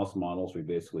mouse models. We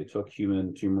basically took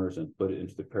human tumors and put it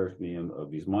into the peritoneum of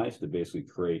these mice to basically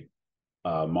create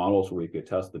models where we could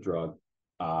test the drug.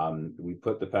 We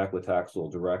put the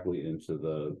paclitaxel directly into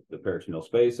the peritoneal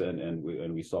space, and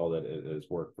we saw that it has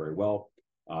worked very well.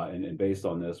 And based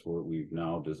on this, we've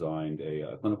now designed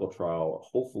a clinical trial.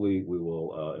 Hopefully, we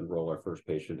will enroll our first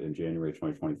patient in January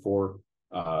 2024,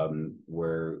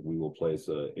 where we will place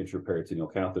an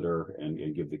intraperitoneal catheter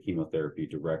and give the chemotherapy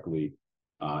directly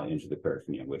into the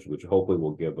peritoneum, which hopefully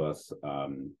will give us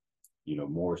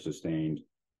more sustained.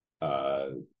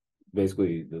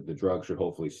 Basically, the drug should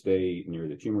hopefully stay near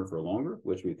the tumor for longer,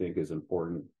 which we think is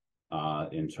important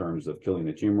in terms of killing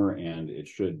the tumor, and it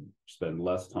should spend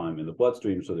less time in the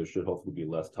bloodstream, so there should hopefully be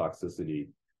less toxicity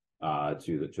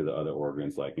to the other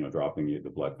organs, like dropping the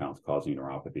blood counts, causing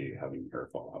neuropathy, having hair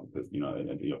fall out, because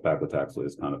paclitaxel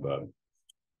is kind of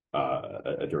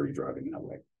a dirty drug in that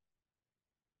way.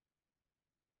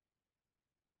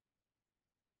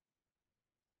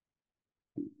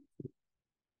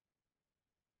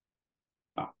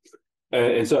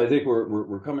 And so I think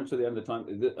we're coming to the end of time.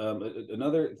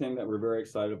 Another thing that we're very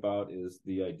excited about is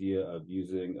the idea of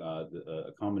using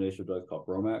a combination of drugs called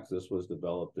Bromax. This was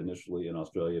developed initially in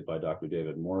Australia by Dr.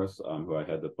 David Morris, who I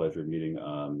had the pleasure of meeting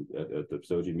at the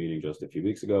Pathology meeting just a few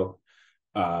weeks ago.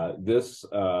 This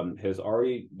has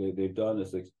already, they've done,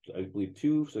 I believe,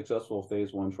 2 successful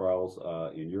phase 1 trials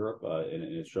in Europe, and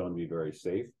it's shown to be very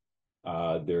safe.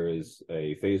 There is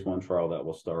a phase 1 trial that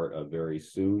will start very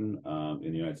soon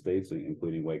in the United States,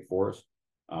 including Wake Forest.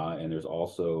 And there's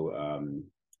also,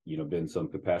 been some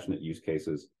compassionate use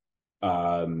cases.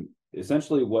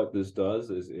 Essentially, what this does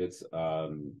is it's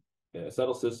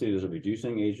acetylcysteine is a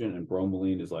reducing agent, and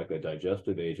bromelain is like a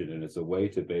digestive agent, and it's a way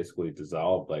to basically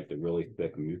dissolve like the really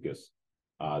thick mucus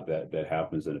that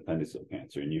happens in appendiceal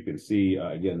cancer. And you can see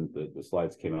again, the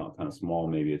slides came out kind of small.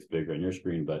 Maybe it's bigger on your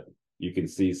screen, but you can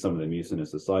see some of the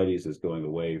mucinous ascites is going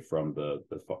away from the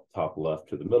top left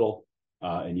to the middle.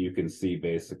 And you can see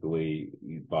basically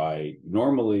by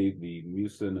normally the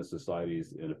mucinous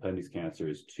ascites in appendix cancer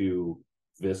is too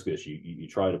viscous. You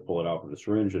try to pull it out with a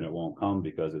syringe and it won't come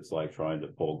because it's like trying to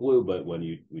pull glue. But when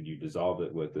you dissolve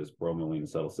it with this bromelain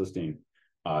acetylcysteine,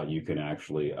 you can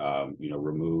actually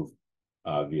remove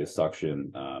via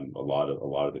suction a lot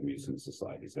of the mucinous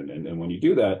ascites. And when you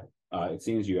do that, it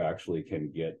seems you actually can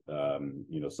get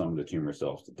some of the tumor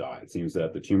cells to die. It seems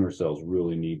that the tumor cells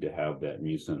really need to have that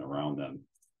mucin around them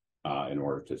in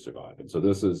order to survive. And so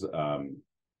this is I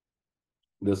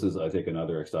think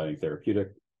another exciting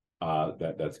therapeutic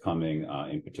that's coming.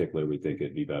 In particular, we think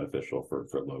it'd be beneficial for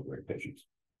low-grade patients.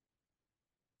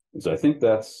 And so I think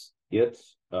that's it.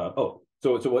 So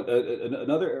what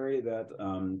another area that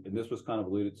and this was kind of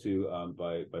alluded to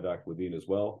by Dr. Levine as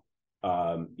well.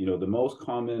 The most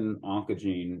common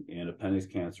oncogene in appendix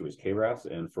cancer is KRAS,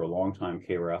 and for a long time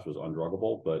KRAS was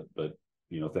undruggable. But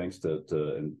thanks to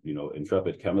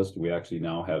intrepid chemists, we actually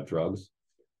now have drugs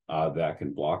that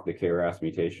can block the KRAS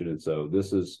mutation. And so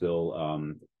this is still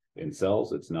in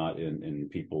cells. It's not in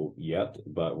people yet,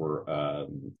 but we're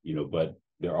but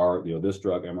there are this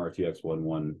drug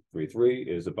MRTX1133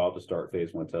 is about to start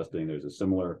phase 1 testing. There's a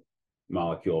similar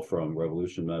molecule from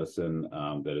Revolution Medicine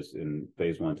that is in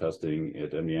phase 1 testing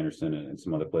at MD Anderson and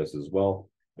some other places as well.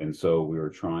 And so we were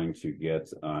trying to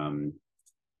get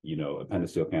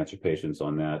appendiceal cancer patients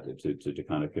on that to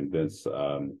kind of convince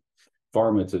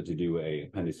pharma to do a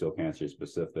appendiceal cancer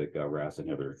specific RAS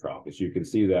inhibitor trial. Because you can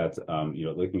see that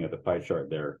looking at the pie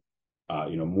chart there,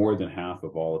 more than half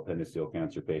of all appendiceal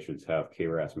cancer patients have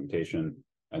KRAS mutation,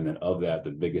 and then of that,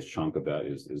 the biggest chunk of that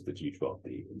is the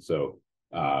G12D. And so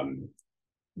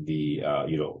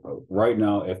right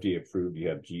now FDA approved, you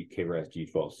have KRAS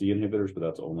G12C inhibitors, but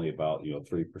that's only about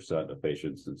 3% of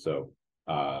patients. And so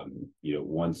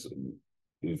once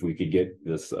if we could get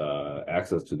this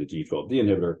access to the G12D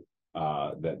inhibitor,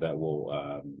 that will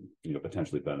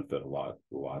potentially benefit a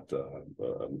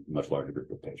much larger group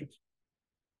of patients.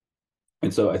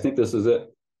 And so I think this is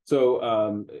it. So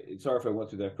sorry if I went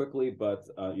through that quickly, but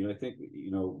I think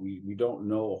we don't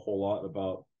know a whole lot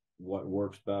about what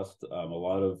works best. A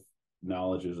lot of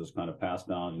knowledge is just kind of passed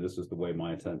down. And this is the way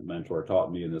my mentor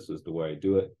taught me, and this is the way I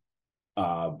do it.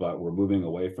 But we're moving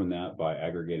away from that by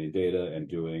aggregating data and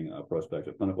doing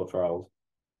prospective clinical trials.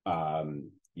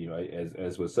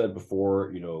 As was said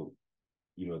before,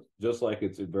 just like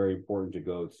it's very important to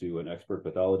go to an expert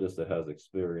pathologist that has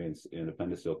experience in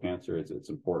appendiceal cancer, it's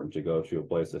important to go to a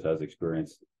place that has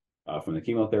experience from the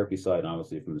chemotherapy side and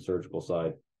obviously from the surgical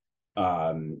side.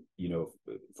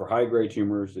 For high-grade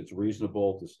tumors, it's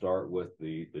reasonable to start with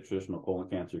the traditional colon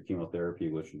cancer chemotherapy,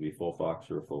 which would be FOLFOX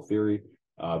or FOLFIRI.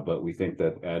 But we think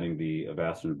that adding the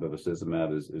Avastin and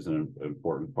bevacizumab is an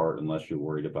important part, unless you're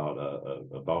worried about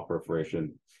a bowel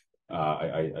perforation.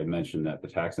 I mentioned that the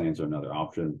taxanes are another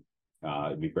option.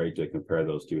 It'd be great to compare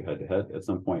those two head-to-head at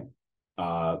some point.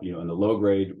 In the low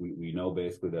grade, we know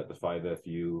basically that the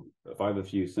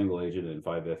 5-FU single agent and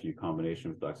 5-FU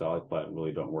combination with doxaliplatin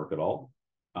really don't work at all.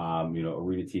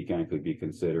 Irinotecan could be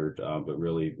considered, but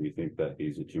really we think that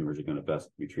these tumors are going to best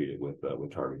be treated with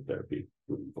targeted therapy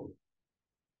moving forward.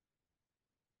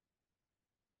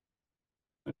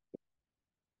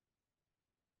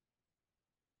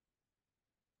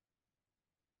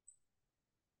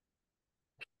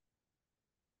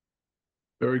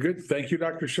 Very good. Thank you,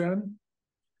 Dr. Shen.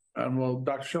 And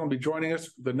Dr. Shen will be joining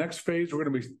us. The next phase, we're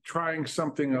going to be trying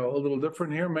something a little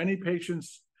different here. Many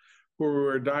patients who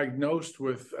are diagnosed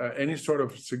with any sort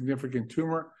of significant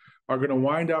tumor are going to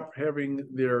wind up having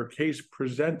their case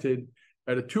presented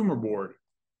at a tumor board.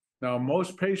 Now,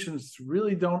 most patients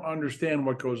really don't understand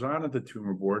what goes on at the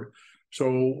tumor board.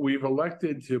 So we've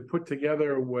elected to put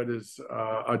together what is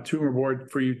a tumor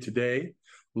board for you today,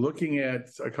 looking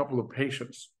at a couple of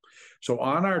patients. So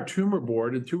on our tumor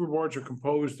board, and tumor boards are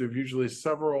composed of usually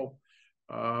several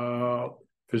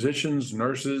physicians,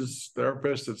 nurses,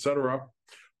 therapists, et cetera,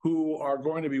 who are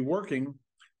going to be working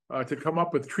to come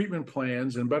up with treatment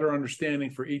plans and better understanding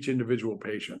for each individual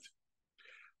patient.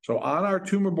 So on our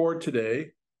tumor board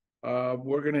today,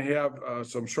 we're going to have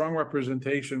some strong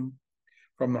representation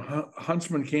from the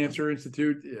Huntsman Cancer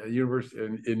Institute, University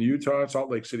in Utah,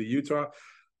 Salt Lake City, Utah.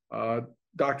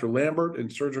 Dr. Lambert in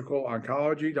surgical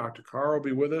oncology. Dr. Carr will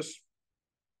be with us.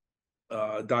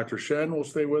 Dr. Shen will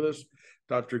stay with us.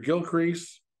 Dr.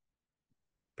 Gilcrease,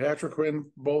 Patrick Quinn,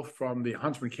 both from the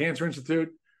Huntsman Cancer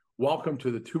Institute. Welcome to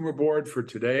the Tumor Board for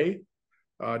today.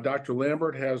 Dr.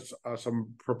 Lambert has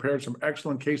prepared some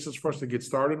excellent cases for us to get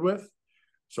started with.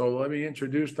 So let me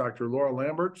introduce Dr. Laura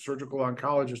Lambert, surgical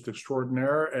oncologist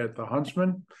extraordinaire at the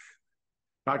Huntsman.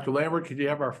 Dr. Lambert, could you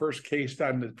have our first case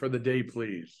done for the day,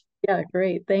 please? Yeah,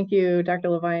 great. Thank you, Dr.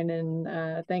 Levine,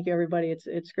 and thank you, everybody.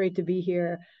 It's great to be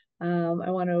here.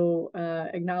 I want to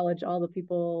acknowledge all the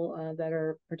people that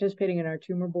are participating in our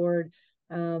tumor board.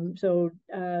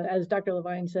 As Dr.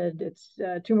 Levine said,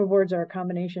 tumor boards are a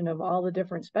combination of all the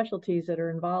different specialties that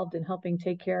are involved in helping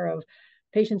take care of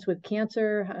patients with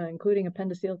cancer, including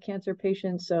appendiceal cancer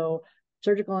patients. So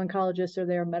surgical oncologists are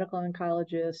there, medical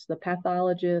oncologists, the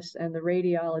pathologists, and the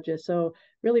radiologists. So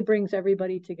really brings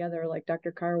everybody together, like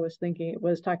Dr. Carr was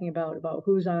talking about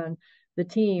who's on the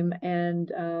team. And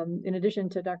in addition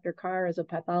to Dr. Carr as a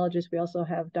pathologist, we also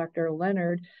have Dr.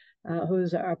 Leonard,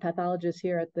 who's our pathologist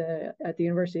here at the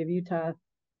University of Utah.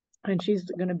 And she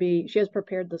has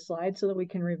prepared the slides so that we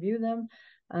can review them,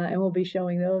 and we'll be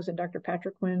showing those. And Dr.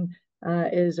 Patrick Quinn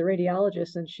is a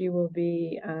radiologist, and she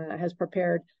has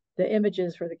prepared the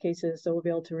images for the cases, so we'll be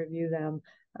able to review them.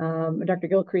 Dr.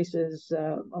 Gilcrease is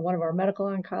one of our medical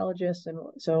oncologists, and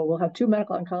so we'll have 2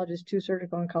 medical oncologists, 2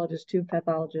 surgical oncologists, 2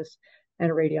 pathologists,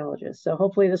 and a radiologist. So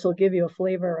hopefully this will give you a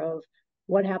flavor of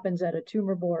what happens at a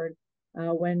tumor board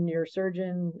when your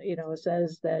surgeon,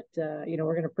 says that,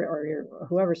 we're going to, or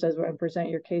whoever says we're going to present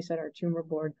your case at our tumor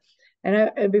board.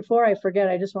 And before I forget,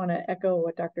 I just want to echo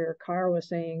what Dr. Carr was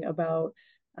saying about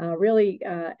really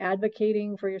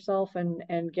advocating for yourself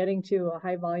and getting to a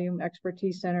high volume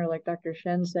expertise center, like Dr.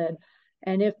 Shen said.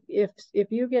 And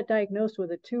if you get diagnosed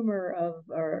with a tumor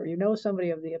or somebody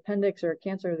of the appendix or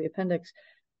cancer of the appendix,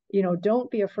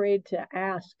 don't be afraid to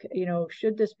ask,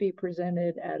 should this be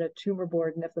presented at a tumor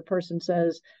board? And if the person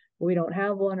says, we don't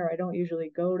have one, or I don't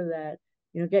usually go to that,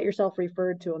 get yourself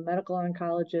referred to a medical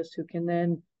oncologist who can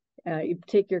then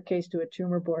take your case to a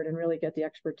tumor board and really get the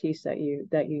expertise that you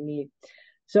need.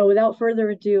 So without further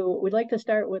ado, we'd like to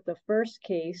start with the first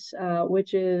case,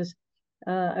 which is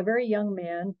a very young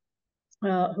man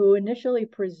who initially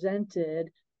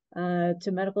presented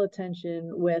to medical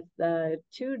attention with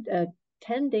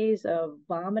 10 days of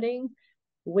vomiting,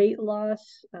 weight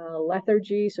loss,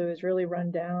 lethargy, so he was really run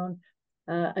down,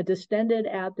 a distended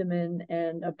abdomen,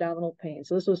 and abdominal pain.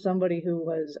 So this was somebody who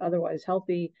was otherwise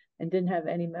healthy and didn't have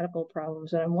any medical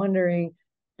problems. And I'm wondering,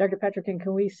 Dr. Patrick,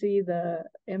 can we see the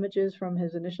images from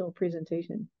his initial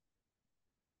presentation?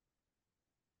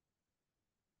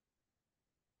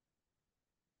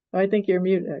 Oh, I think you're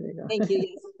muted. There you go. Thank you.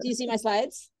 Yes. Do you see my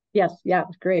slides? Yes. Yeah,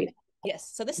 great. Yes.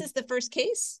 So this is the first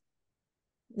case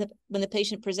when the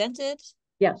patient presented.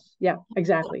 Yes. Yeah,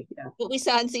 exactly. Yeah. What we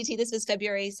saw in CT, this was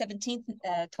February 17th,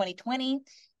 2020.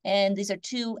 And these are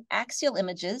 2 axial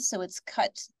images. So it's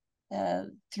cut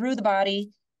through the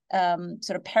body,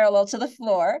 sort of parallel to the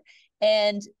floor.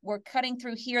 And we're cutting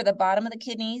through here, the bottom of the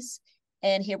kidneys.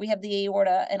 And here we have the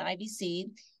aorta and IVC.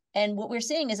 And what we're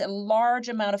seeing is a large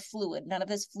amount of fluid. None of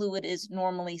this fluid is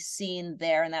normally seen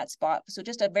there in that spot. So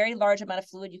just a very large amount of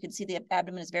fluid. You can see the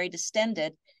abdomen is very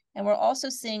distended. And we're also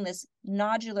seeing this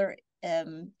nodular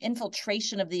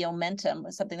infiltration of the omentum,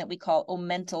 something that we call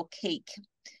omental cake.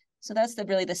 So that's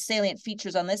really the salient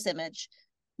features on this image.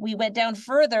 We went down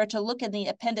further to look in the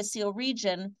appendiceal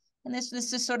region, and this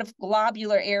is sort of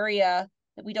globular area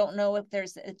that we don't know if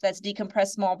that's decompressed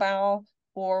small bowel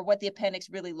or what the appendix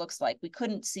really looks like. We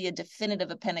couldn't see a definitive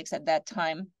appendix at that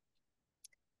time.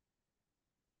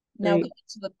 Now going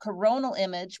to the coronal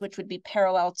image, which would be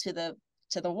parallel to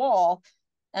the wall,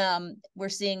 we're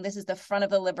seeing this is the front of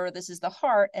the liver, this is the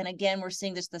heart, and again we're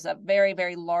seeing this a very,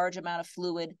 very large amount of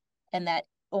fluid and that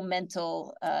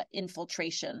omental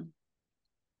infiltration.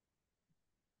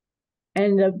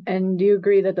 And do you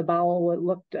agree that the bowel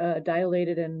looked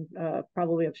dilated and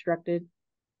probably obstructed?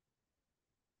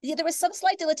 Yeah, there was some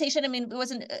slight dilatation. I mean, it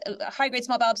wasn't a high-grade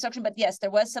small bowel obstruction, but yes, there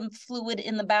was some fluid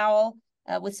in the bowel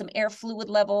with some air fluid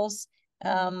levels.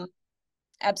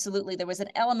 Absolutely, there was an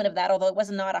element of that, although it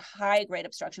was not a high-grade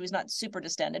obstruction. It was not super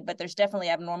distended, but there's definitely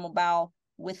abnormal bowel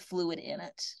with fluid in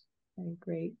it. Okay,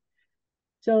 great.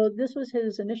 So this was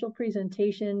his initial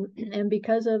presentation, and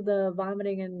because of the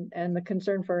vomiting and the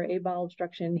concern for a bowel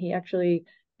obstruction, he actually,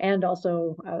 and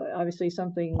also obviously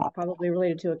something probably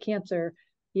related to a cancer,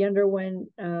 He underwent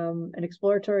an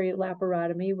exploratory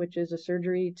laparotomy, which is a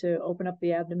surgery to open up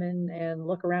the abdomen and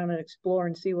look around and explore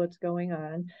and see what's going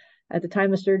on. At the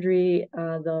time of surgery,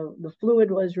 the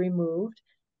fluid was removed.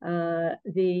 And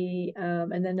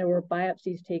then there were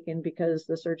biopsies taken because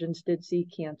the surgeons did see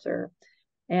cancer.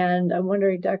 And I'm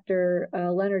wondering, Dr.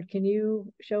 Leonard, can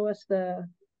you show us do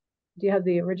you have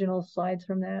the original slides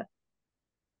from that?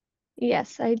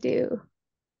 Yes, I do.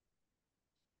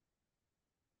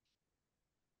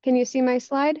 Can you see my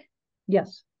slide?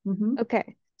 Yes. Mm-hmm.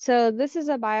 Okay, so this is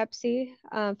a biopsy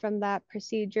from that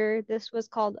procedure. This was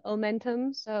called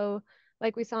omentum. So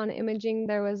like we saw in imaging,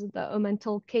 there was the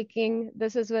omental caking.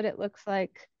 This is what it looks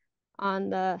like on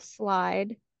the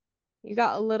slide. You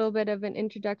got a little bit of an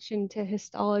introduction to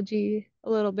histology a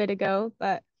little bit ago,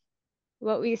 but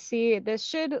what we see, this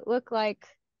should look like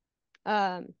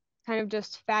kind of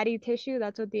just fatty tissue.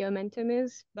 That's what the omentum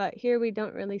is. But here we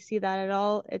don't really see that at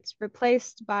all. It's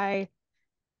replaced by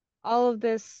all of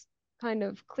this kind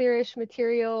of clearish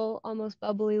material, almost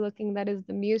bubbly looking, that is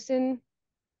the mucin.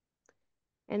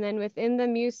 And then within the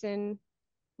mucin,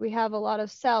 we have a lot of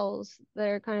cells that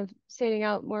are kind of standing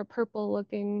out more purple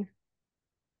looking.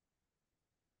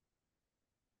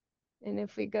 And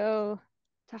if we go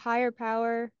to higher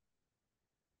power,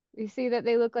 we see that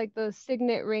they look like those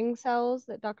signet ring cells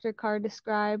that Dr. Carr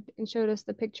described and showed us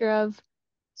the picture of.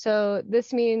 So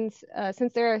this means,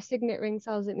 since there are signet ring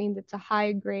cells, it means it's a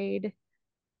high grade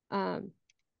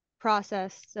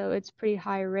process. So it's pretty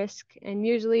high risk. And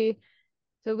usually,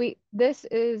 this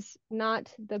is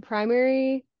not the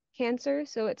primary cancer.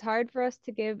 So it's hard for us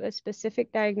to give a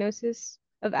specific diagnosis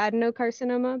of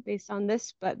adenocarcinoma based on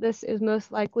this, but this is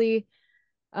most likely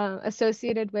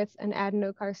associated with an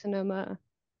adenocarcinoma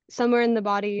somewhere in the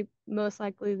body, most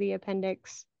likely the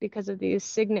appendix, because of these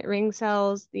signet ring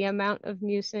cells, the amount of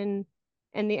mucin,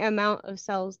 and the amount of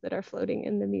cells that are floating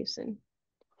in the mucin.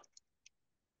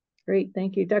 Great,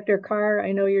 thank you. Dr. Carr,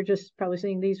 I know you're just probably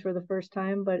seeing these for the first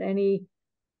time, but any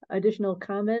additional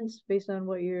comments based on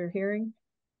what you're hearing?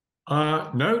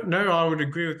 No, I would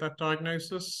agree with that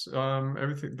diagnosis.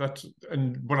 Everything that,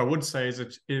 and what I would say is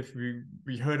that if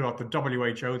we heard about the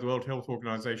WHO, the World Health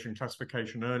Organization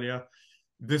classification earlier,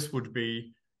 this would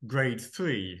be grade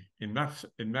 3 in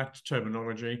that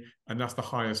terminology, and that's the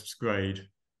highest grade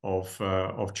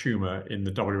of tumor in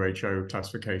the WHO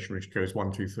classification, which goes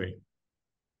 1, 2, 3.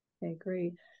 Okay,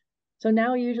 great. So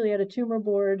now usually at a tumor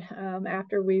board,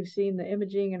 after we've seen the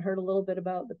imaging and heard a little bit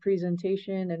about the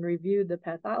presentation and reviewed the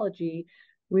pathology,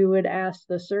 we would ask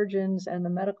the surgeons and the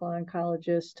medical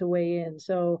oncologists to weigh in.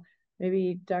 So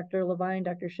maybe Dr. Levine,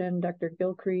 Dr. Shen, Dr.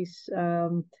 Gilcrease,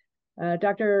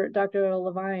 Dr.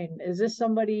 Levine, is this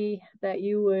somebody that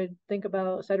you would think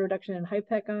about cytoreduction and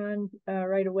HIPEC on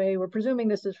right away? We're presuming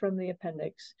this is from the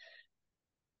appendix.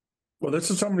 Well,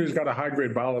 this is somebody who's got a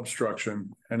high-grade bowel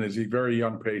obstruction and is a very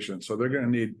young patient, so they're going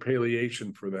to need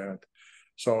palliation for that.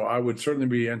 So I would certainly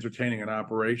be entertaining an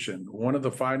operation. One of the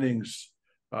findings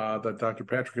that Dr.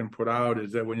 Patrick put out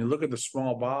is that when you look at the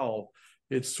small bowel,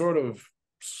 it's sort of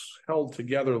held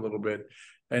together a little bit.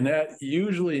 And that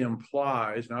usually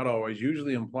implies, not always,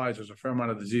 usually implies there's a fair amount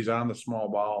of disease on the small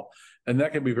bowel, and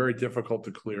that can be very difficult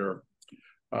to clear.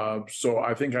 So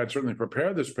I think I'd certainly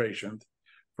prepare this patient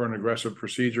for an aggressive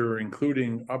procedure,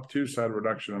 including up to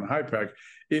cytoreduction and HIPEC,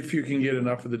 if you can get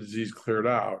enough of the disease cleared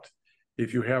out.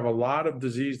 If you have a lot of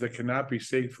disease that cannot be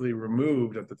safely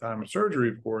removed at the time of surgery,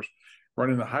 of course,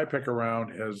 running the HIPEC around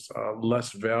has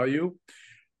less value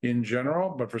in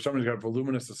general, but for somebody who's got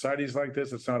voluminous ascites like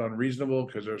this, it's not unreasonable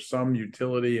because there's some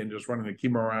utility in just running the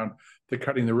chemo around to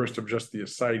cutting the risk of just the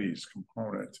ascites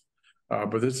component.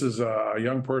 But this is a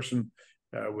young person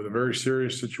with a very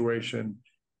serious situation,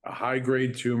 a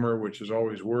high-grade tumor, which is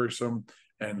always worrisome,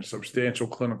 and substantial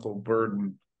clinical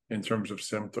burden in terms of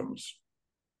symptoms.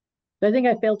 I think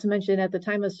I failed to mention at the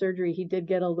time of surgery, he did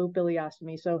get a loop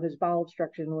ileostomy, so his bowel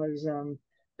obstruction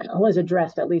was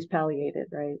addressed, at least palliated,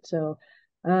 right? So,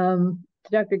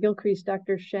 Dr. Gilcrease,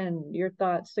 Dr. Shen, your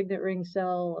thoughts, signet ring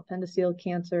cell, appendiceal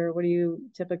cancer, what do you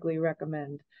typically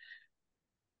recommend?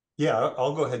 Yeah,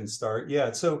 I'll go ahead and start.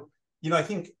 Yeah, so, I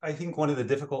think one of the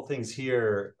difficult things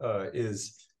here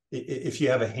is if you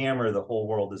have a hammer, the whole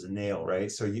world is a nail, right?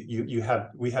 So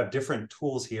we have different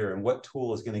tools here, and what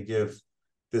tool is going to give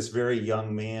this very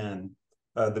young man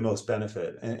the most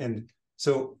benefit? And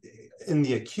so in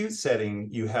the acute setting,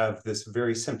 you have this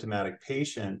very symptomatic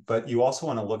patient, but you also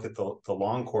want to look at the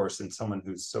long course in someone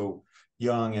who's so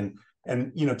young.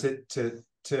 And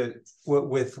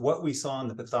with what we saw in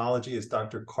the pathology, as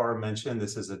Dr. Carr mentioned,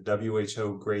 this is a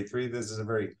WHO grade 3. This is a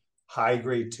very high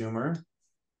grade tumor,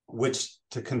 which,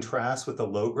 to contrast with a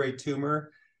low grade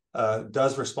tumor,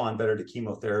 does respond better to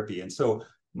chemotherapy. And so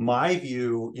my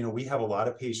view, we have a lot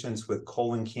of patients with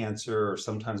colon cancer or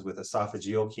sometimes with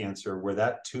esophageal cancer where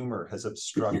that tumor has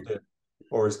obstructed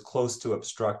or is close to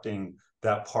obstructing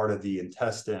that part of the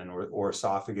intestine or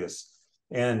esophagus.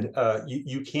 And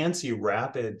you can see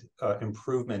rapid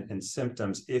improvement in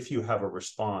symptoms if you have a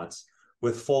response.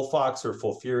 With FOLFOX or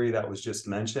FOLFIRI that was just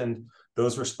mentioned,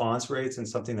 those response rates in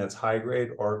something that's high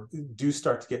grade do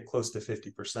start to get close to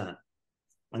 50%.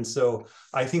 And so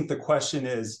I think the question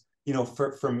is,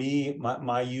 for me,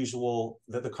 my usual,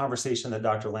 the conversation that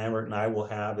Dr. Lambert and I will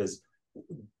have is,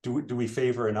 do we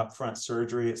favor an upfront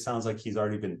surgery? It sounds like he's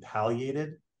already been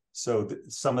palliated. So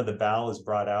some of the bowel is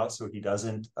brought out so he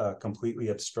doesn't completely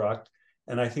obstruct.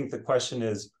 And I think the question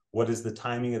is, what is the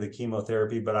timing of the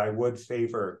chemotherapy? But I would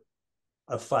favor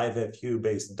a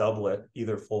 5-FU-based doublet,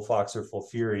 either FOLFOX or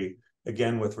FOLFIRI,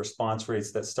 again, with response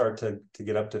rates that start to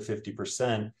get up to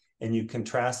 50%. And you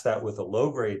contrast that with a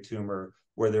low-grade tumor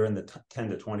where they're in the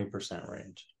 10 to 20%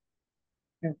 range.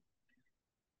 Okay.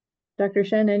 Dr.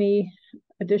 Shen, any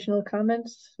additional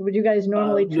comments? Would you guys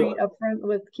normally treat upfront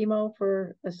with chemo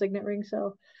for a signet ring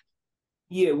cell?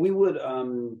 Yeah, we would,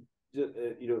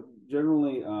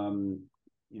 generally,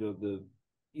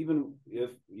 even if,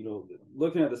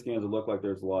 looking at the scans, it looked like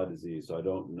there's a lot of disease. So I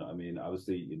don't know. I mean,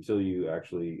 obviously, until you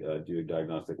actually do a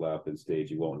diagnostic lab and stage,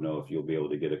 you won't know if you'll be able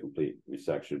to get a complete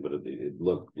resection, but it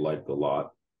looked like a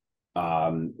lot.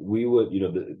 We would,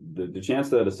 the chance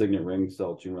that a signet ring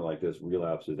cell tumor like this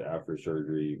relapses after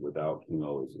surgery without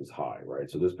chemo is high, right?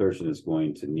 So this person is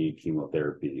going to need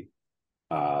chemotherapy.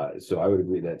 So I would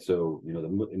agree that,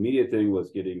 the immediate thing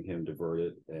was getting him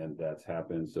diverted, and that's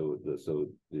happened. So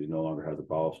he no longer has a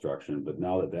bowel obstruction. But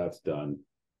now that that's done,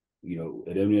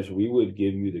 at MDS, we would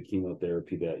give you the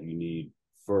chemotherapy that you need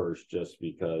first, just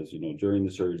because, during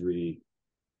the surgery,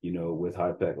 with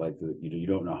HIPEC, like you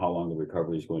don't know how long the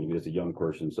recovery is going to be. It's a young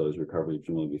person, so his recovery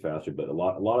can only be faster. But a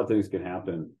lot of things can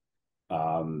happen,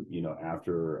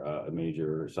 after a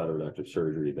major cytoreductive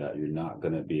surgery that you're not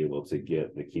going to be able to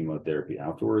get the chemotherapy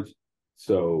afterwards.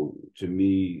 So to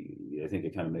me, I think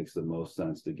it kind of makes the most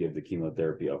sense to give the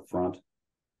chemotherapy up front,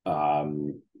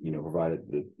 provided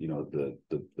that,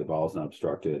 the bowel is not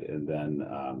obstructed, and then,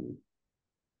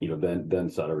 then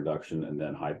cytoreduction, and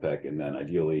then HIPEC, and then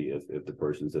ideally, if the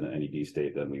person's in an NED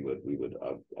state, then we would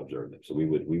observe them. So we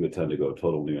would tend to go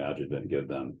total neoadjuvant, give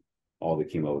them all the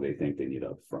chemo they think they need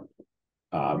up front.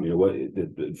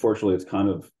 Unfortunately, it's kind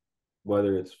of,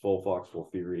 whether it's FOLFOX,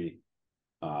 FOLFIRI,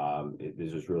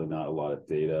 there's just really not a lot of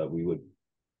data.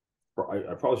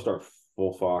 I'd probably start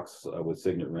FOLFOX with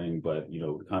signet ring, but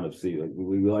kind of see, like,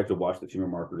 we like to watch the tumor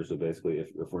markers. So basically,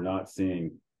 if we're not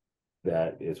seeing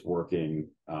that it's working,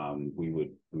 we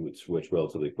would switch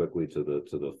relatively quickly to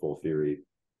the FOLFIRI,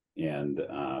 and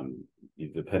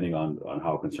depending on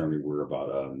how concerned we were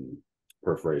about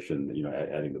perforation,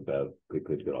 adding the BEV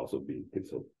could also be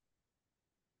considered.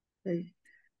 Great.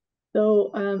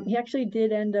 So he actually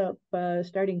did end up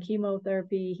starting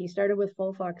chemotherapy. He started with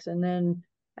FOLFOX and then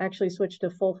actually switched to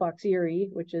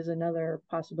FOLFOXIRI, which is another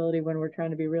possibility when we're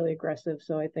trying to be really aggressive.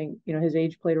 So I think, his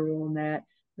age played a role in that.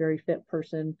 Very fit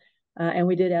person. And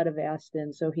we did add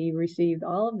Avastin. So he received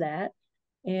all of that.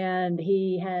 And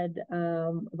he had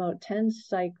about 10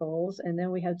 cycles, and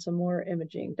then we had some more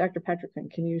imaging. Dr.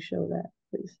 Patrickson, can you show that,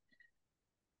 please?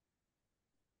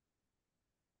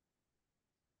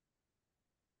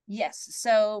 Yes,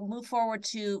 so move forward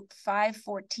to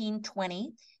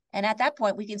 5/14/20. And at that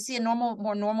point, we can see a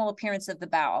more normal appearance of the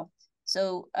bowel.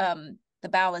 So the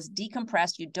bowel is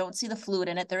decompressed. You don't see the fluid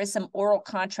in it. There is some oral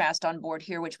contrast on board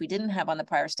here, which we didn't have on the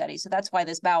prior study. So that's why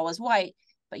this bowel is white.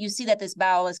 But you see that this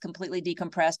bowel is completely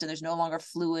decompressed and there's no longer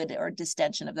fluid or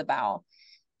distension of the bowel.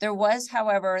 There was,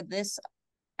 however, this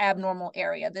abnormal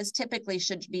area. This typically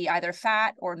should be either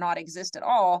fat or not exist at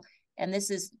all. And this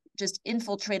is just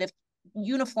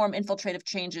uniform infiltrative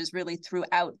changes really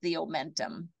throughout the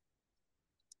omentum.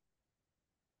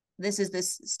 This is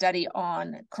this study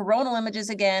on coronal images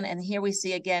again. And here we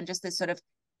see again, just this sort of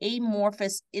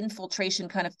amorphous infiltration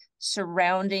kind of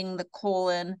surrounding the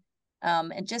colon,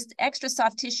 and just extra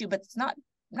soft tissue, but it's not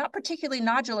particularly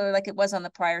nodular like it was on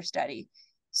the prior study.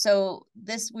 So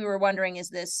this, we were wondering, is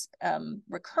this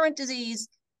recurrent disease,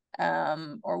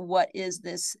 or what is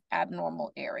this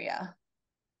abnormal area?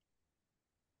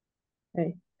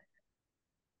 Okay.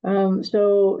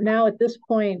 So now at this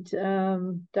point,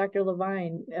 Dr.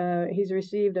 Levine, he's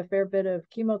received a fair bit of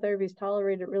chemotherapy. He's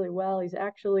tolerated it really well. He's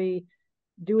actually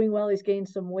doing well. He's gained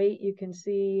some weight. You can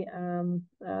see on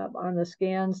the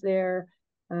scans there.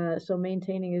 So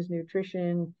maintaining his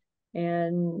nutrition,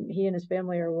 and he and his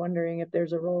family are wondering if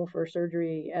there's a role for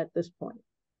surgery at this point.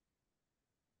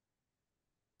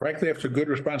 Frankly, after good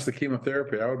response to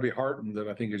chemotherapy, I would be heartened that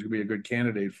I think he's going to be a good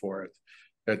candidate for it.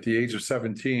 At the age of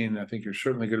 17, I think you're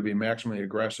certainly going to be maximally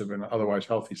aggressive in an otherwise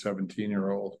healthy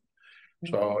 17-year-old.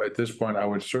 So at this point, I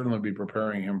would certainly be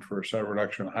preparing him for a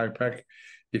cytoreduction in HIPEC.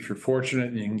 If you're fortunate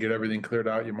and you can get everything cleared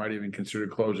out, you might even consider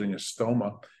closing a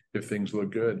stoma if things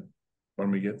look good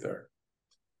when we get there.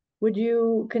 Would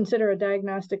you consider a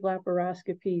diagnostic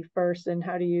laparoscopy first, and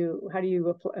how do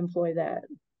you employ that?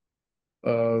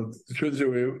 The truth is,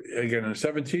 again, a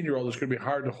 17-year-old, it's going to be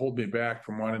hard to hold me back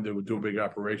from wanting to do a big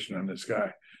operation on this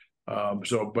guy.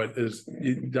 But as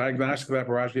diagnostic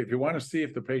laparoscopy, if you want to see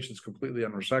if the patient's completely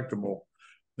unresectable,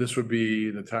 this would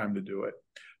be the time to do it.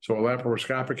 So a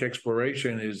laparoscopic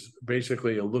exploration is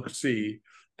basically a look-see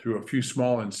through a few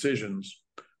small incisions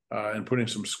and putting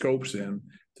some scopes in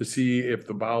to see if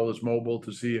the bowel is mobile,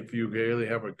 to see if you really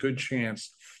have a good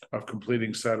chance of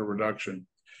completing cytoreduction.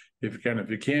 If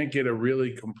you can't get a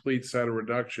really complete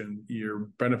cytoreduction, your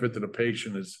benefit to the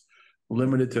patient is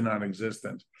limited to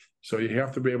non-existent. So you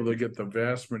have to be able to get the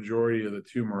vast majority of the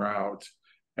tumor out,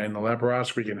 and the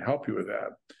laparoscopy can help you with that.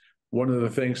 One of the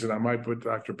things that I might put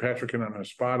Dr. Patrick on the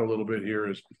spot a little bit here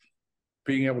is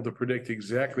being able to predict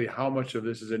exactly how much of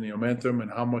this is in the omentum and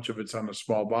how much of it's on the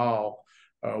small bowel.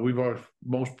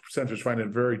 Most centers find it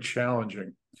very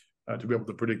challenging to be able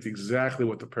to predict exactly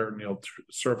what the peritoneal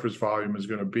surface volume is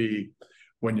going to be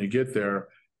when you get there.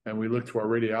 And we look to our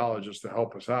radiologists to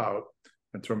help us out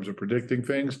in terms of predicting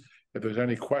things. If there's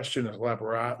any question, a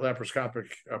laparoscopic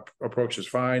approach is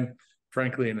fine.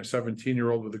 Frankly, in a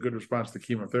 17-year-old with a good response to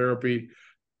chemotherapy,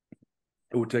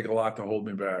 it would take a lot to hold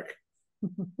me back.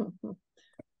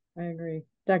 I agree.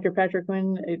 Dr. Patrick,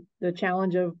 the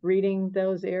challenge of reading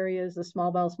those areas, the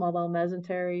small bowel,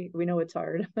 mesentery, we know it's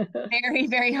hard. Very,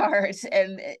 very hard.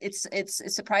 And it's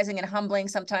surprising and humbling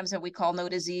sometimes when we call no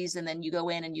disease, and then you go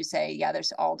in and you say, yeah,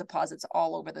 there's all deposits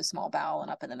all over the small bowel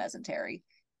and up in the mesentery.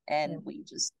 And we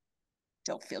just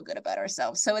don't feel good about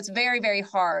ourselves. So it's very, very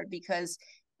hard because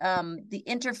the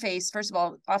interface, first of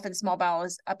all, often small bowel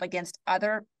is up against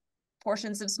other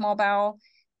portions of small bowel.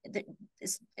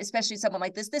 Especially someone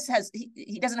like this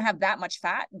he doesn't have that much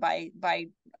fat by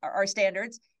our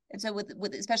standards, and so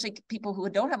with especially people who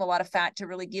don't have a lot of fat, to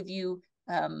really give you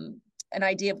an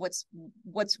idea of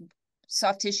what's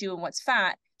soft tissue and what's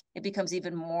fat, it becomes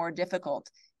even more difficult.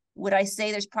 Would I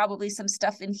say there's probably some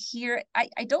stuff in here?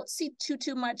 I don't see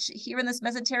too much here in this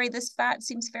mesentery. This fat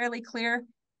seems fairly clear.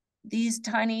 These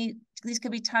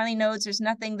could be tiny nodes. There's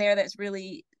nothing there that's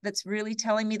really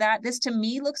telling me that. This to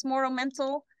me looks more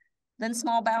omental than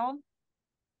small bowel,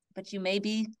 but you may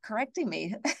be correcting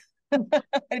me.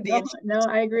 No,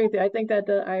 I agree with you. I think that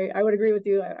I would agree with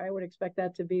you. I would expect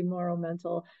that to be more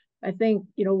omental. I think,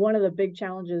 one of the big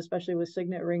challenges, especially with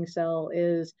signet ring cell,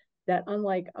 is that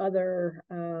unlike other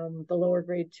the lower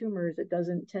grade tumors, it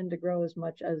doesn't tend to grow as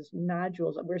much as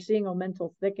nodules. We're seeing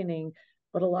omental thickening,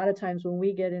 but a lot of times when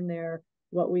we get in there,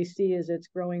 what we see is it's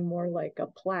growing more like a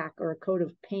plaque or a coat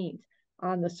of paint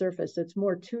on the surface. It's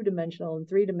more two-dimensional and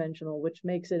three-dimensional, which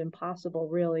makes it impossible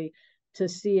really to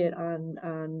see it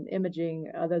on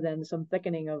imaging, other than some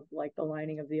thickening of like the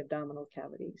lining of the abdominal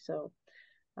cavity. So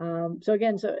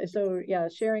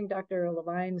sharing Dr.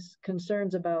 Levine's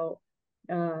concerns about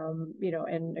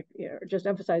just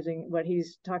emphasizing what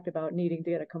he's talked about, needing to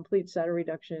get a complete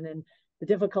cytoreduction and the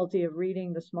difficulty of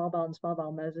reading the small bowel and small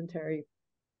bowel mesentery.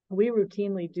 We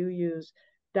routinely do use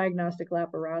diagnostic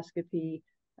laparoscopy,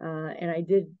 and I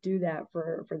did do that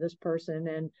for this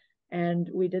person, and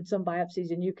we did some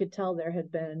biopsies, and you could tell there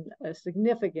had been a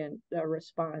significant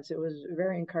response. It was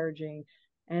very encouraging.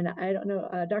 And I don't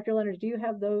know, Dr. Leonard, do you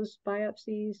have those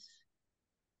biopsies?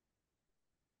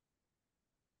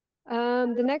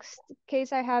 The next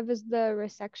case I have is the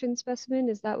resection specimen.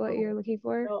 Is that what you're looking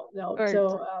for? No.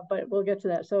 So, but we'll get to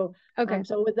that. So, okay.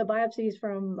 So with the biopsies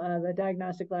from the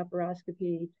diagnostic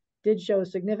laparoscopy, did show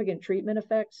significant treatment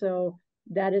effect. So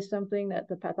that is something that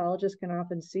the pathologist can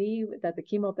often see, that the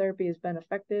chemotherapy has been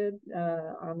affected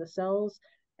on the cells,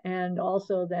 and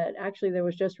also that actually there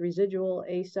was just residual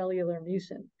acellular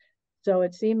mucin. So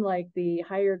it seemed like the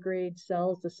higher grade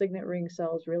cells, the signet ring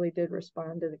cells, really did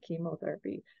respond to the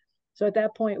chemotherapy. So at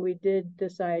that point, we did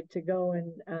decide to go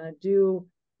and do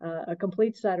a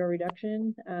complete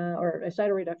cytoreduction or a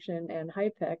cytoreduction and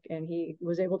HIPEC, and he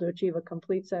was able to achieve a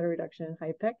complete cytoreduction and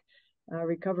HIPEC,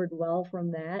 recovered well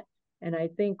from that. And I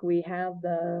think we have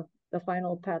the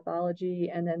final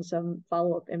pathology and then some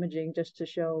follow-up imaging just to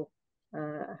show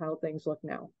how things look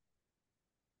now.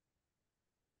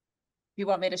 You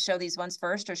want me to show these ones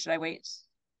first, or should I wait?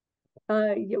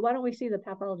 Why don't we see the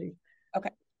pathology?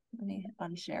 Okay, let me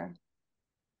unshare.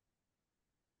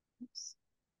 Oops.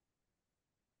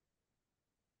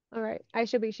 All right, I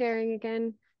should be sharing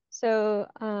again. So,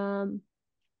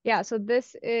 yeah, so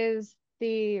this is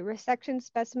the resection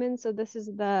specimen. So this is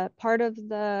the part of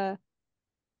the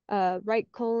right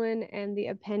colon and the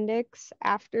appendix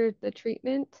after the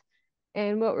treatment.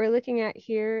 And what we're looking at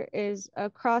here is a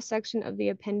cross section of the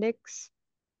appendix.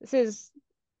 This is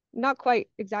not quite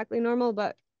exactly normal,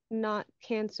 but not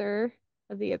cancer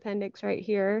of the appendix right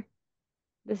here.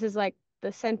 This is like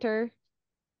the center.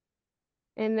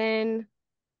 And then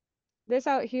this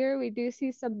out here, we do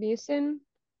see some mucin.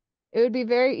 It would be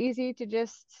very easy to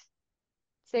just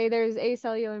say there's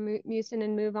acellular mucin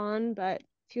and move on, but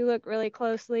if you look really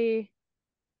closely,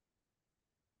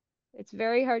 it's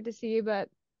very hard to see, but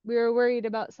we were worried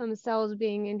about some cells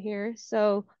being in here.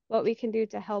 So what we can do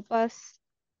to help us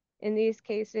in these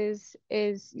cases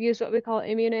is use what we call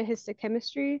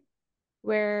immunohistochemistry,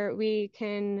 where we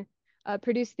can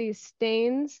produce these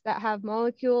stains that have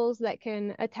molecules that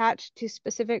can attach to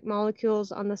specific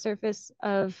molecules on the surface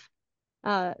of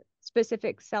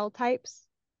specific cell types.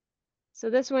 So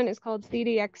this one is called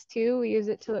CDX2. We use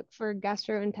it to look for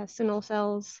gastrointestinal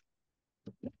cells.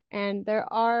 And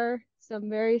there are some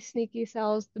very sneaky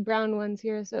cells, the brown ones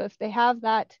here. So if they have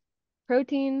that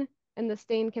protein and the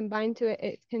stain can bind to it,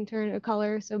 it can turn a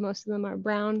color. So most of them are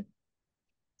brown.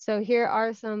 So here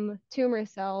are some tumor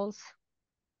cells.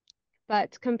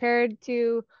 But compared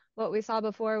to what we saw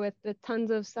before with the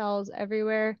tons of cells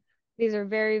everywhere, these are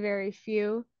very, very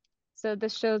few. So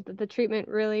this shows that the treatment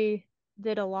really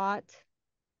did a lot.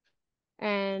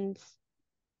 And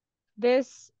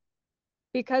this,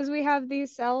 because we have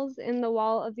these cells in the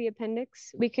wall of the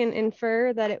appendix, we can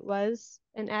infer that it was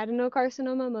an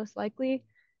adenocarcinoma, most likely,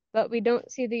 but we don't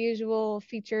see the usual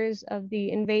features of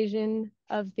the invasion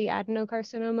of the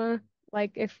adenocarcinoma,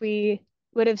 like if we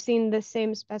would have seen the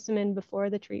same specimen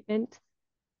before the treatment.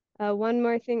 One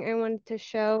more thing I wanted to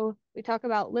show, we talk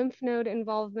about lymph node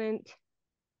involvement.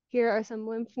 Here are some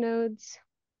lymph nodes.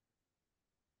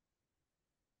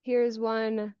 Here's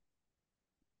one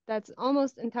that's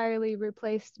almost entirely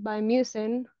replaced by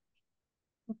mucin.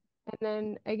 And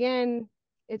then again,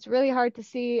 it's really hard to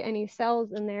see any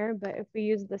cells in there, but if we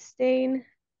use the stain,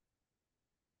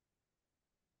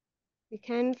 we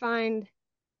can find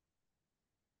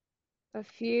a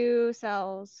few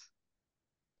cells,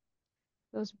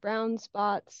 those brown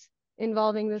spots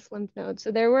involving this lymph node.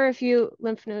 So there were a few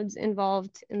lymph nodes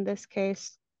involved in this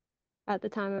case at the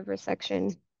time of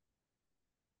resection.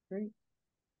 Great.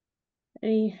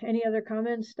 Any other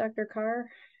comments, Dr. Carr?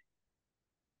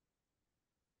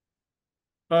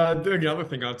 The only other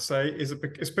thing I'd say is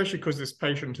that, especially because this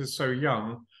patient is so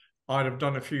young, I'd have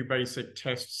done a few basic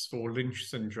tests for Lynch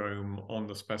syndrome on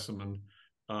the specimen,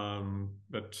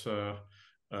 with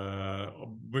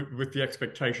the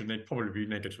expectation they'd probably be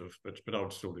negative, but I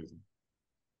would still do them.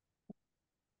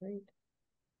 Great.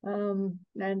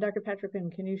 And Dr.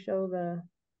 Patrickman, can you show the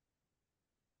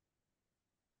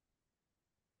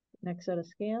next set of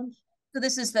scans? So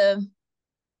this is the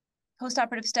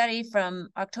postoperative study from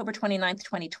October 29th,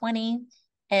 2020.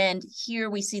 And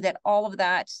here we see that all of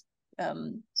that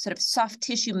sort of soft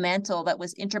tissue mantle that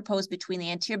was interposed between the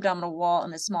anterior abdominal wall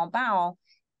and the small bowel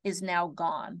is now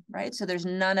gone, right? So there's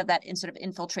none of that sort of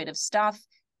infiltrative stuff.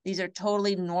 These are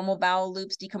totally normal bowel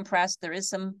loops decompressed. There is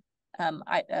some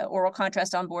oral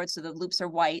contrast on board, so the loops are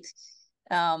white.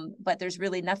 But there's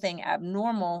really nothing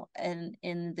abnormal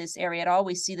in this area at all.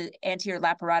 We see the anterior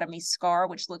laparotomy scar,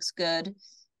 which looks good.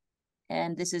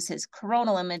 And this is his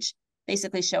coronal image,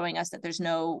 basically showing us that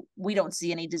we don't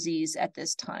see any disease at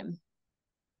this time.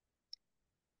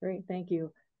 Great, thank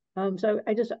you. So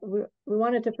we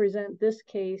wanted to present this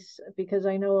case because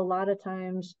I know a lot of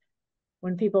times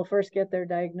when people first get their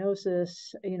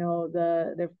diagnosis, you know,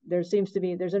 there seems to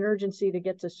be, there's an urgency to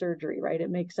get to surgery, right? It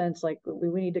makes sense, like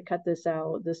we need to cut this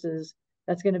out.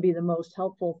 That's going to be the most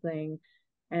helpful thing.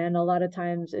 And a lot of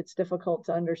times it's difficult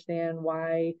to understand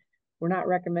why we're not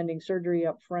recommending surgery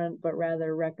up front, but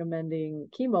rather recommending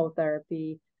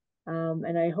chemotherapy.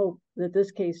 And I hope that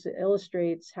this case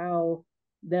illustrates how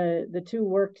the two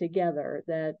work together,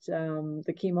 that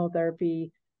the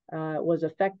chemotherapy was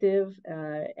effective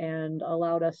and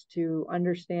allowed us to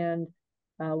understand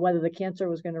whether the cancer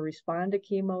was going to respond to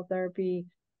chemotherapy,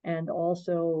 and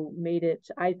also made it,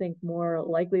 I think, more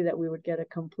likely that we would get a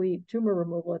complete tumor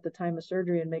removal at the time of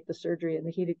surgery and make the surgery and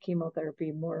the heated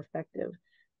chemotherapy more effective.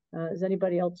 Does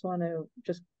anybody else want to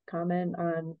just comment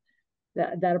on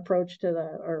that approach to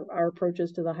or our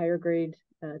approaches to the higher grade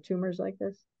tumors like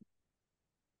this?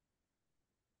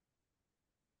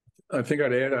 I think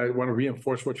I want to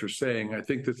reinforce what you're saying. I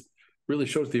think this really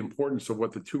shows the importance of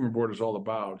what the tumor board is all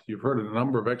about. You've heard a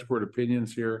number of expert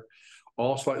opinions here,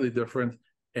 all slightly different.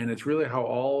 And it's really how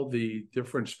all the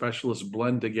different specialists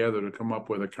blend together to come up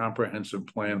with a comprehensive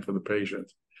plan for the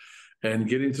patient. And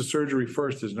getting to surgery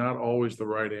first is not always the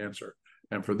right answer.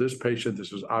 And for this patient,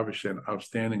 this is obviously an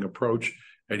outstanding approach,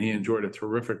 and he enjoyed a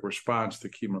terrific response to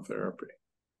chemotherapy.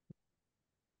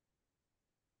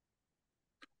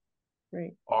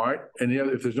 Great. All right.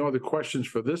 If there's no other questions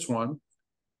for this one,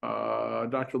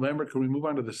 Dr. Lambert, can we move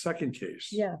on to the second case?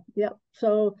 Yeah.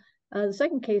 So the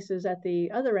second case is at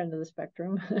the other end of the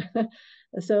spectrum.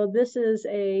 So this is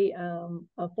a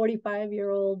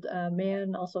 45-year-old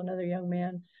man, also another young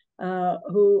man,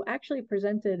 who actually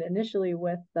presented initially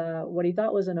with what he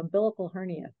thought was an umbilical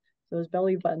hernia. So his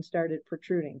belly button started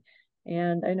protruding.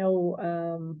 And I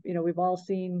know, we've all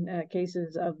seen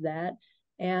cases of that.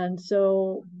 And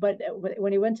so, but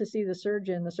when he went to see the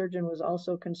surgeon was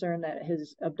also concerned that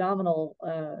his abdominal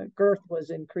girth was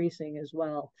increasing as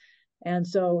well. And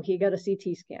so he got a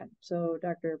CT scan. So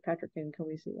Dr. Patrickson, can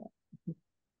we see that?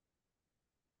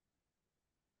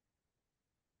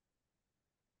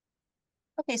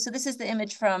 Okay, so this is the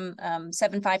image from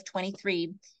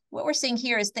 7/5/23. What we're seeing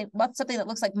here is something that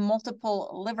looks like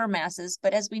multiple liver masses,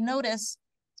 but as we notice,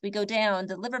 as we go down,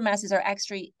 the liver masses are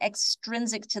actually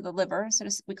extrinsic to the liver, so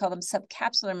we call them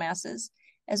subcapsular masses,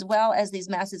 as well as these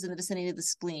masses in the vicinity of the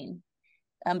spleen.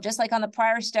 Just like on the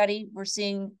prior study, we're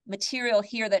seeing material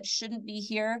here that shouldn't be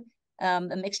here, a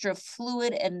mixture of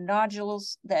fluid and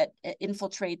nodules that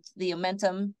infiltrate the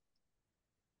omentum.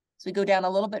 So we go down a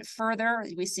little bit further,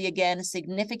 we see again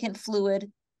significant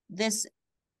fluid, this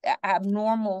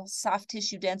abnormal soft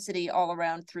tissue density all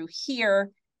around through here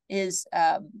is,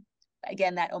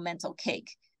 again, that omental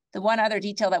cake. The one other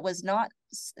detail that was not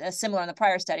similar in the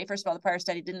prior study, first of all, the prior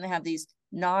study didn't have these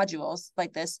nodules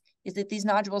like this, is that these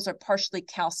nodules are partially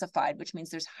calcified, which means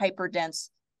there's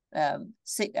hyperdense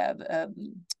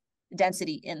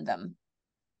density in them.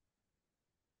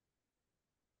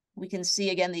 We can see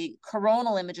again the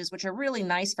coronal images, which are really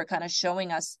nice for kind of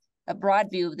showing us a broad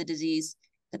view of the disease,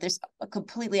 that there's a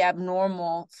completely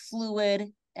abnormal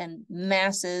fluid and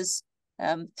masses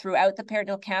throughout the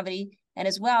peritoneal cavity. And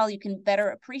as well, you can better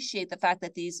appreciate the fact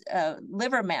that these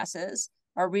liver masses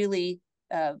are really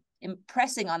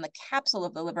impressing on the capsule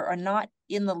of the liver, are not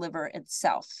in the liver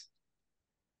itself.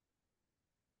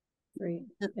 Great,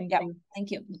 thank you.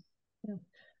 Thank you. Yeah.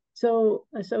 So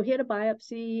he had a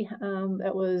biopsy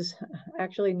that was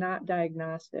actually not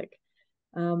diagnostic,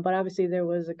 but obviously there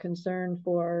was a concern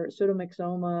for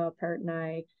pseudomyxoma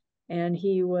peritoni, and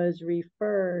he was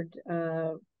referred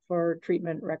for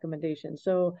treatment recommendations.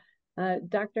 So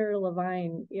Dr.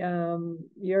 Levine,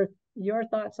 your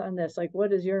thoughts on this? Like,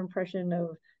 what is your impression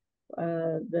of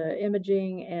the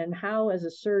imaging, and how, as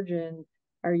a surgeon,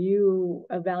 are you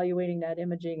evaluating that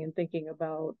imaging and thinking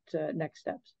about next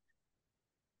steps?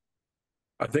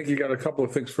 I think you got a couple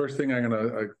of things. First thing, I'm going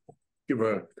to give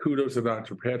a kudos to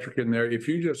Dr. Patrick in there. If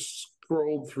you just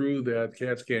scrolled through that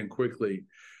CAT scan quickly,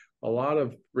 a lot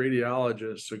of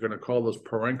radiologists are going to call those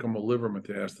parenchymal liver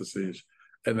metastases,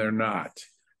 and they're not.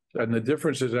 And the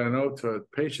difference is, I know to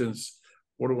patients,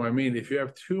 what do I mean? If you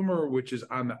have tumor which is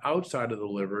on the outside of the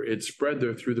liver, it's spread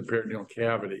there through the peritoneal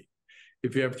cavity.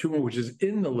 If you have tumor which is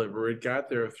in the liver, it got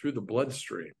there through the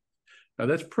bloodstream. Now,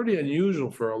 that's pretty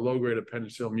unusual for a low-grade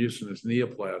appendiceal mucinous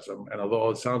neoplasm. And although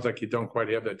it sounds like you don't quite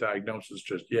have that diagnosis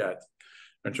just yet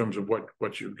in terms of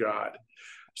what you've got.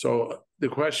 So the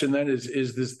question then is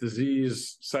this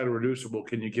disease cytoreducible?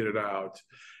 Can you get it out?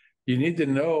 You need to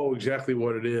know exactly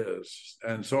what it is.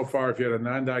 And so far, if you had a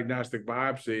non-diagnostic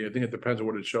biopsy, I think it depends on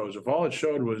what it shows. If all it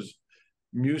showed was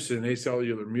mucin,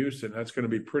 acellular mucin, that's going to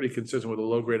be pretty consistent with a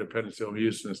low-grade appendiceal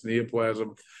mucinous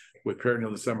neoplasm with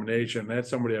peritoneal dissemination. That's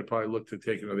somebody I'd probably look to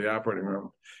take into the operating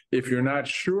room. If you're not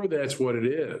sure that's what it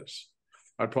is,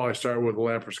 I'd probably start with a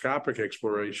laparoscopic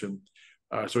exploration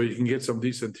so you can get some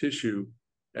decent tissue,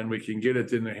 and we can get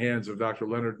it in the hands of Dr.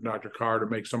 Leonard and Dr. Carr to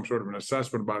make some sort of an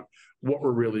assessment about what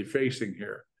we're really facing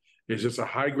here. Is this a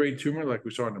high-grade tumor like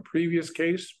we saw in the previous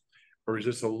case, or is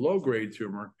this a low-grade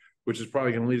tumor, which is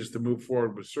probably going to lead us to move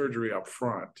forward with surgery up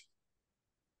front?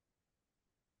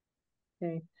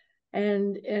 Okay.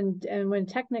 And when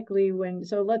technically,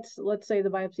 so let's say the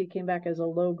biopsy came back as a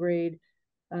low grade,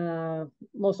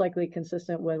 most likely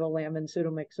consistent with a Lamb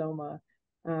pseudomyxoma.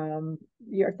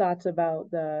 Your thoughts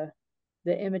about the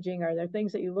imaging? Are there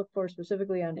things that you look for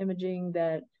specifically on imaging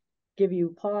that give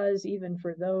you pause even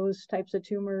for those types of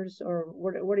tumors, or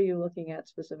what are you looking at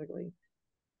specifically?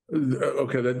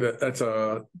 Okay, that's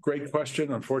a great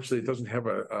question. Unfortunately, it doesn't have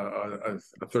a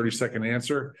 30-second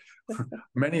answer.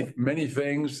 many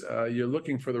things. You're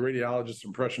looking for the radiologist's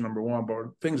impression, number one, but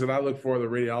things that I look for the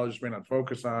radiologist may not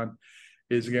focus on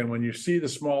is, again, when you see the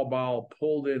small bowel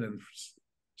pulled in and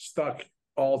stuck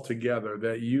all together,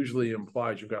 that usually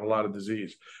implies you've got a lot of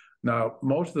disease. Now,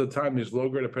 most of the time, these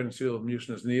low-grade appendiceal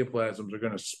mucinous neoplasms are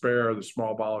going to spare the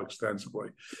small bowel extensively.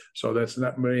 So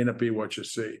may not be what you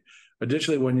see.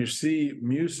 Additionally, when you see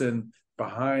mucin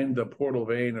behind the portal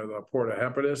vein or the porta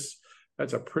hepatis,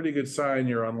 that's a pretty good sign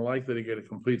you're unlikely to get a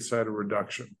complete site of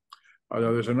reduction.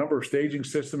 There's a number of staging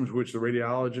systems which the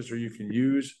radiologist or you can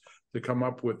use to come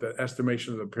up with the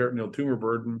estimation of the peritoneal tumor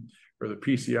burden, or the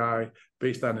PCI,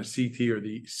 based on the CT or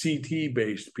the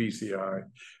CT-based PCI.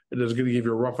 It is going to give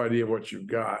you a rough idea of what you've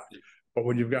got. But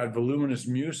when you've got voluminous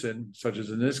mucin, such as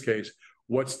in this case,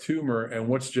 what's tumor and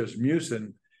what's just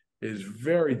mucin is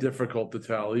very difficult to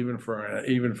tell, even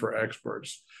for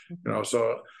experts.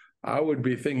 So I would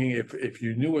be thinking, if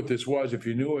you knew what this was, if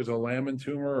you knew it was a Lammin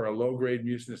tumor or a low-grade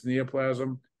mucinous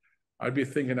neoplasm, I'd be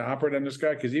thinking to operate on this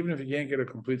guy, because even if you can't get a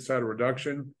complete site of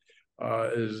reduction,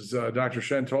 as Dr.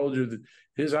 Shen told you, that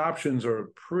his options are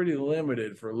pretty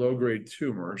limited for low-grade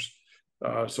tumors.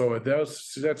 So at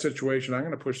that situation, I'm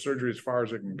going to push surgery as far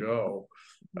as it can go,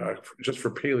 just for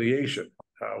palliation.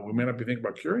 We may not be thinking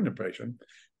about curing the patient,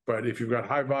 but if you've got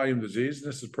high-volume disease,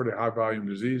 and this is pretty high-volume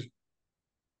disease,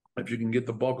 if you can get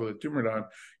the bulk of the tumor down,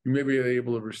 you may be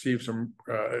able to receive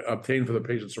obtain for the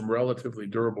patient some relatively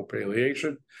durable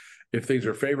palliation. If things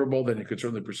are favorable, then you could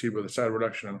certainly proceed with a site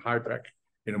reduction and HIPEC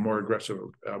in a more aggressive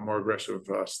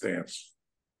stance.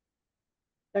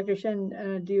 Dr.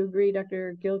 Shen, do you agree,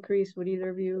 Dr. Gilcrease, would either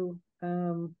of you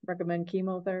recommend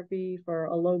chemotherapy for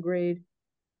a low-grade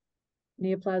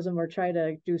neoplasm or try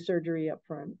to do surgery up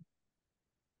front?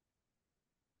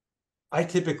 I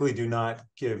typically do not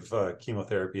give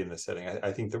chemotherapy in this setting.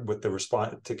 I think that with the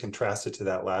response, to contrast it to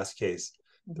that last case,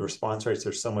 the response rates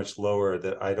are so much lower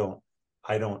that I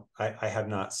have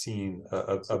not seen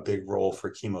a big role for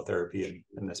chemotherapy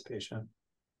in this patient.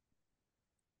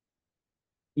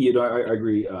 I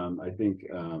agree. I think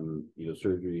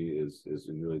surgery is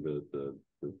really the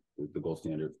gold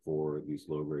standard for these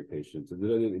low-grade patients. And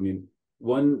I mean,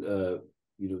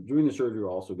 during the surgery, we'll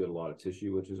also get a lot of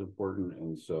tissue, which is important.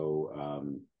 And so,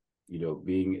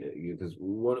 because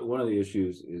one of the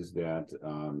issues is that,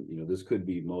 this could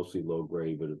be mostly low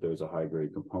grade, but if there's a high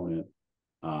grade component,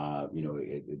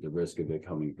 the risk of it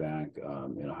coming back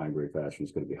in a high grade fashion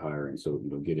is going to be higher. And so,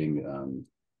 getting,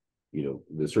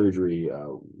 the surgery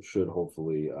should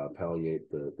hopefully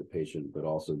palliate the patient, but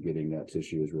also getting that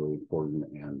tissue is really important.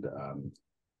 And,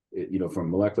 from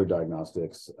molecular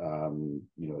diagnostics,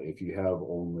 if you have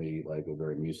only like a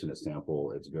very mucinous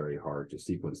sample, it's very hard to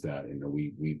sequence that. And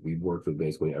we've worked with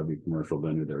basically every commercial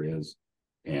vendor there is,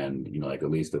 and like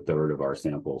at least a third of our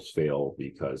samples fail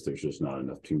because there's just not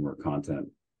enough tumor content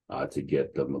to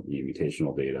get the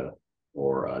mutational data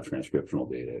or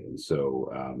transcriptional data. And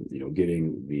so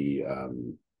getting the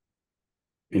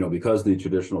because the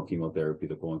traditional chemotherapy,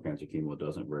 the colon cancer chemo,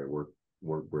 doesn't work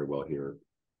very well here.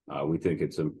 We think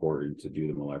it's important to do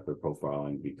the molecular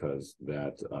profiling because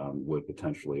that would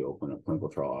potentially open up clinical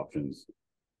trial options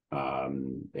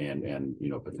and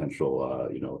potential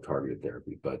targeted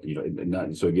therapy. But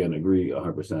so again, agree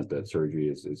 100% that surgery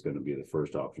is going to be the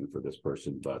first option for this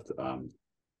person. But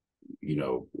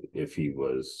if he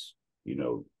was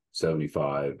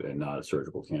 75 and not a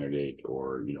surgical candidate,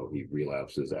 or he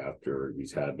relapses after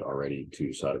he's had already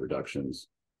 2 site reductions,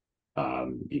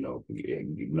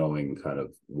 knowing kind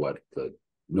of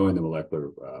knowing the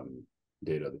molecular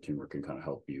data of the tumor can kind of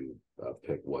help you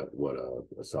pick what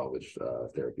a salvage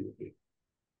therapy would be.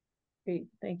 Great,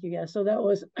 thank you. Yeah, so that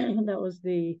was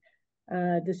the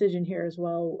decision here as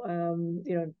well.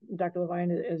 Dr.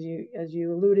 Levine, as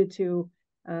you alluded to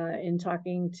in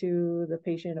talking to the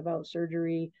patient about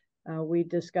surgery, we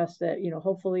discussed that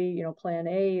hopefully plan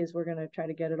A is we're going to try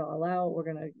to get it all out. We're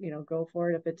going to go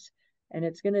for it. And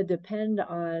it's going to depend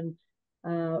on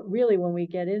really when we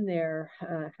get in there,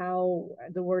 how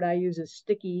the word I use is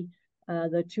sticky.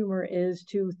 The tumor is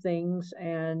to things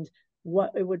and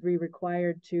what it would be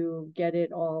required to get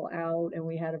it all out. And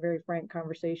we had a very frank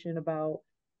conversation about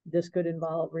this could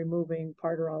involve removing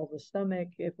part or all of the stomach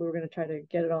if we were going to try to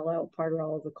get it all out, part or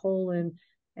all of the colon,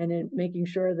 and then making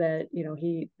sure that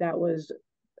that was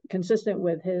consistent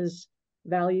with his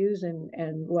values and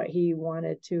what he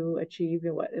wanted to achieve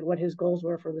and what his goals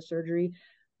were for the surgery.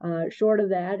 Short of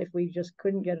that, if we just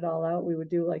couldn't get it all out, we would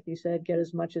do, like you said, get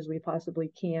as much as we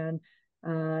possibly can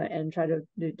and try to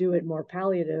do it more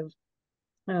palliative.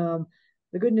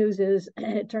 The good news is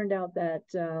it turned out that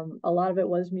a lot of it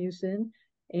was mucin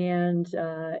and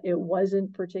it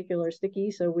wasn't particularly sticky,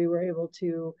 so we were able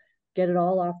to get it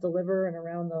all off the liver and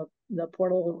around the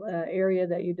portal area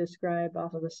that you described,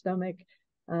 off of the stomach.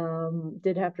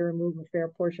 did have to remove a fair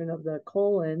portion of the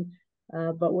colon,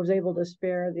 but was able to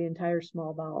spare the entire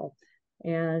small bowel.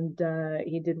 And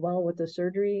he did well with the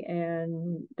surgery.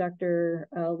 And Dr.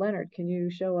 Leonard, can you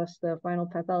show us the final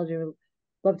pathology? We'd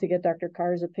love to get Dr.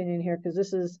 Carr's opinion here, because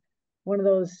this is one of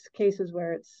those cases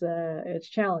where it's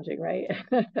challenging, right?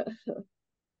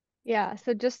 Yeah,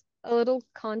 so just a little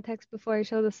context before I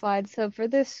show the slides. So for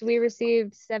this, we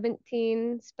received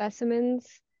 17 specimens,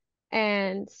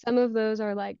 and some of those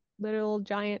are like little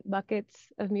giant buckets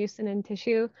of mucin and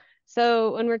tissue.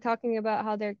 So when we're talking about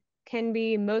how there can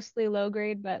be mostly low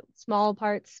grade, but small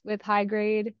parts with high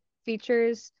grade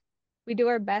features, we do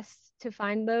our best to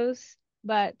find those,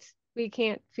 but we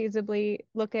can't feasibly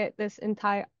look at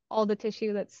all the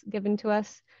tissue that's given to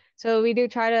us. So we do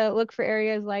try to look for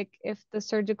areas like if the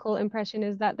surgical impression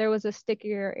is that there was a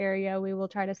stickier area, we will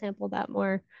try to sample that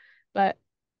more, but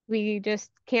we just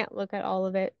can't look at all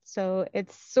of it. So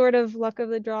it's sort of luck of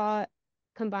the draw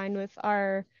combined with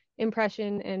our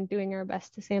impression and doing our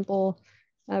best to sample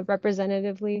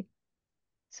representatively.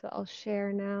 So I'll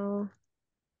share now.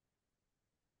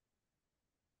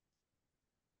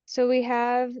 So we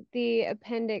have the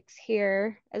appendix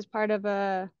here as part of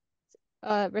a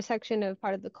resection of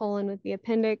part of the colon with the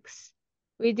appendix.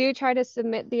 We do try to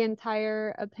submit the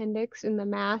entire appendix in the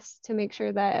mass to make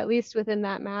sure that at least within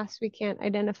that mass, we can't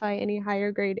identify any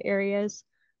higher grade areas.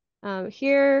 So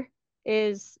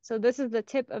this is the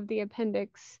tip of the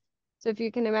appendix. So if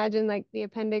you can imagine, like, the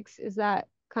appendix is that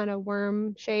kind of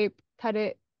worm shape, cut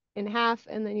it in half,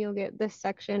 and then you'll get this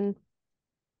section.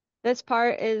 This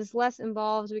part is less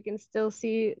involved. We can still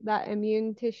see that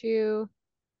immune tissue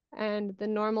and the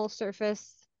normal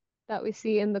surface that we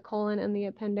see in the colon and the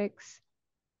appendix.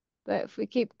 But if we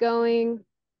keep going,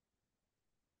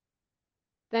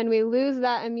 then we lose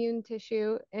that immune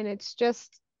tissue, and it's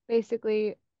just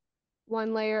basically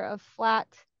one layer of flat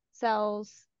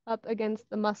cells up against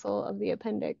the muscle of the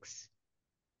appendix.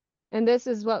 And this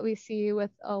is what we see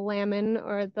with a lamin,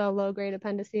 or the low-grade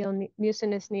appendiceal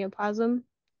mucinous neoplasm.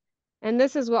 And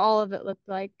this is what all of it looked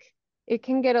like. It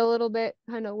can get a little bit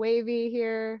kind of wavy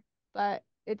here, but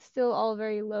it's still all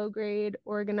very low-grade,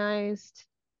 organized,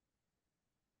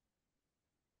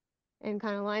 and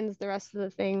kind of lines the rest of the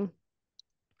thing.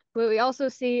 What we also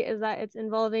see is that it's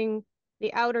involving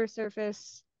the outer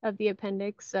surface of the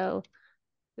appendix. So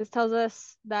this tells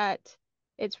us that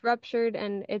it's ruptured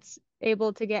and it's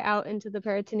able to get out into the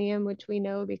peritoneum, which we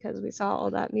know because we saw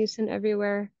all that mucin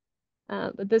everywhere.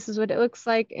 But this is what it looks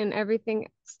like, and everything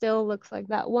still looks like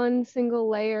that one single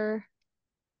layer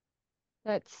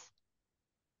that's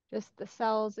just the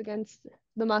cells against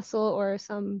the muscle, or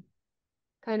some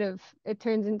kind of, it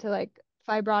turns into like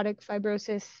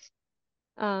fibrosis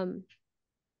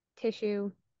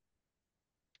tissue.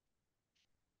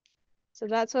 So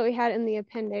that's what we had in the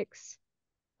appendix.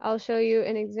 I'll show you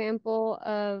an example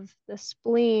of the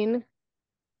spleen.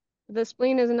 The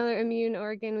spleen is another immune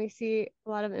organ. We see a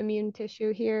lot of immune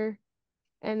tissue here.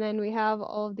 And then we have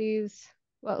all of these,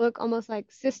 what look almost like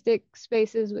cystic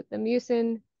spaces with the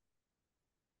mucin,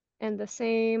 and the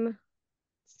same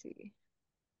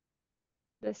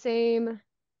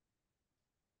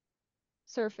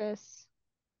surface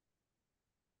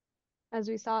as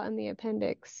we saw in the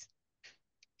appendix.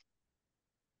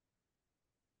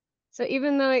 So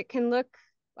even though it can look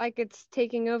like it's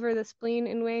taking over the spleen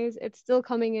in ways, it's still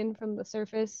coming in from the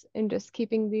surface and just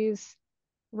keeping these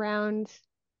round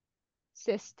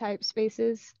cyst type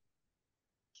spaces.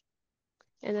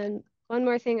 And then one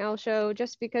more thing I'll show,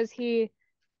 just because he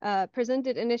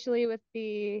presented initially with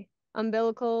the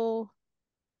umbilical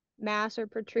mass or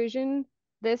protrusion,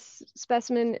 this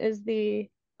specimen is the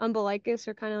umbilicus,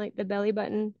 or kind of like the belly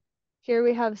button. Here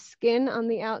we have skin on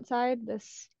the outside.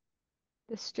 This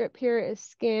strip here is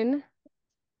skin.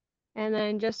 And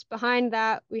then just behind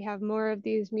that, we have more of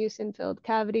these mucin-filled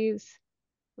cavities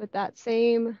with the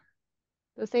same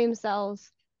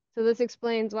cells. So this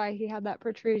explains why he had that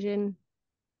protrusion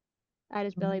at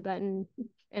his belly button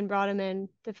and brought him in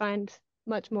to find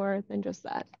much more than just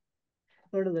that.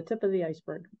 Sort of the tip of the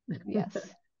iceberg. Yes.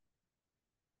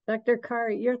 Dr.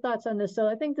 Carr, your thoughts on this? So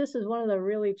I think this is one of the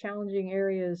really challenging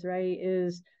areas, right?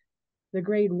 Is the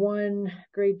grade 1,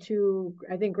 grade 2,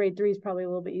 I think grade 3 is probably a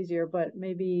little bit easier, but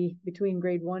maybe between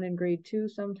grade 1 and grade 2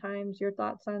 sometimes. Your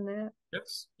thoughts on that?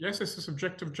 Yes, it's a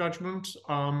subjective judgment.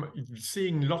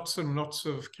 Seeing lots and lots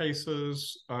of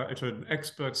cases at an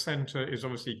expert center is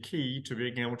obviously key to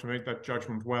being able to make that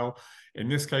judgment well. In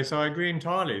this case, I agree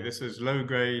entirely. This is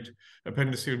low-grade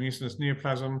appendiceal mucinous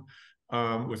neoplasm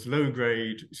with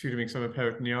low-grade pseudomyxoma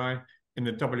peritonei in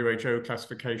the WHO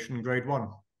classification, grade 1.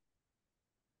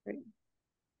 Great.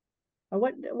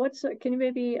 Can you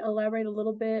maybe elaborate a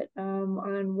little bit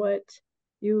on what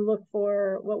you look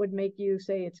for? What would make you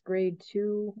say it's grade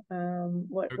 2?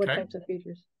 What types of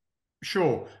features?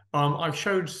 Sure. I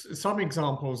showed some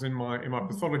examples in my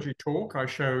pathology talk. I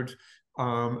showed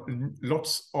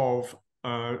lots of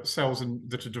cells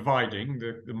that are dividing,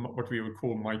 what we would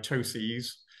call mitoses.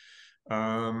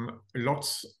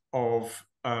 Lots of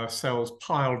cells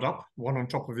piled up, one on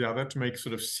top of the other, to make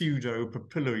sort of pseudo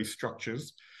papillary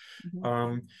structures.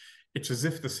 It's as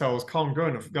if the cells can't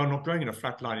grow they're not growing in a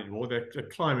flat line anymore. They're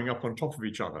climbing up on top of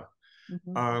each other.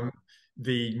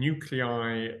 The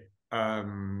nuclei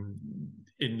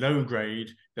in low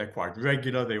grade, they're quite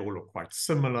regular. They all look quite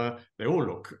similar. They all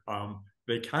look,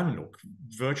 they can look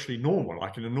virtually normal,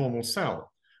 like in a normal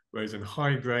cell. Whereas in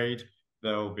high grade,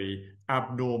 there'll be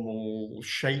abnormal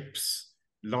shapes,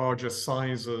 larger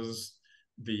sizes.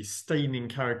 The staining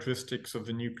characteristics of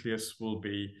the nucleus will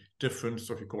be different,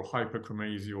 so what we call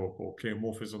hyperchromasia or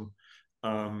pleomorphism.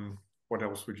 What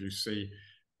else would you see?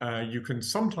 You can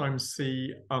sometimes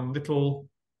see little.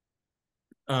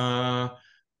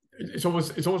 It's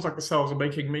almost like the cells are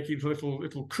making little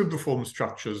cribriform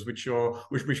structures, which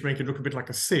make it look a bit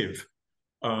like a sieve.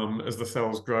 As the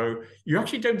cells grow, you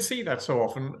actually don't see that so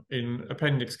often in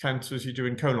appendix cancer as you do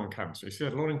in colon cancer. You see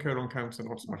that a lot in colon cancer,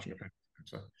 not so much in appendix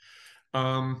cancer.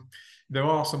 There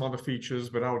are some other features,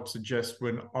 but I would suggest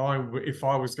if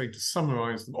I was going to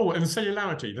summarize them. Oh, and the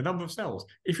cellularity, the number of cells.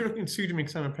 If you're looking at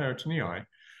pseudomyxoma peritonei,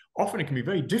 often it can be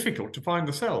very difficult to find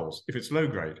the cells if it's low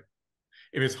grade.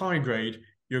 If it's high grade,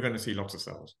 you're going to see lots of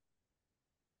cells.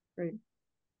 Great,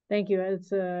 thank you.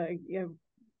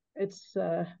 It's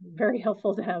very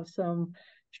helpful to have some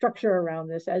structure around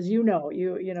this. As you know,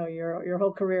 your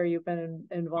whole career you've been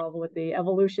involved with the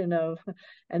evolution of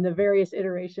and the various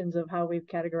iterations of how we've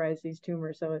categorized these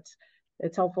tumors. So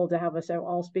it's helpful to have us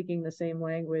all speaking the same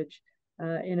language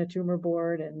in a tumor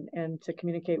board and to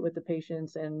communicate with the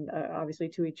patients and obviously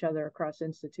to each other across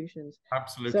institutions.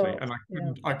 Absolutely, so, and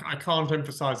I can't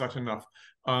emphasize that enough.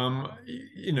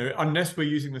 Unless we're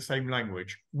using the same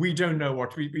language, we don't know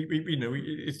what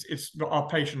it's our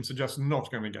patients are just not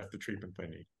going to get the treatment they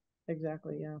need.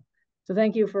 Exactly, yeah. So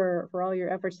thank you for all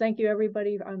your efforts. Thank you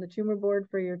everybody on the tumor board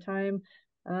for your time.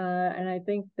 And I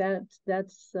think that's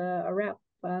a wrap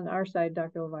on our side,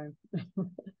 Dr. Levine.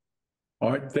 All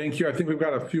right, thank you. I think we've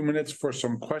got a few minutes for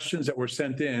some questions that were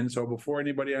sent in. So before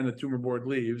anybody on the tumor board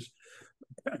leaves,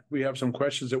 we have some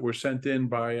questions that were sent in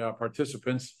by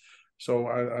participants. So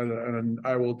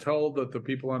I will tell the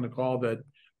people on the call that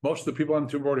most of the people on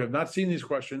the tumor board have not seen these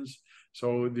questions.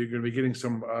 So you're going to be getting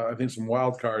some, I think, some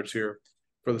wild cards here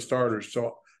for the starters.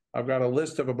 So I've got a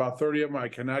list of about 30 of them. I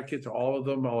cannot get to all of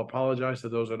them. I'll apologize to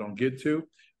those I don't get to,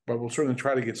 but we'll certainly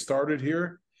try to get started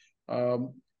here.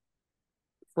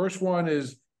 First one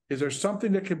is there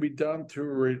something that can be done to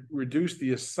reduce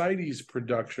the ascites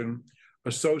production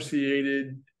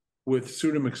associated with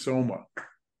pseudomyxoma?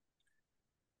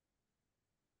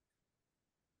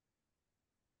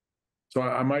 So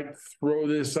I might throw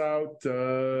this out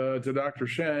to Dr.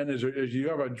 Shen. Is you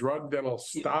have a drug that'll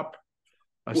stop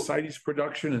ascites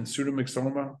production in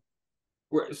pseudomyxoma?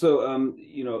 So,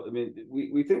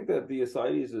 we think that the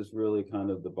ascites is really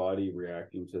kind of the body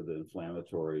reacting to the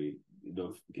inflammatory.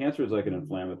 Cancer is like an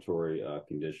inflammatory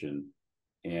condition,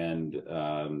 and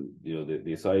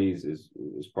the ascites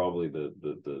is probably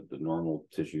the normal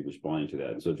tissue responding to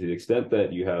that. So, to the extent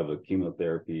that you have a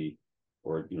chemotherapy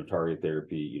or target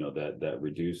therapy, that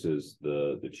reduces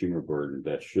the tumor burden,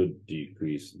 that should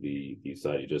decrease the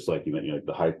ascites. Just like you mentioned,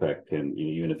 the HIPEC can,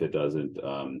 even if it doesn't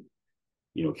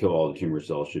kill all the tumor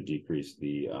cells, should decrease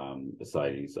the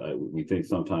ascites. We think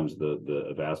sometimes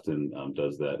the Avastin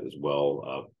does that as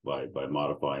well by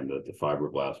modifying the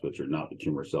fibroblasts, which are not the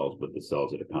tumor cells, but the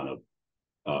cells that are kind of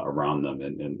around them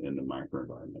in the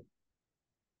microenvironment.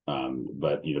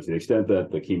 But to the extent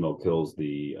that the chemo kills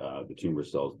the tumor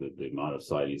cells, the amount of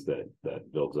ascites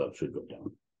that builds up should go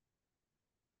down.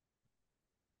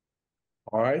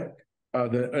 All right.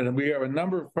 And we have a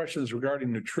number of questions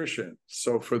regarding nutrition.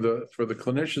 So for the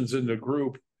clinicians in the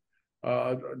group,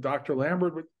 Dr.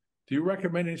 Lambert, do you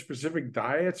recommend any specific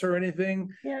diets or anything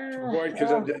to avoid?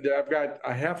 Because I've got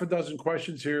a half a dozen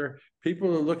questions here.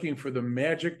 People are looking for the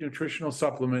magic nutritional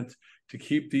supplement to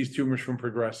keep these tumors from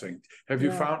progressing. Have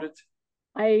you found it?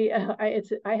 I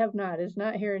have not. It's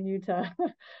not here in Utah.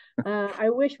 I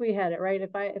wish we had it, right?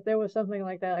 If there was something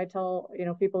like that, I tell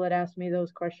people that ask me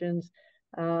those questions.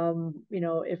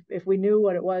 If we knew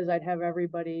what it was, I'd have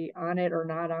everybody on it or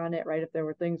not on it, right? If there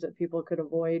were things that people could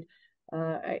avoid,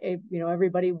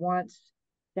 everybody wants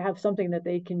to have something that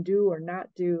they can do or not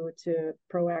do to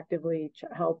proactively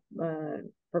help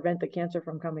prevent the cancer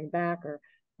from coming back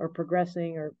or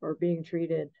progressing or being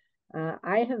treated.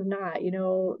 I have not. You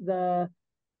know,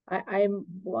 I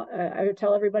would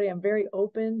tell everybody I'm very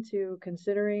open to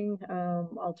considering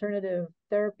alternative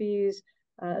therapies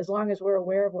as long as we're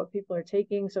aware of what people are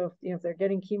taking. So if, you know, if they're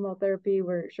getting chemotherapy,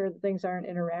 we're sure that things aren't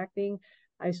interacting.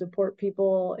 I support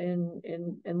people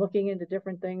in looking into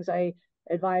different things. I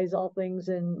advise all things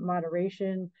in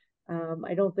moderation.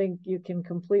 I don't think you can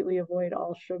completely avoid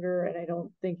all sugar, and I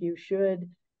don't think you should.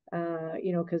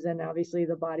 You know, because then obviously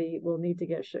the body will need to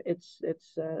get its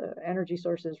energy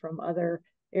sources from other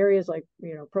areas, like,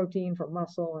 you know, protein from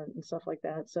muscle and stuff like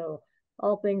that. So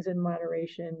all things in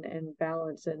moderation and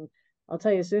balance. And I'll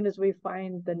tell you, as soon as we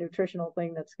find the nutritional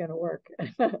thing that's going to work,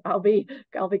 I'll be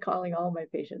calling all my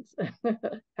patients.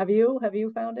 Have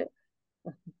you found it?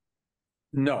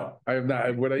 No, I have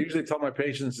not. What I usually tell my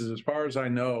patients is, as far as I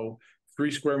know,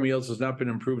 3 square meals has not been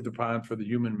improved upon for the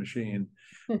human machine.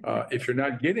 If you're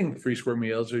not getting 3 square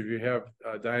meals, or if you have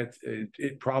diet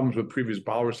problems with previous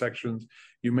bowel resections,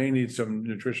 you may need some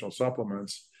nutritional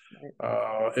supplements.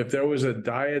 If there was a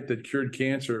diet that cured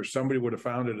cancer, somebody would have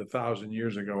found it 1,000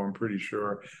 years ago, I'm pretty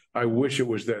sure. I wish it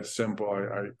was that simple.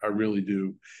 I really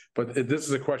do. But this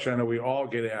is a question I know we all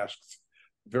get asked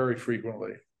very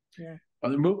frequently. Yeah.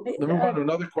 Let me move on to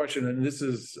another question, and this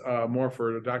is more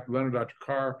for Dr. Leonard, Dr.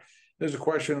 Carr. There's a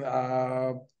question.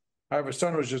 I have a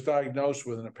son who was just diagnosed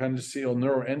with an appendiceal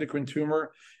neuroendocrine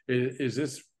tumor. Is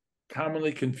this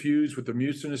commonly confused with the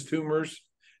mucinous tumors?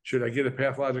 Should I get a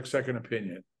pathologic second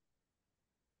opinion?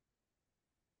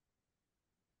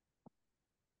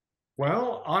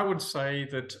 Well, I would say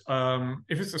that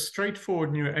if it's a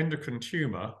straightforward neuroendocrine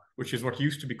tumor, which is what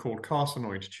used to be called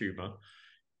carcinoid tumor,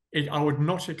 I would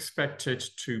not expect it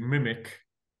to mimic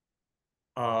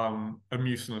a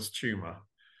mucinous tumor.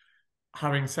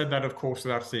 Having said that, of course,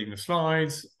 without seeing the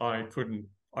slides, I couldn't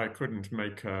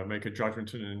make a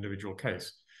judgment in an individual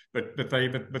case. But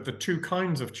the two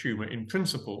kinds of tumor, in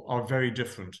principle, are very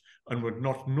different and would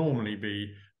not normally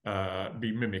be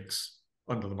mimics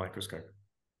under the microscope.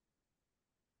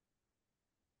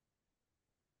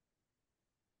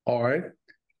 All right.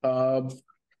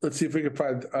 Let's see if we can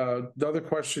find the other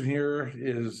question here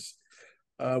is,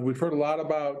 we've heard a lot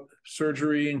about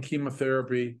surgery and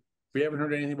chemotherapy. We haven't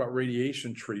heard anything about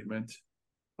radiation treatment.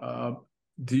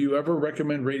 Do you ever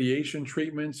recommend radiation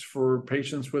treatments for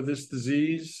patients with this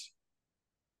disease?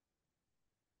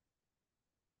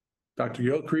 Dr.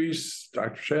 Gilcrease,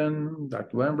 Dr. Shen,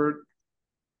 Dr. Lambert?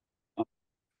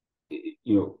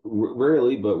 You know,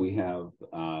 rarely, but we have.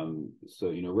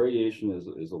 So, you know, radiation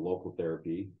is a local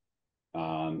therapy.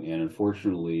 And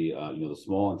unfortunately, you know, the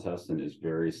small intestine is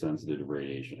very sensitive to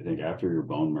radiation. I think after your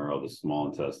bone marrow, the small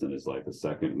intestine is like the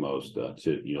second most,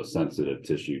 sensitive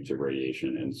tissue to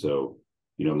radiation. And so,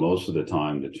 you know, most of the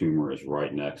time the tumor is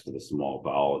right next to the small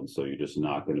bowel. And so you're just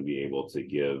not going to be able to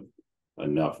give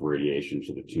enough radiation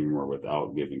to the tumor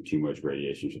without giving too much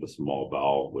radiation to the small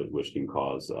bowel, which can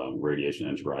cause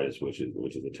radiation enteritis, which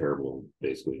is a terrible,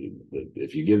 basically,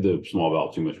 if you give the small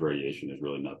bowel too much radiation, there's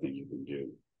really nothing you can do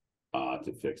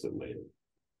to fix it later.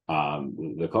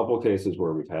 The couple of cases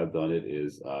where we've had done it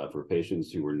is for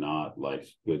patients who were not like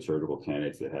good surgical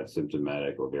candidates that had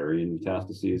symptomatic ovarian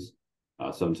metastases.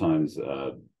 Sometimes,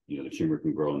 you know, the tumor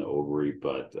can grow in the ovary,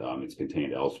 but it's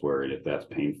contained elsewhere. And if that's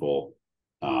painful,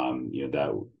 you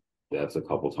know, that's a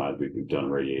couple times we've done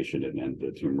radiation, and then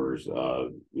the tumors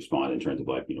respond in terms of,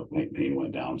 like, you know, pain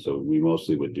went down. So we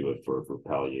mostly would do it for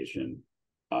palliation,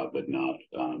 but not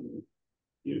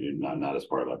not as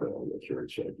part of like a cure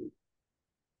strategy.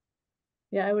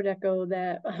 Yeah, I would echo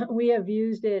that. We have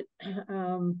used it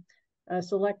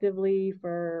selectively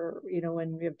for, you know,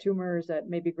 when we have tumors that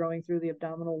may be growing through the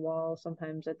abdominal wall.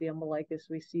 Sometimes at the umbilicus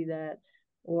we see that,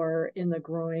 or in the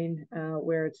groin,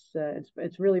 where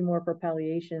it's really more for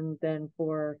palliation than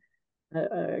for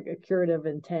a curative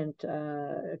intent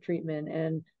treatment.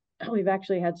 And we've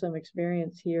actually had some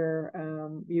experience here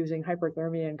using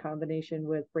hyperthermia in combination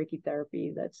with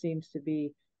brachytherapy that seems to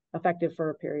be effective for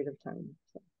a period of time.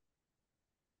 So.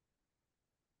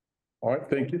 All right,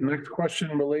 thank you. The next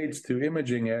question relates to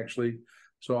imaging, actually.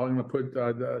 So I'm going to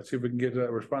put, see if we can get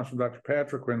a response from Dr.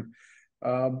 Patrick.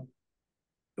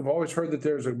 I've always heard that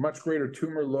there's a much greater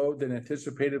tumor load than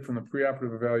anticipated from the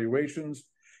preoperative evaluations.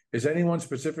 Is anyone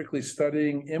specifically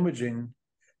studying imaging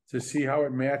to see how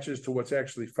it matches to what's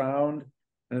actually found?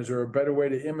 And is there a better way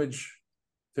to image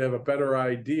to have a better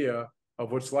idea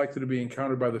of what's likely to be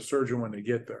encountered by the surgeon when they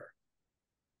get there?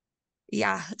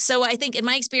 Yeah. So I think in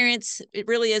my experience, it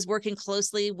really is working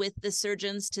closely with the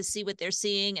surgeons to see what they're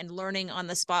seeing and learning on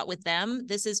the spot with them.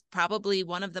 This is probably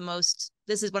one of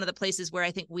the places where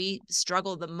I think we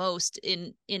struggle the most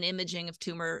in imaging of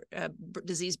tumor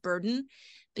disease burden,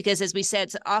 because as we said,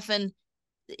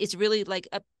 it's really like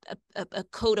a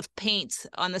coat of paint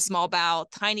on the small bowel,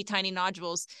 tiny, tiny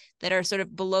nodules that are sort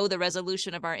of below the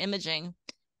resolution of our imaging.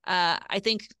 I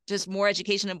think just more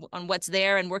education on what's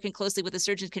there and working closely with the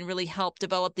surgeons can really help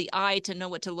develop the eye to know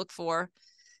what to look for.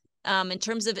 In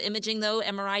terms of imaging, though,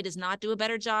 MRI does not do a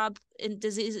better job in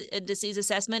disease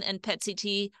assessment, and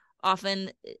PET-CT often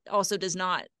also is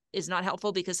not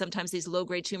helpful because sometimes these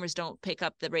low-grade tumors don't pick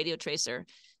up the radio tracer.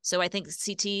 So I think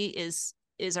CT is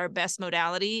our best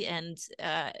modality, and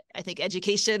I think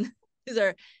education is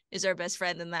our best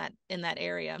friend in that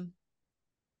area.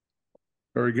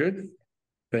 Very good.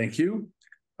 Thank you.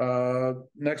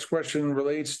 Next question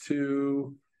relates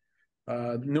to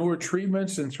newer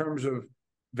treatments in terms of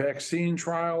vaccine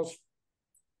trials.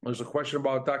 There's a question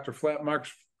about Dr.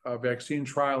 Flatmark's vaccine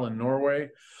trial in Norway,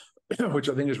 which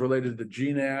I think is related to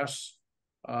GNAS.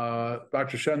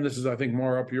 Dr. Shen, this is, I think,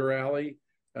 more up your alley.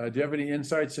 Do you have any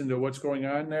insights into what's going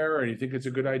on there, or do you think it's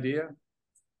a good idea?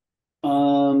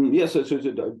 Yes, so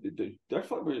Dr.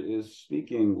 Flatmark is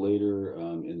speaking later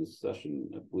in the session,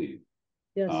 I believe.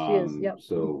 Yes, she is. Yep.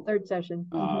 So third session.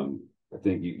 I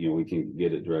think we can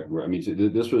get it direct. I mean, so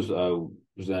this was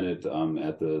presented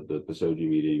at the Pathology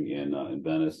meeting in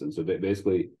Venice, and so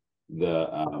basically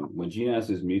when GNAS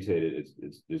is mutated,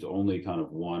 there's only kind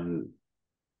of one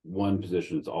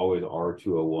position. It's always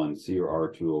R201C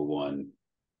or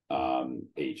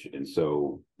R201H, and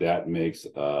so that makes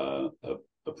a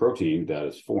protein that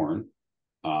is foreign.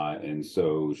 And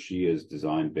so she has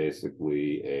designed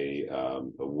basically a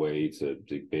way to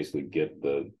basically get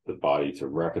the body to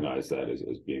recognize that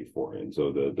as being foreign. And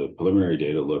so the preliminary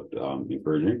data looked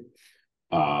encouraging.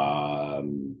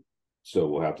 So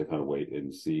we'll have to kind of wait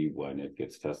and see when it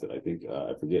gets tested. I think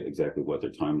I forget exactly what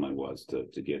their timeline was to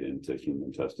get into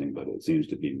human testing, but it seems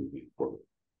to be moving forward.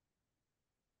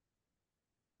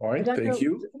 All right, thank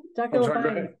you. Dr.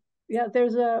 Levine. Yeah,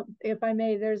 if I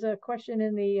may, there's a question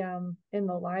in the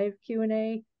live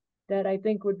Q&A that I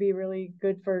think would be really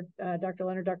good for Dr.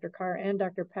 Leonard, Dr. Carr, and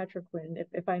Dr. Patriquin,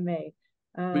 if I may.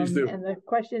 Please do. And the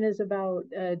question is about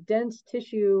dense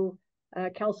tissue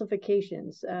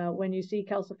calcifications. When you see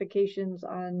calcifications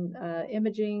on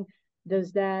imaging,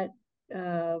 does that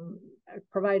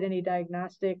provide any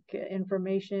diagnostic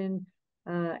information?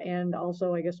 And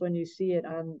also, I guess, when you see it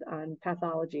on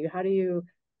pathology,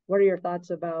 what are your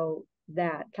thoughts about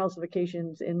that?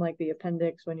 Calcifications in like the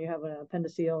appendix when you have an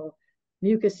appendiceal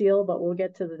mucocele, but we'll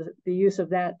get to the use of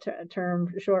that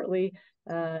term shortly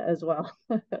as well.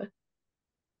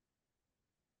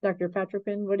 Dr.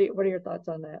 Patriquin, what are your thoughts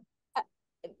on that?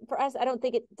 For us, I don't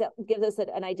think it gives us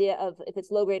an idea of if it's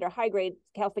low grade or high grade.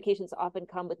 Calcifications often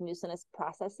come with mucinous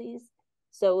processes.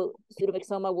 So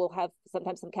pseudomyxoma will have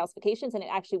sometimes some calcifications, and it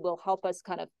actually will help us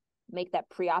kind of make that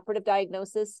preoperative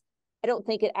diagnosis. I don't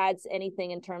think it adds anything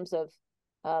in terms of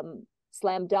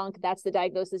slam dunk. That's the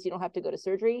diagnosis. You don't have to go to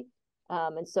surgery.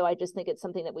 And so I just think it's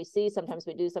something that we see. Sometimes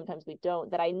we do, sometimes we don't.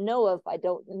 That I know of, I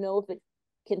don't know if it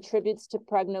contributes to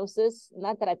prognosis.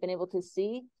 Not that I've been able to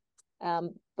see,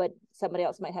 but somebody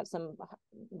else might have some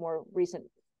more recent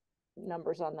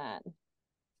numbers on that.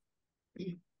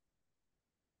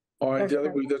 All right,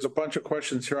 there's a bunch of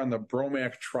questions here on the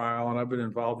Bromac trial, and I've been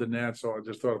involved in that, so I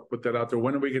just thought I'd put that out there.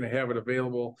 When are we going to have it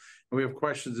available? And we have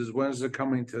questions is, when is it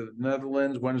coming to the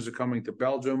Netherlands? When is it coming to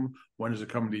Belgium? When is it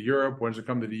coming to Europe? When does it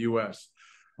come to the US?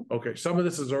 Okay, some of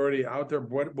this is already out there.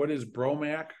 What is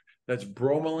Bromac? That's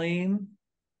bromelain,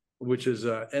 which is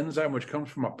an enzyme which comes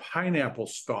from a pineapple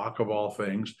stalk, of all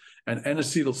things, and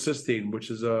N-acetylcysteine, which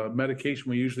is a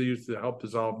medication we usually use to help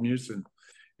dissolve mucin,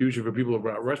 usually for people who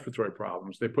have respiratory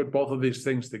problems. They put both of these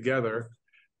things together,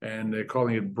 and they're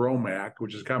calling it Bromac,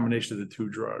 which is a combination of the two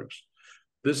drugs.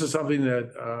 This is something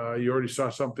that you already saw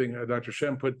something. Dr.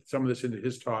 Shen put some of this into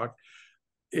his talk.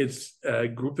 It's a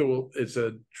group it's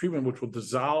a treatment which will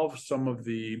dissolve some of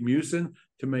the mucin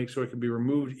to make so it can be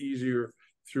removed easier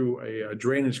through a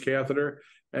drainage catheter.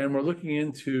 And we're looking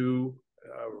into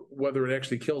whether it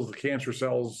actually kills the cancer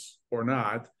cells or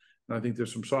not. And I think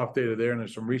there's some soft data there, and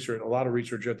there's some research, a lot of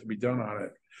research yet to be done on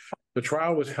it. The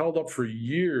trial was held up for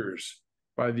years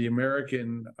by the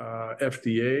American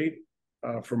FDA.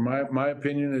 From my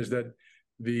opinion is that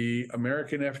the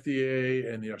American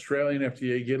FDA and the Australian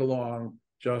FDA get along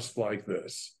just like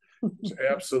this. It's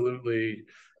absolutely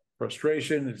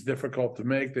frustration. It's difficult to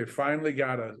make. They finally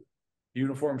got a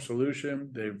uniform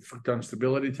solution. They've done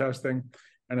stability testing,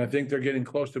 and I think they're getting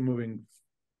close to moving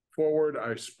forward.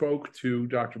 I spoke to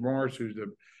Dr. Morris, who's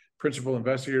the principal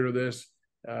investigator of this,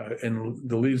 in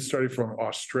the lead study from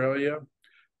Australia.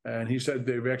 And he said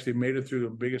they've actually made it through the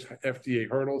biggest FDA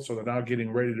hurdle, so they're now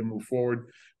getting ready to move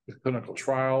forward with clinical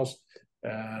trials.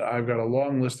 And I've got a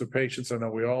long list of patients. I know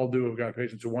we all do. We've got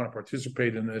patients who want to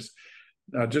participate in this.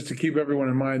 Just to keep everyone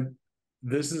in mind,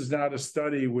 this is not a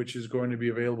study which is going to be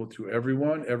available to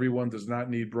everyone. Everyone does not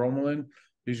need bromelain.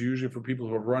 These are usually for people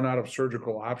who have run out of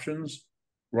surgical options,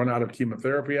 run out of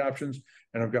chemotherapy options,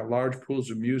 and have got large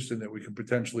pools of mucin that we can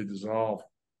potentially dissolve.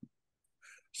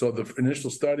 So the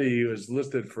initial study is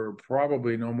listed for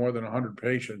probably no more than 100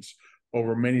 patients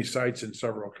over many sites in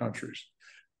several countries.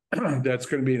 That's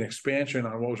going to be an expansion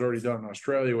on what was already done in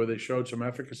Australia, where they showed some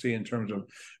efficacy in terms of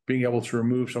being able to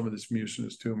remove some of this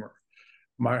mucinous tumor.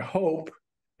 My hope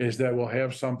is that we'll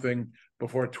have something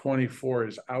before 24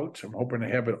 is out. I'm hoping to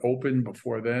have it open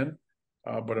before then,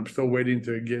 but I'm still waiting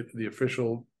to get the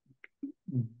official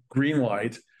green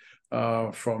light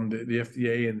from the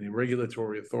FDA and the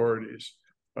regulatory authorities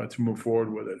to move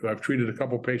forward with it. I've treated a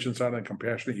couple patients on a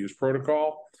compassionate use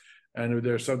protocol, and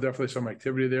there's definitely some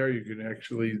activity there. You can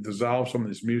actually dissolve some of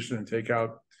this mucin and take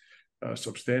out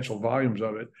substantial volumes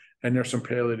of it, and there's some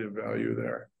palliative value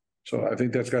there. So I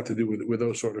think that's got to do with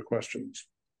those sort of questions.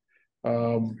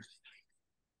 And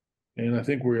I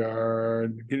think we are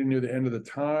getting near the end of the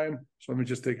time. So let me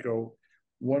just take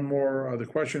one more the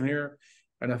question here.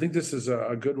 And I think this is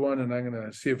a good one, and I'm going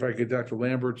to see if I get Dr.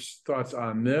 Lambert's thoughts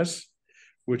on this,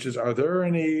 which is, are there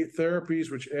any therapies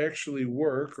which actually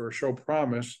work or show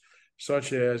promise,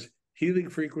 such as healing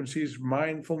frequencies,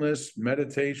 mindfulness,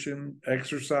 meditation,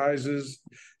 exercises,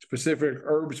 specific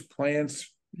herbs,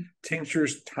 plants,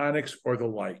 tinctures, tonics, or the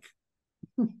like?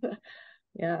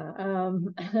 Yeah.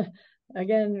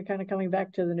 Again, kind of coming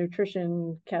back to the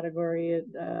nutrition category,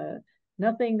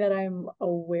 nothing that I'm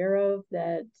aware of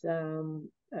that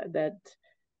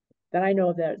I know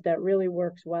of that really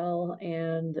works well.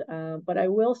 And but I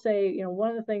will say,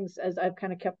 one of the things, as I've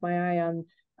kind of kept my eye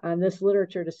on this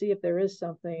literature to see if there is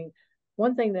something,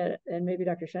 one thing that, and maybe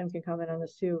Dr. Shen can comment on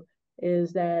this too,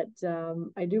 is that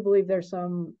I do believe there's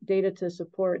some data to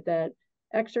support that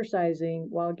exercising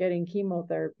while getting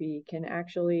chemotherapy can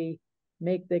actually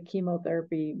make the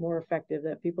chemotherapy more effective,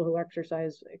 that people who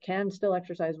exercise can still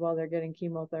exercise while they're getting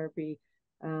chemotherapy,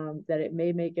 that it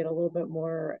may make it a little bit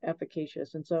more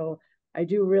efficacious. And so I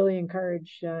do really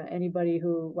encourage anybody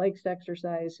who likes to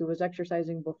exercise, who was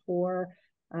exercising before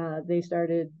they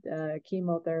started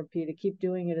chemotherapy, to keep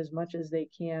doing it as much as they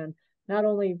can, not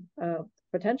only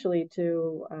potentially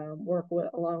to work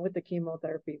along with the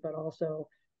chemotherapy, but also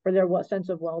for their sense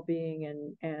of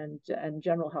well-being and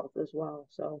general health as well.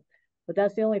 So, but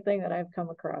that's the only thing that I've come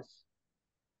across.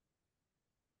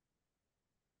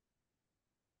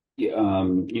 Yeah,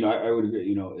 I would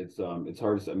agree. It's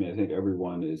hard to say. I mean, I think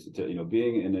everyone is,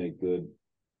 being in a good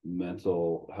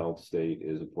mental health state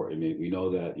is important. I mean, we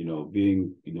know that,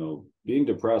 being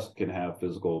depressed can have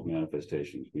physical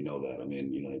manifestations. We know that. I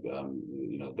mean,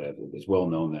 that it's well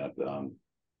known that,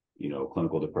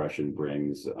 clinical depression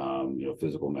brings,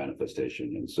 physical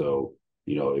manifestation. And so,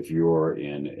 if you're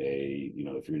in a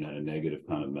negative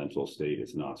kind of mental state,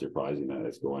 it's not surprising that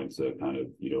it's going to kind of,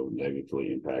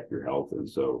 negatively impact your health. And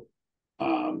so,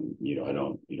 I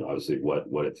don't, obviously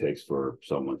what it takes for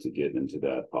someone to get into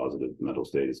that positive mental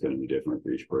state is going to be different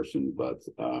for each person. But,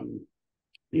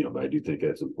 but I do think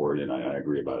it's important. And I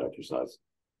agree about exercise,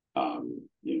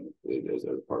 as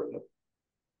part of that.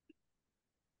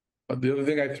 The other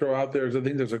thing I throw out there is I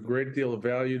think there's a great deal of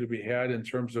value to be had in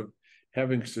terms of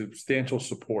having substantial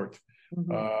support.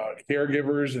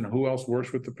 Caregivers and who else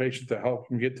works with the patient to help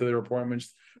them get to their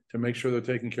appointments, to make sure they're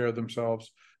taking care of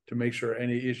themselves, to make sure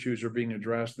any issues are being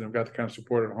addressed and they've got the kind of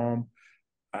support at home.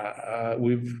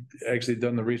 We've actually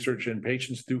done the research, and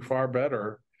patients do far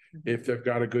better if they've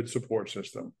got a good support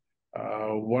system.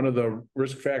 One of the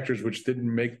risk factors which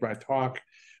didn't make my talk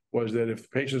was that if the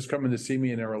patient's coming to see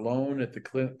me and they're alone at the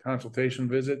consultation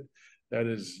visit, that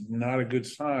is not a good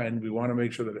sign. We want to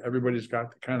make sure that everybody's got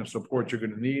the kind of support you're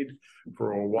going to need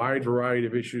for a wide variety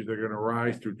of issues that are going to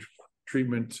arise through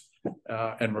treatment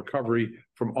and recovery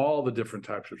from all the different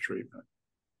types of treatment.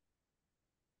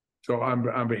 So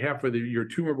on behalf of your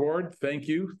tumor board, thank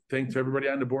you. Thanks to everybody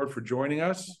on the board for joining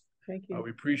us. Thank you. We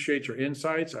appreciate your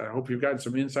insights. I hope you've gotten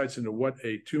some insights into what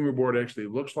a tumor board actually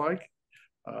looks like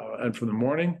and from the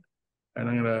morning. And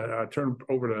I'm going to turn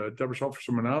over to Deborah Schultz for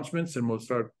some announcements, and we'll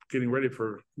start getting ready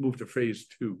for move to phase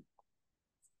 2.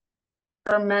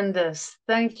 Tremendous.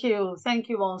 Thank you. Thank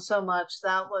you all so much.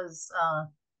 That was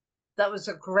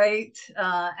a great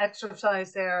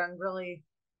exercise there, and really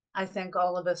I think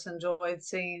all of us enjoyed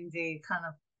seeing the kind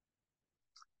of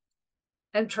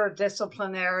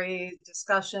interdisciplinary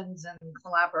discussions and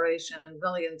collaboration,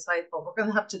 really insightful. We're going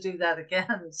to have to do that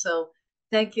again. So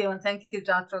thank you. And thank you,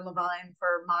 Dr. Levine,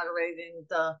 for moderating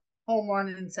the whole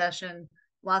morning session.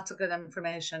 Lots of good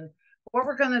information. What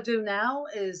we're going to do now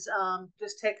is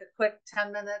just take a quick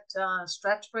 10-minute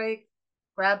stretch break,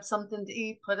 grab something to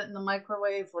eat, put it in the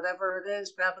microwave, whatever it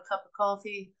is, grab a cup of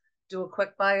coffee, do a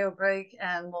quick bio break,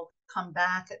 and we'll come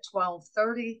back at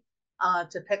 12:30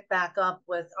 to pick back up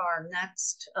with our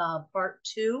next part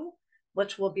 2,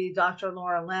 which will be Dr.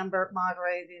 Laura Lambert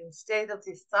moderating State of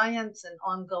the Science and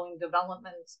Ongoing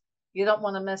Developments. You don't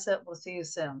want to miss it. We'll see you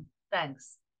soon.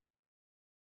 Thanks.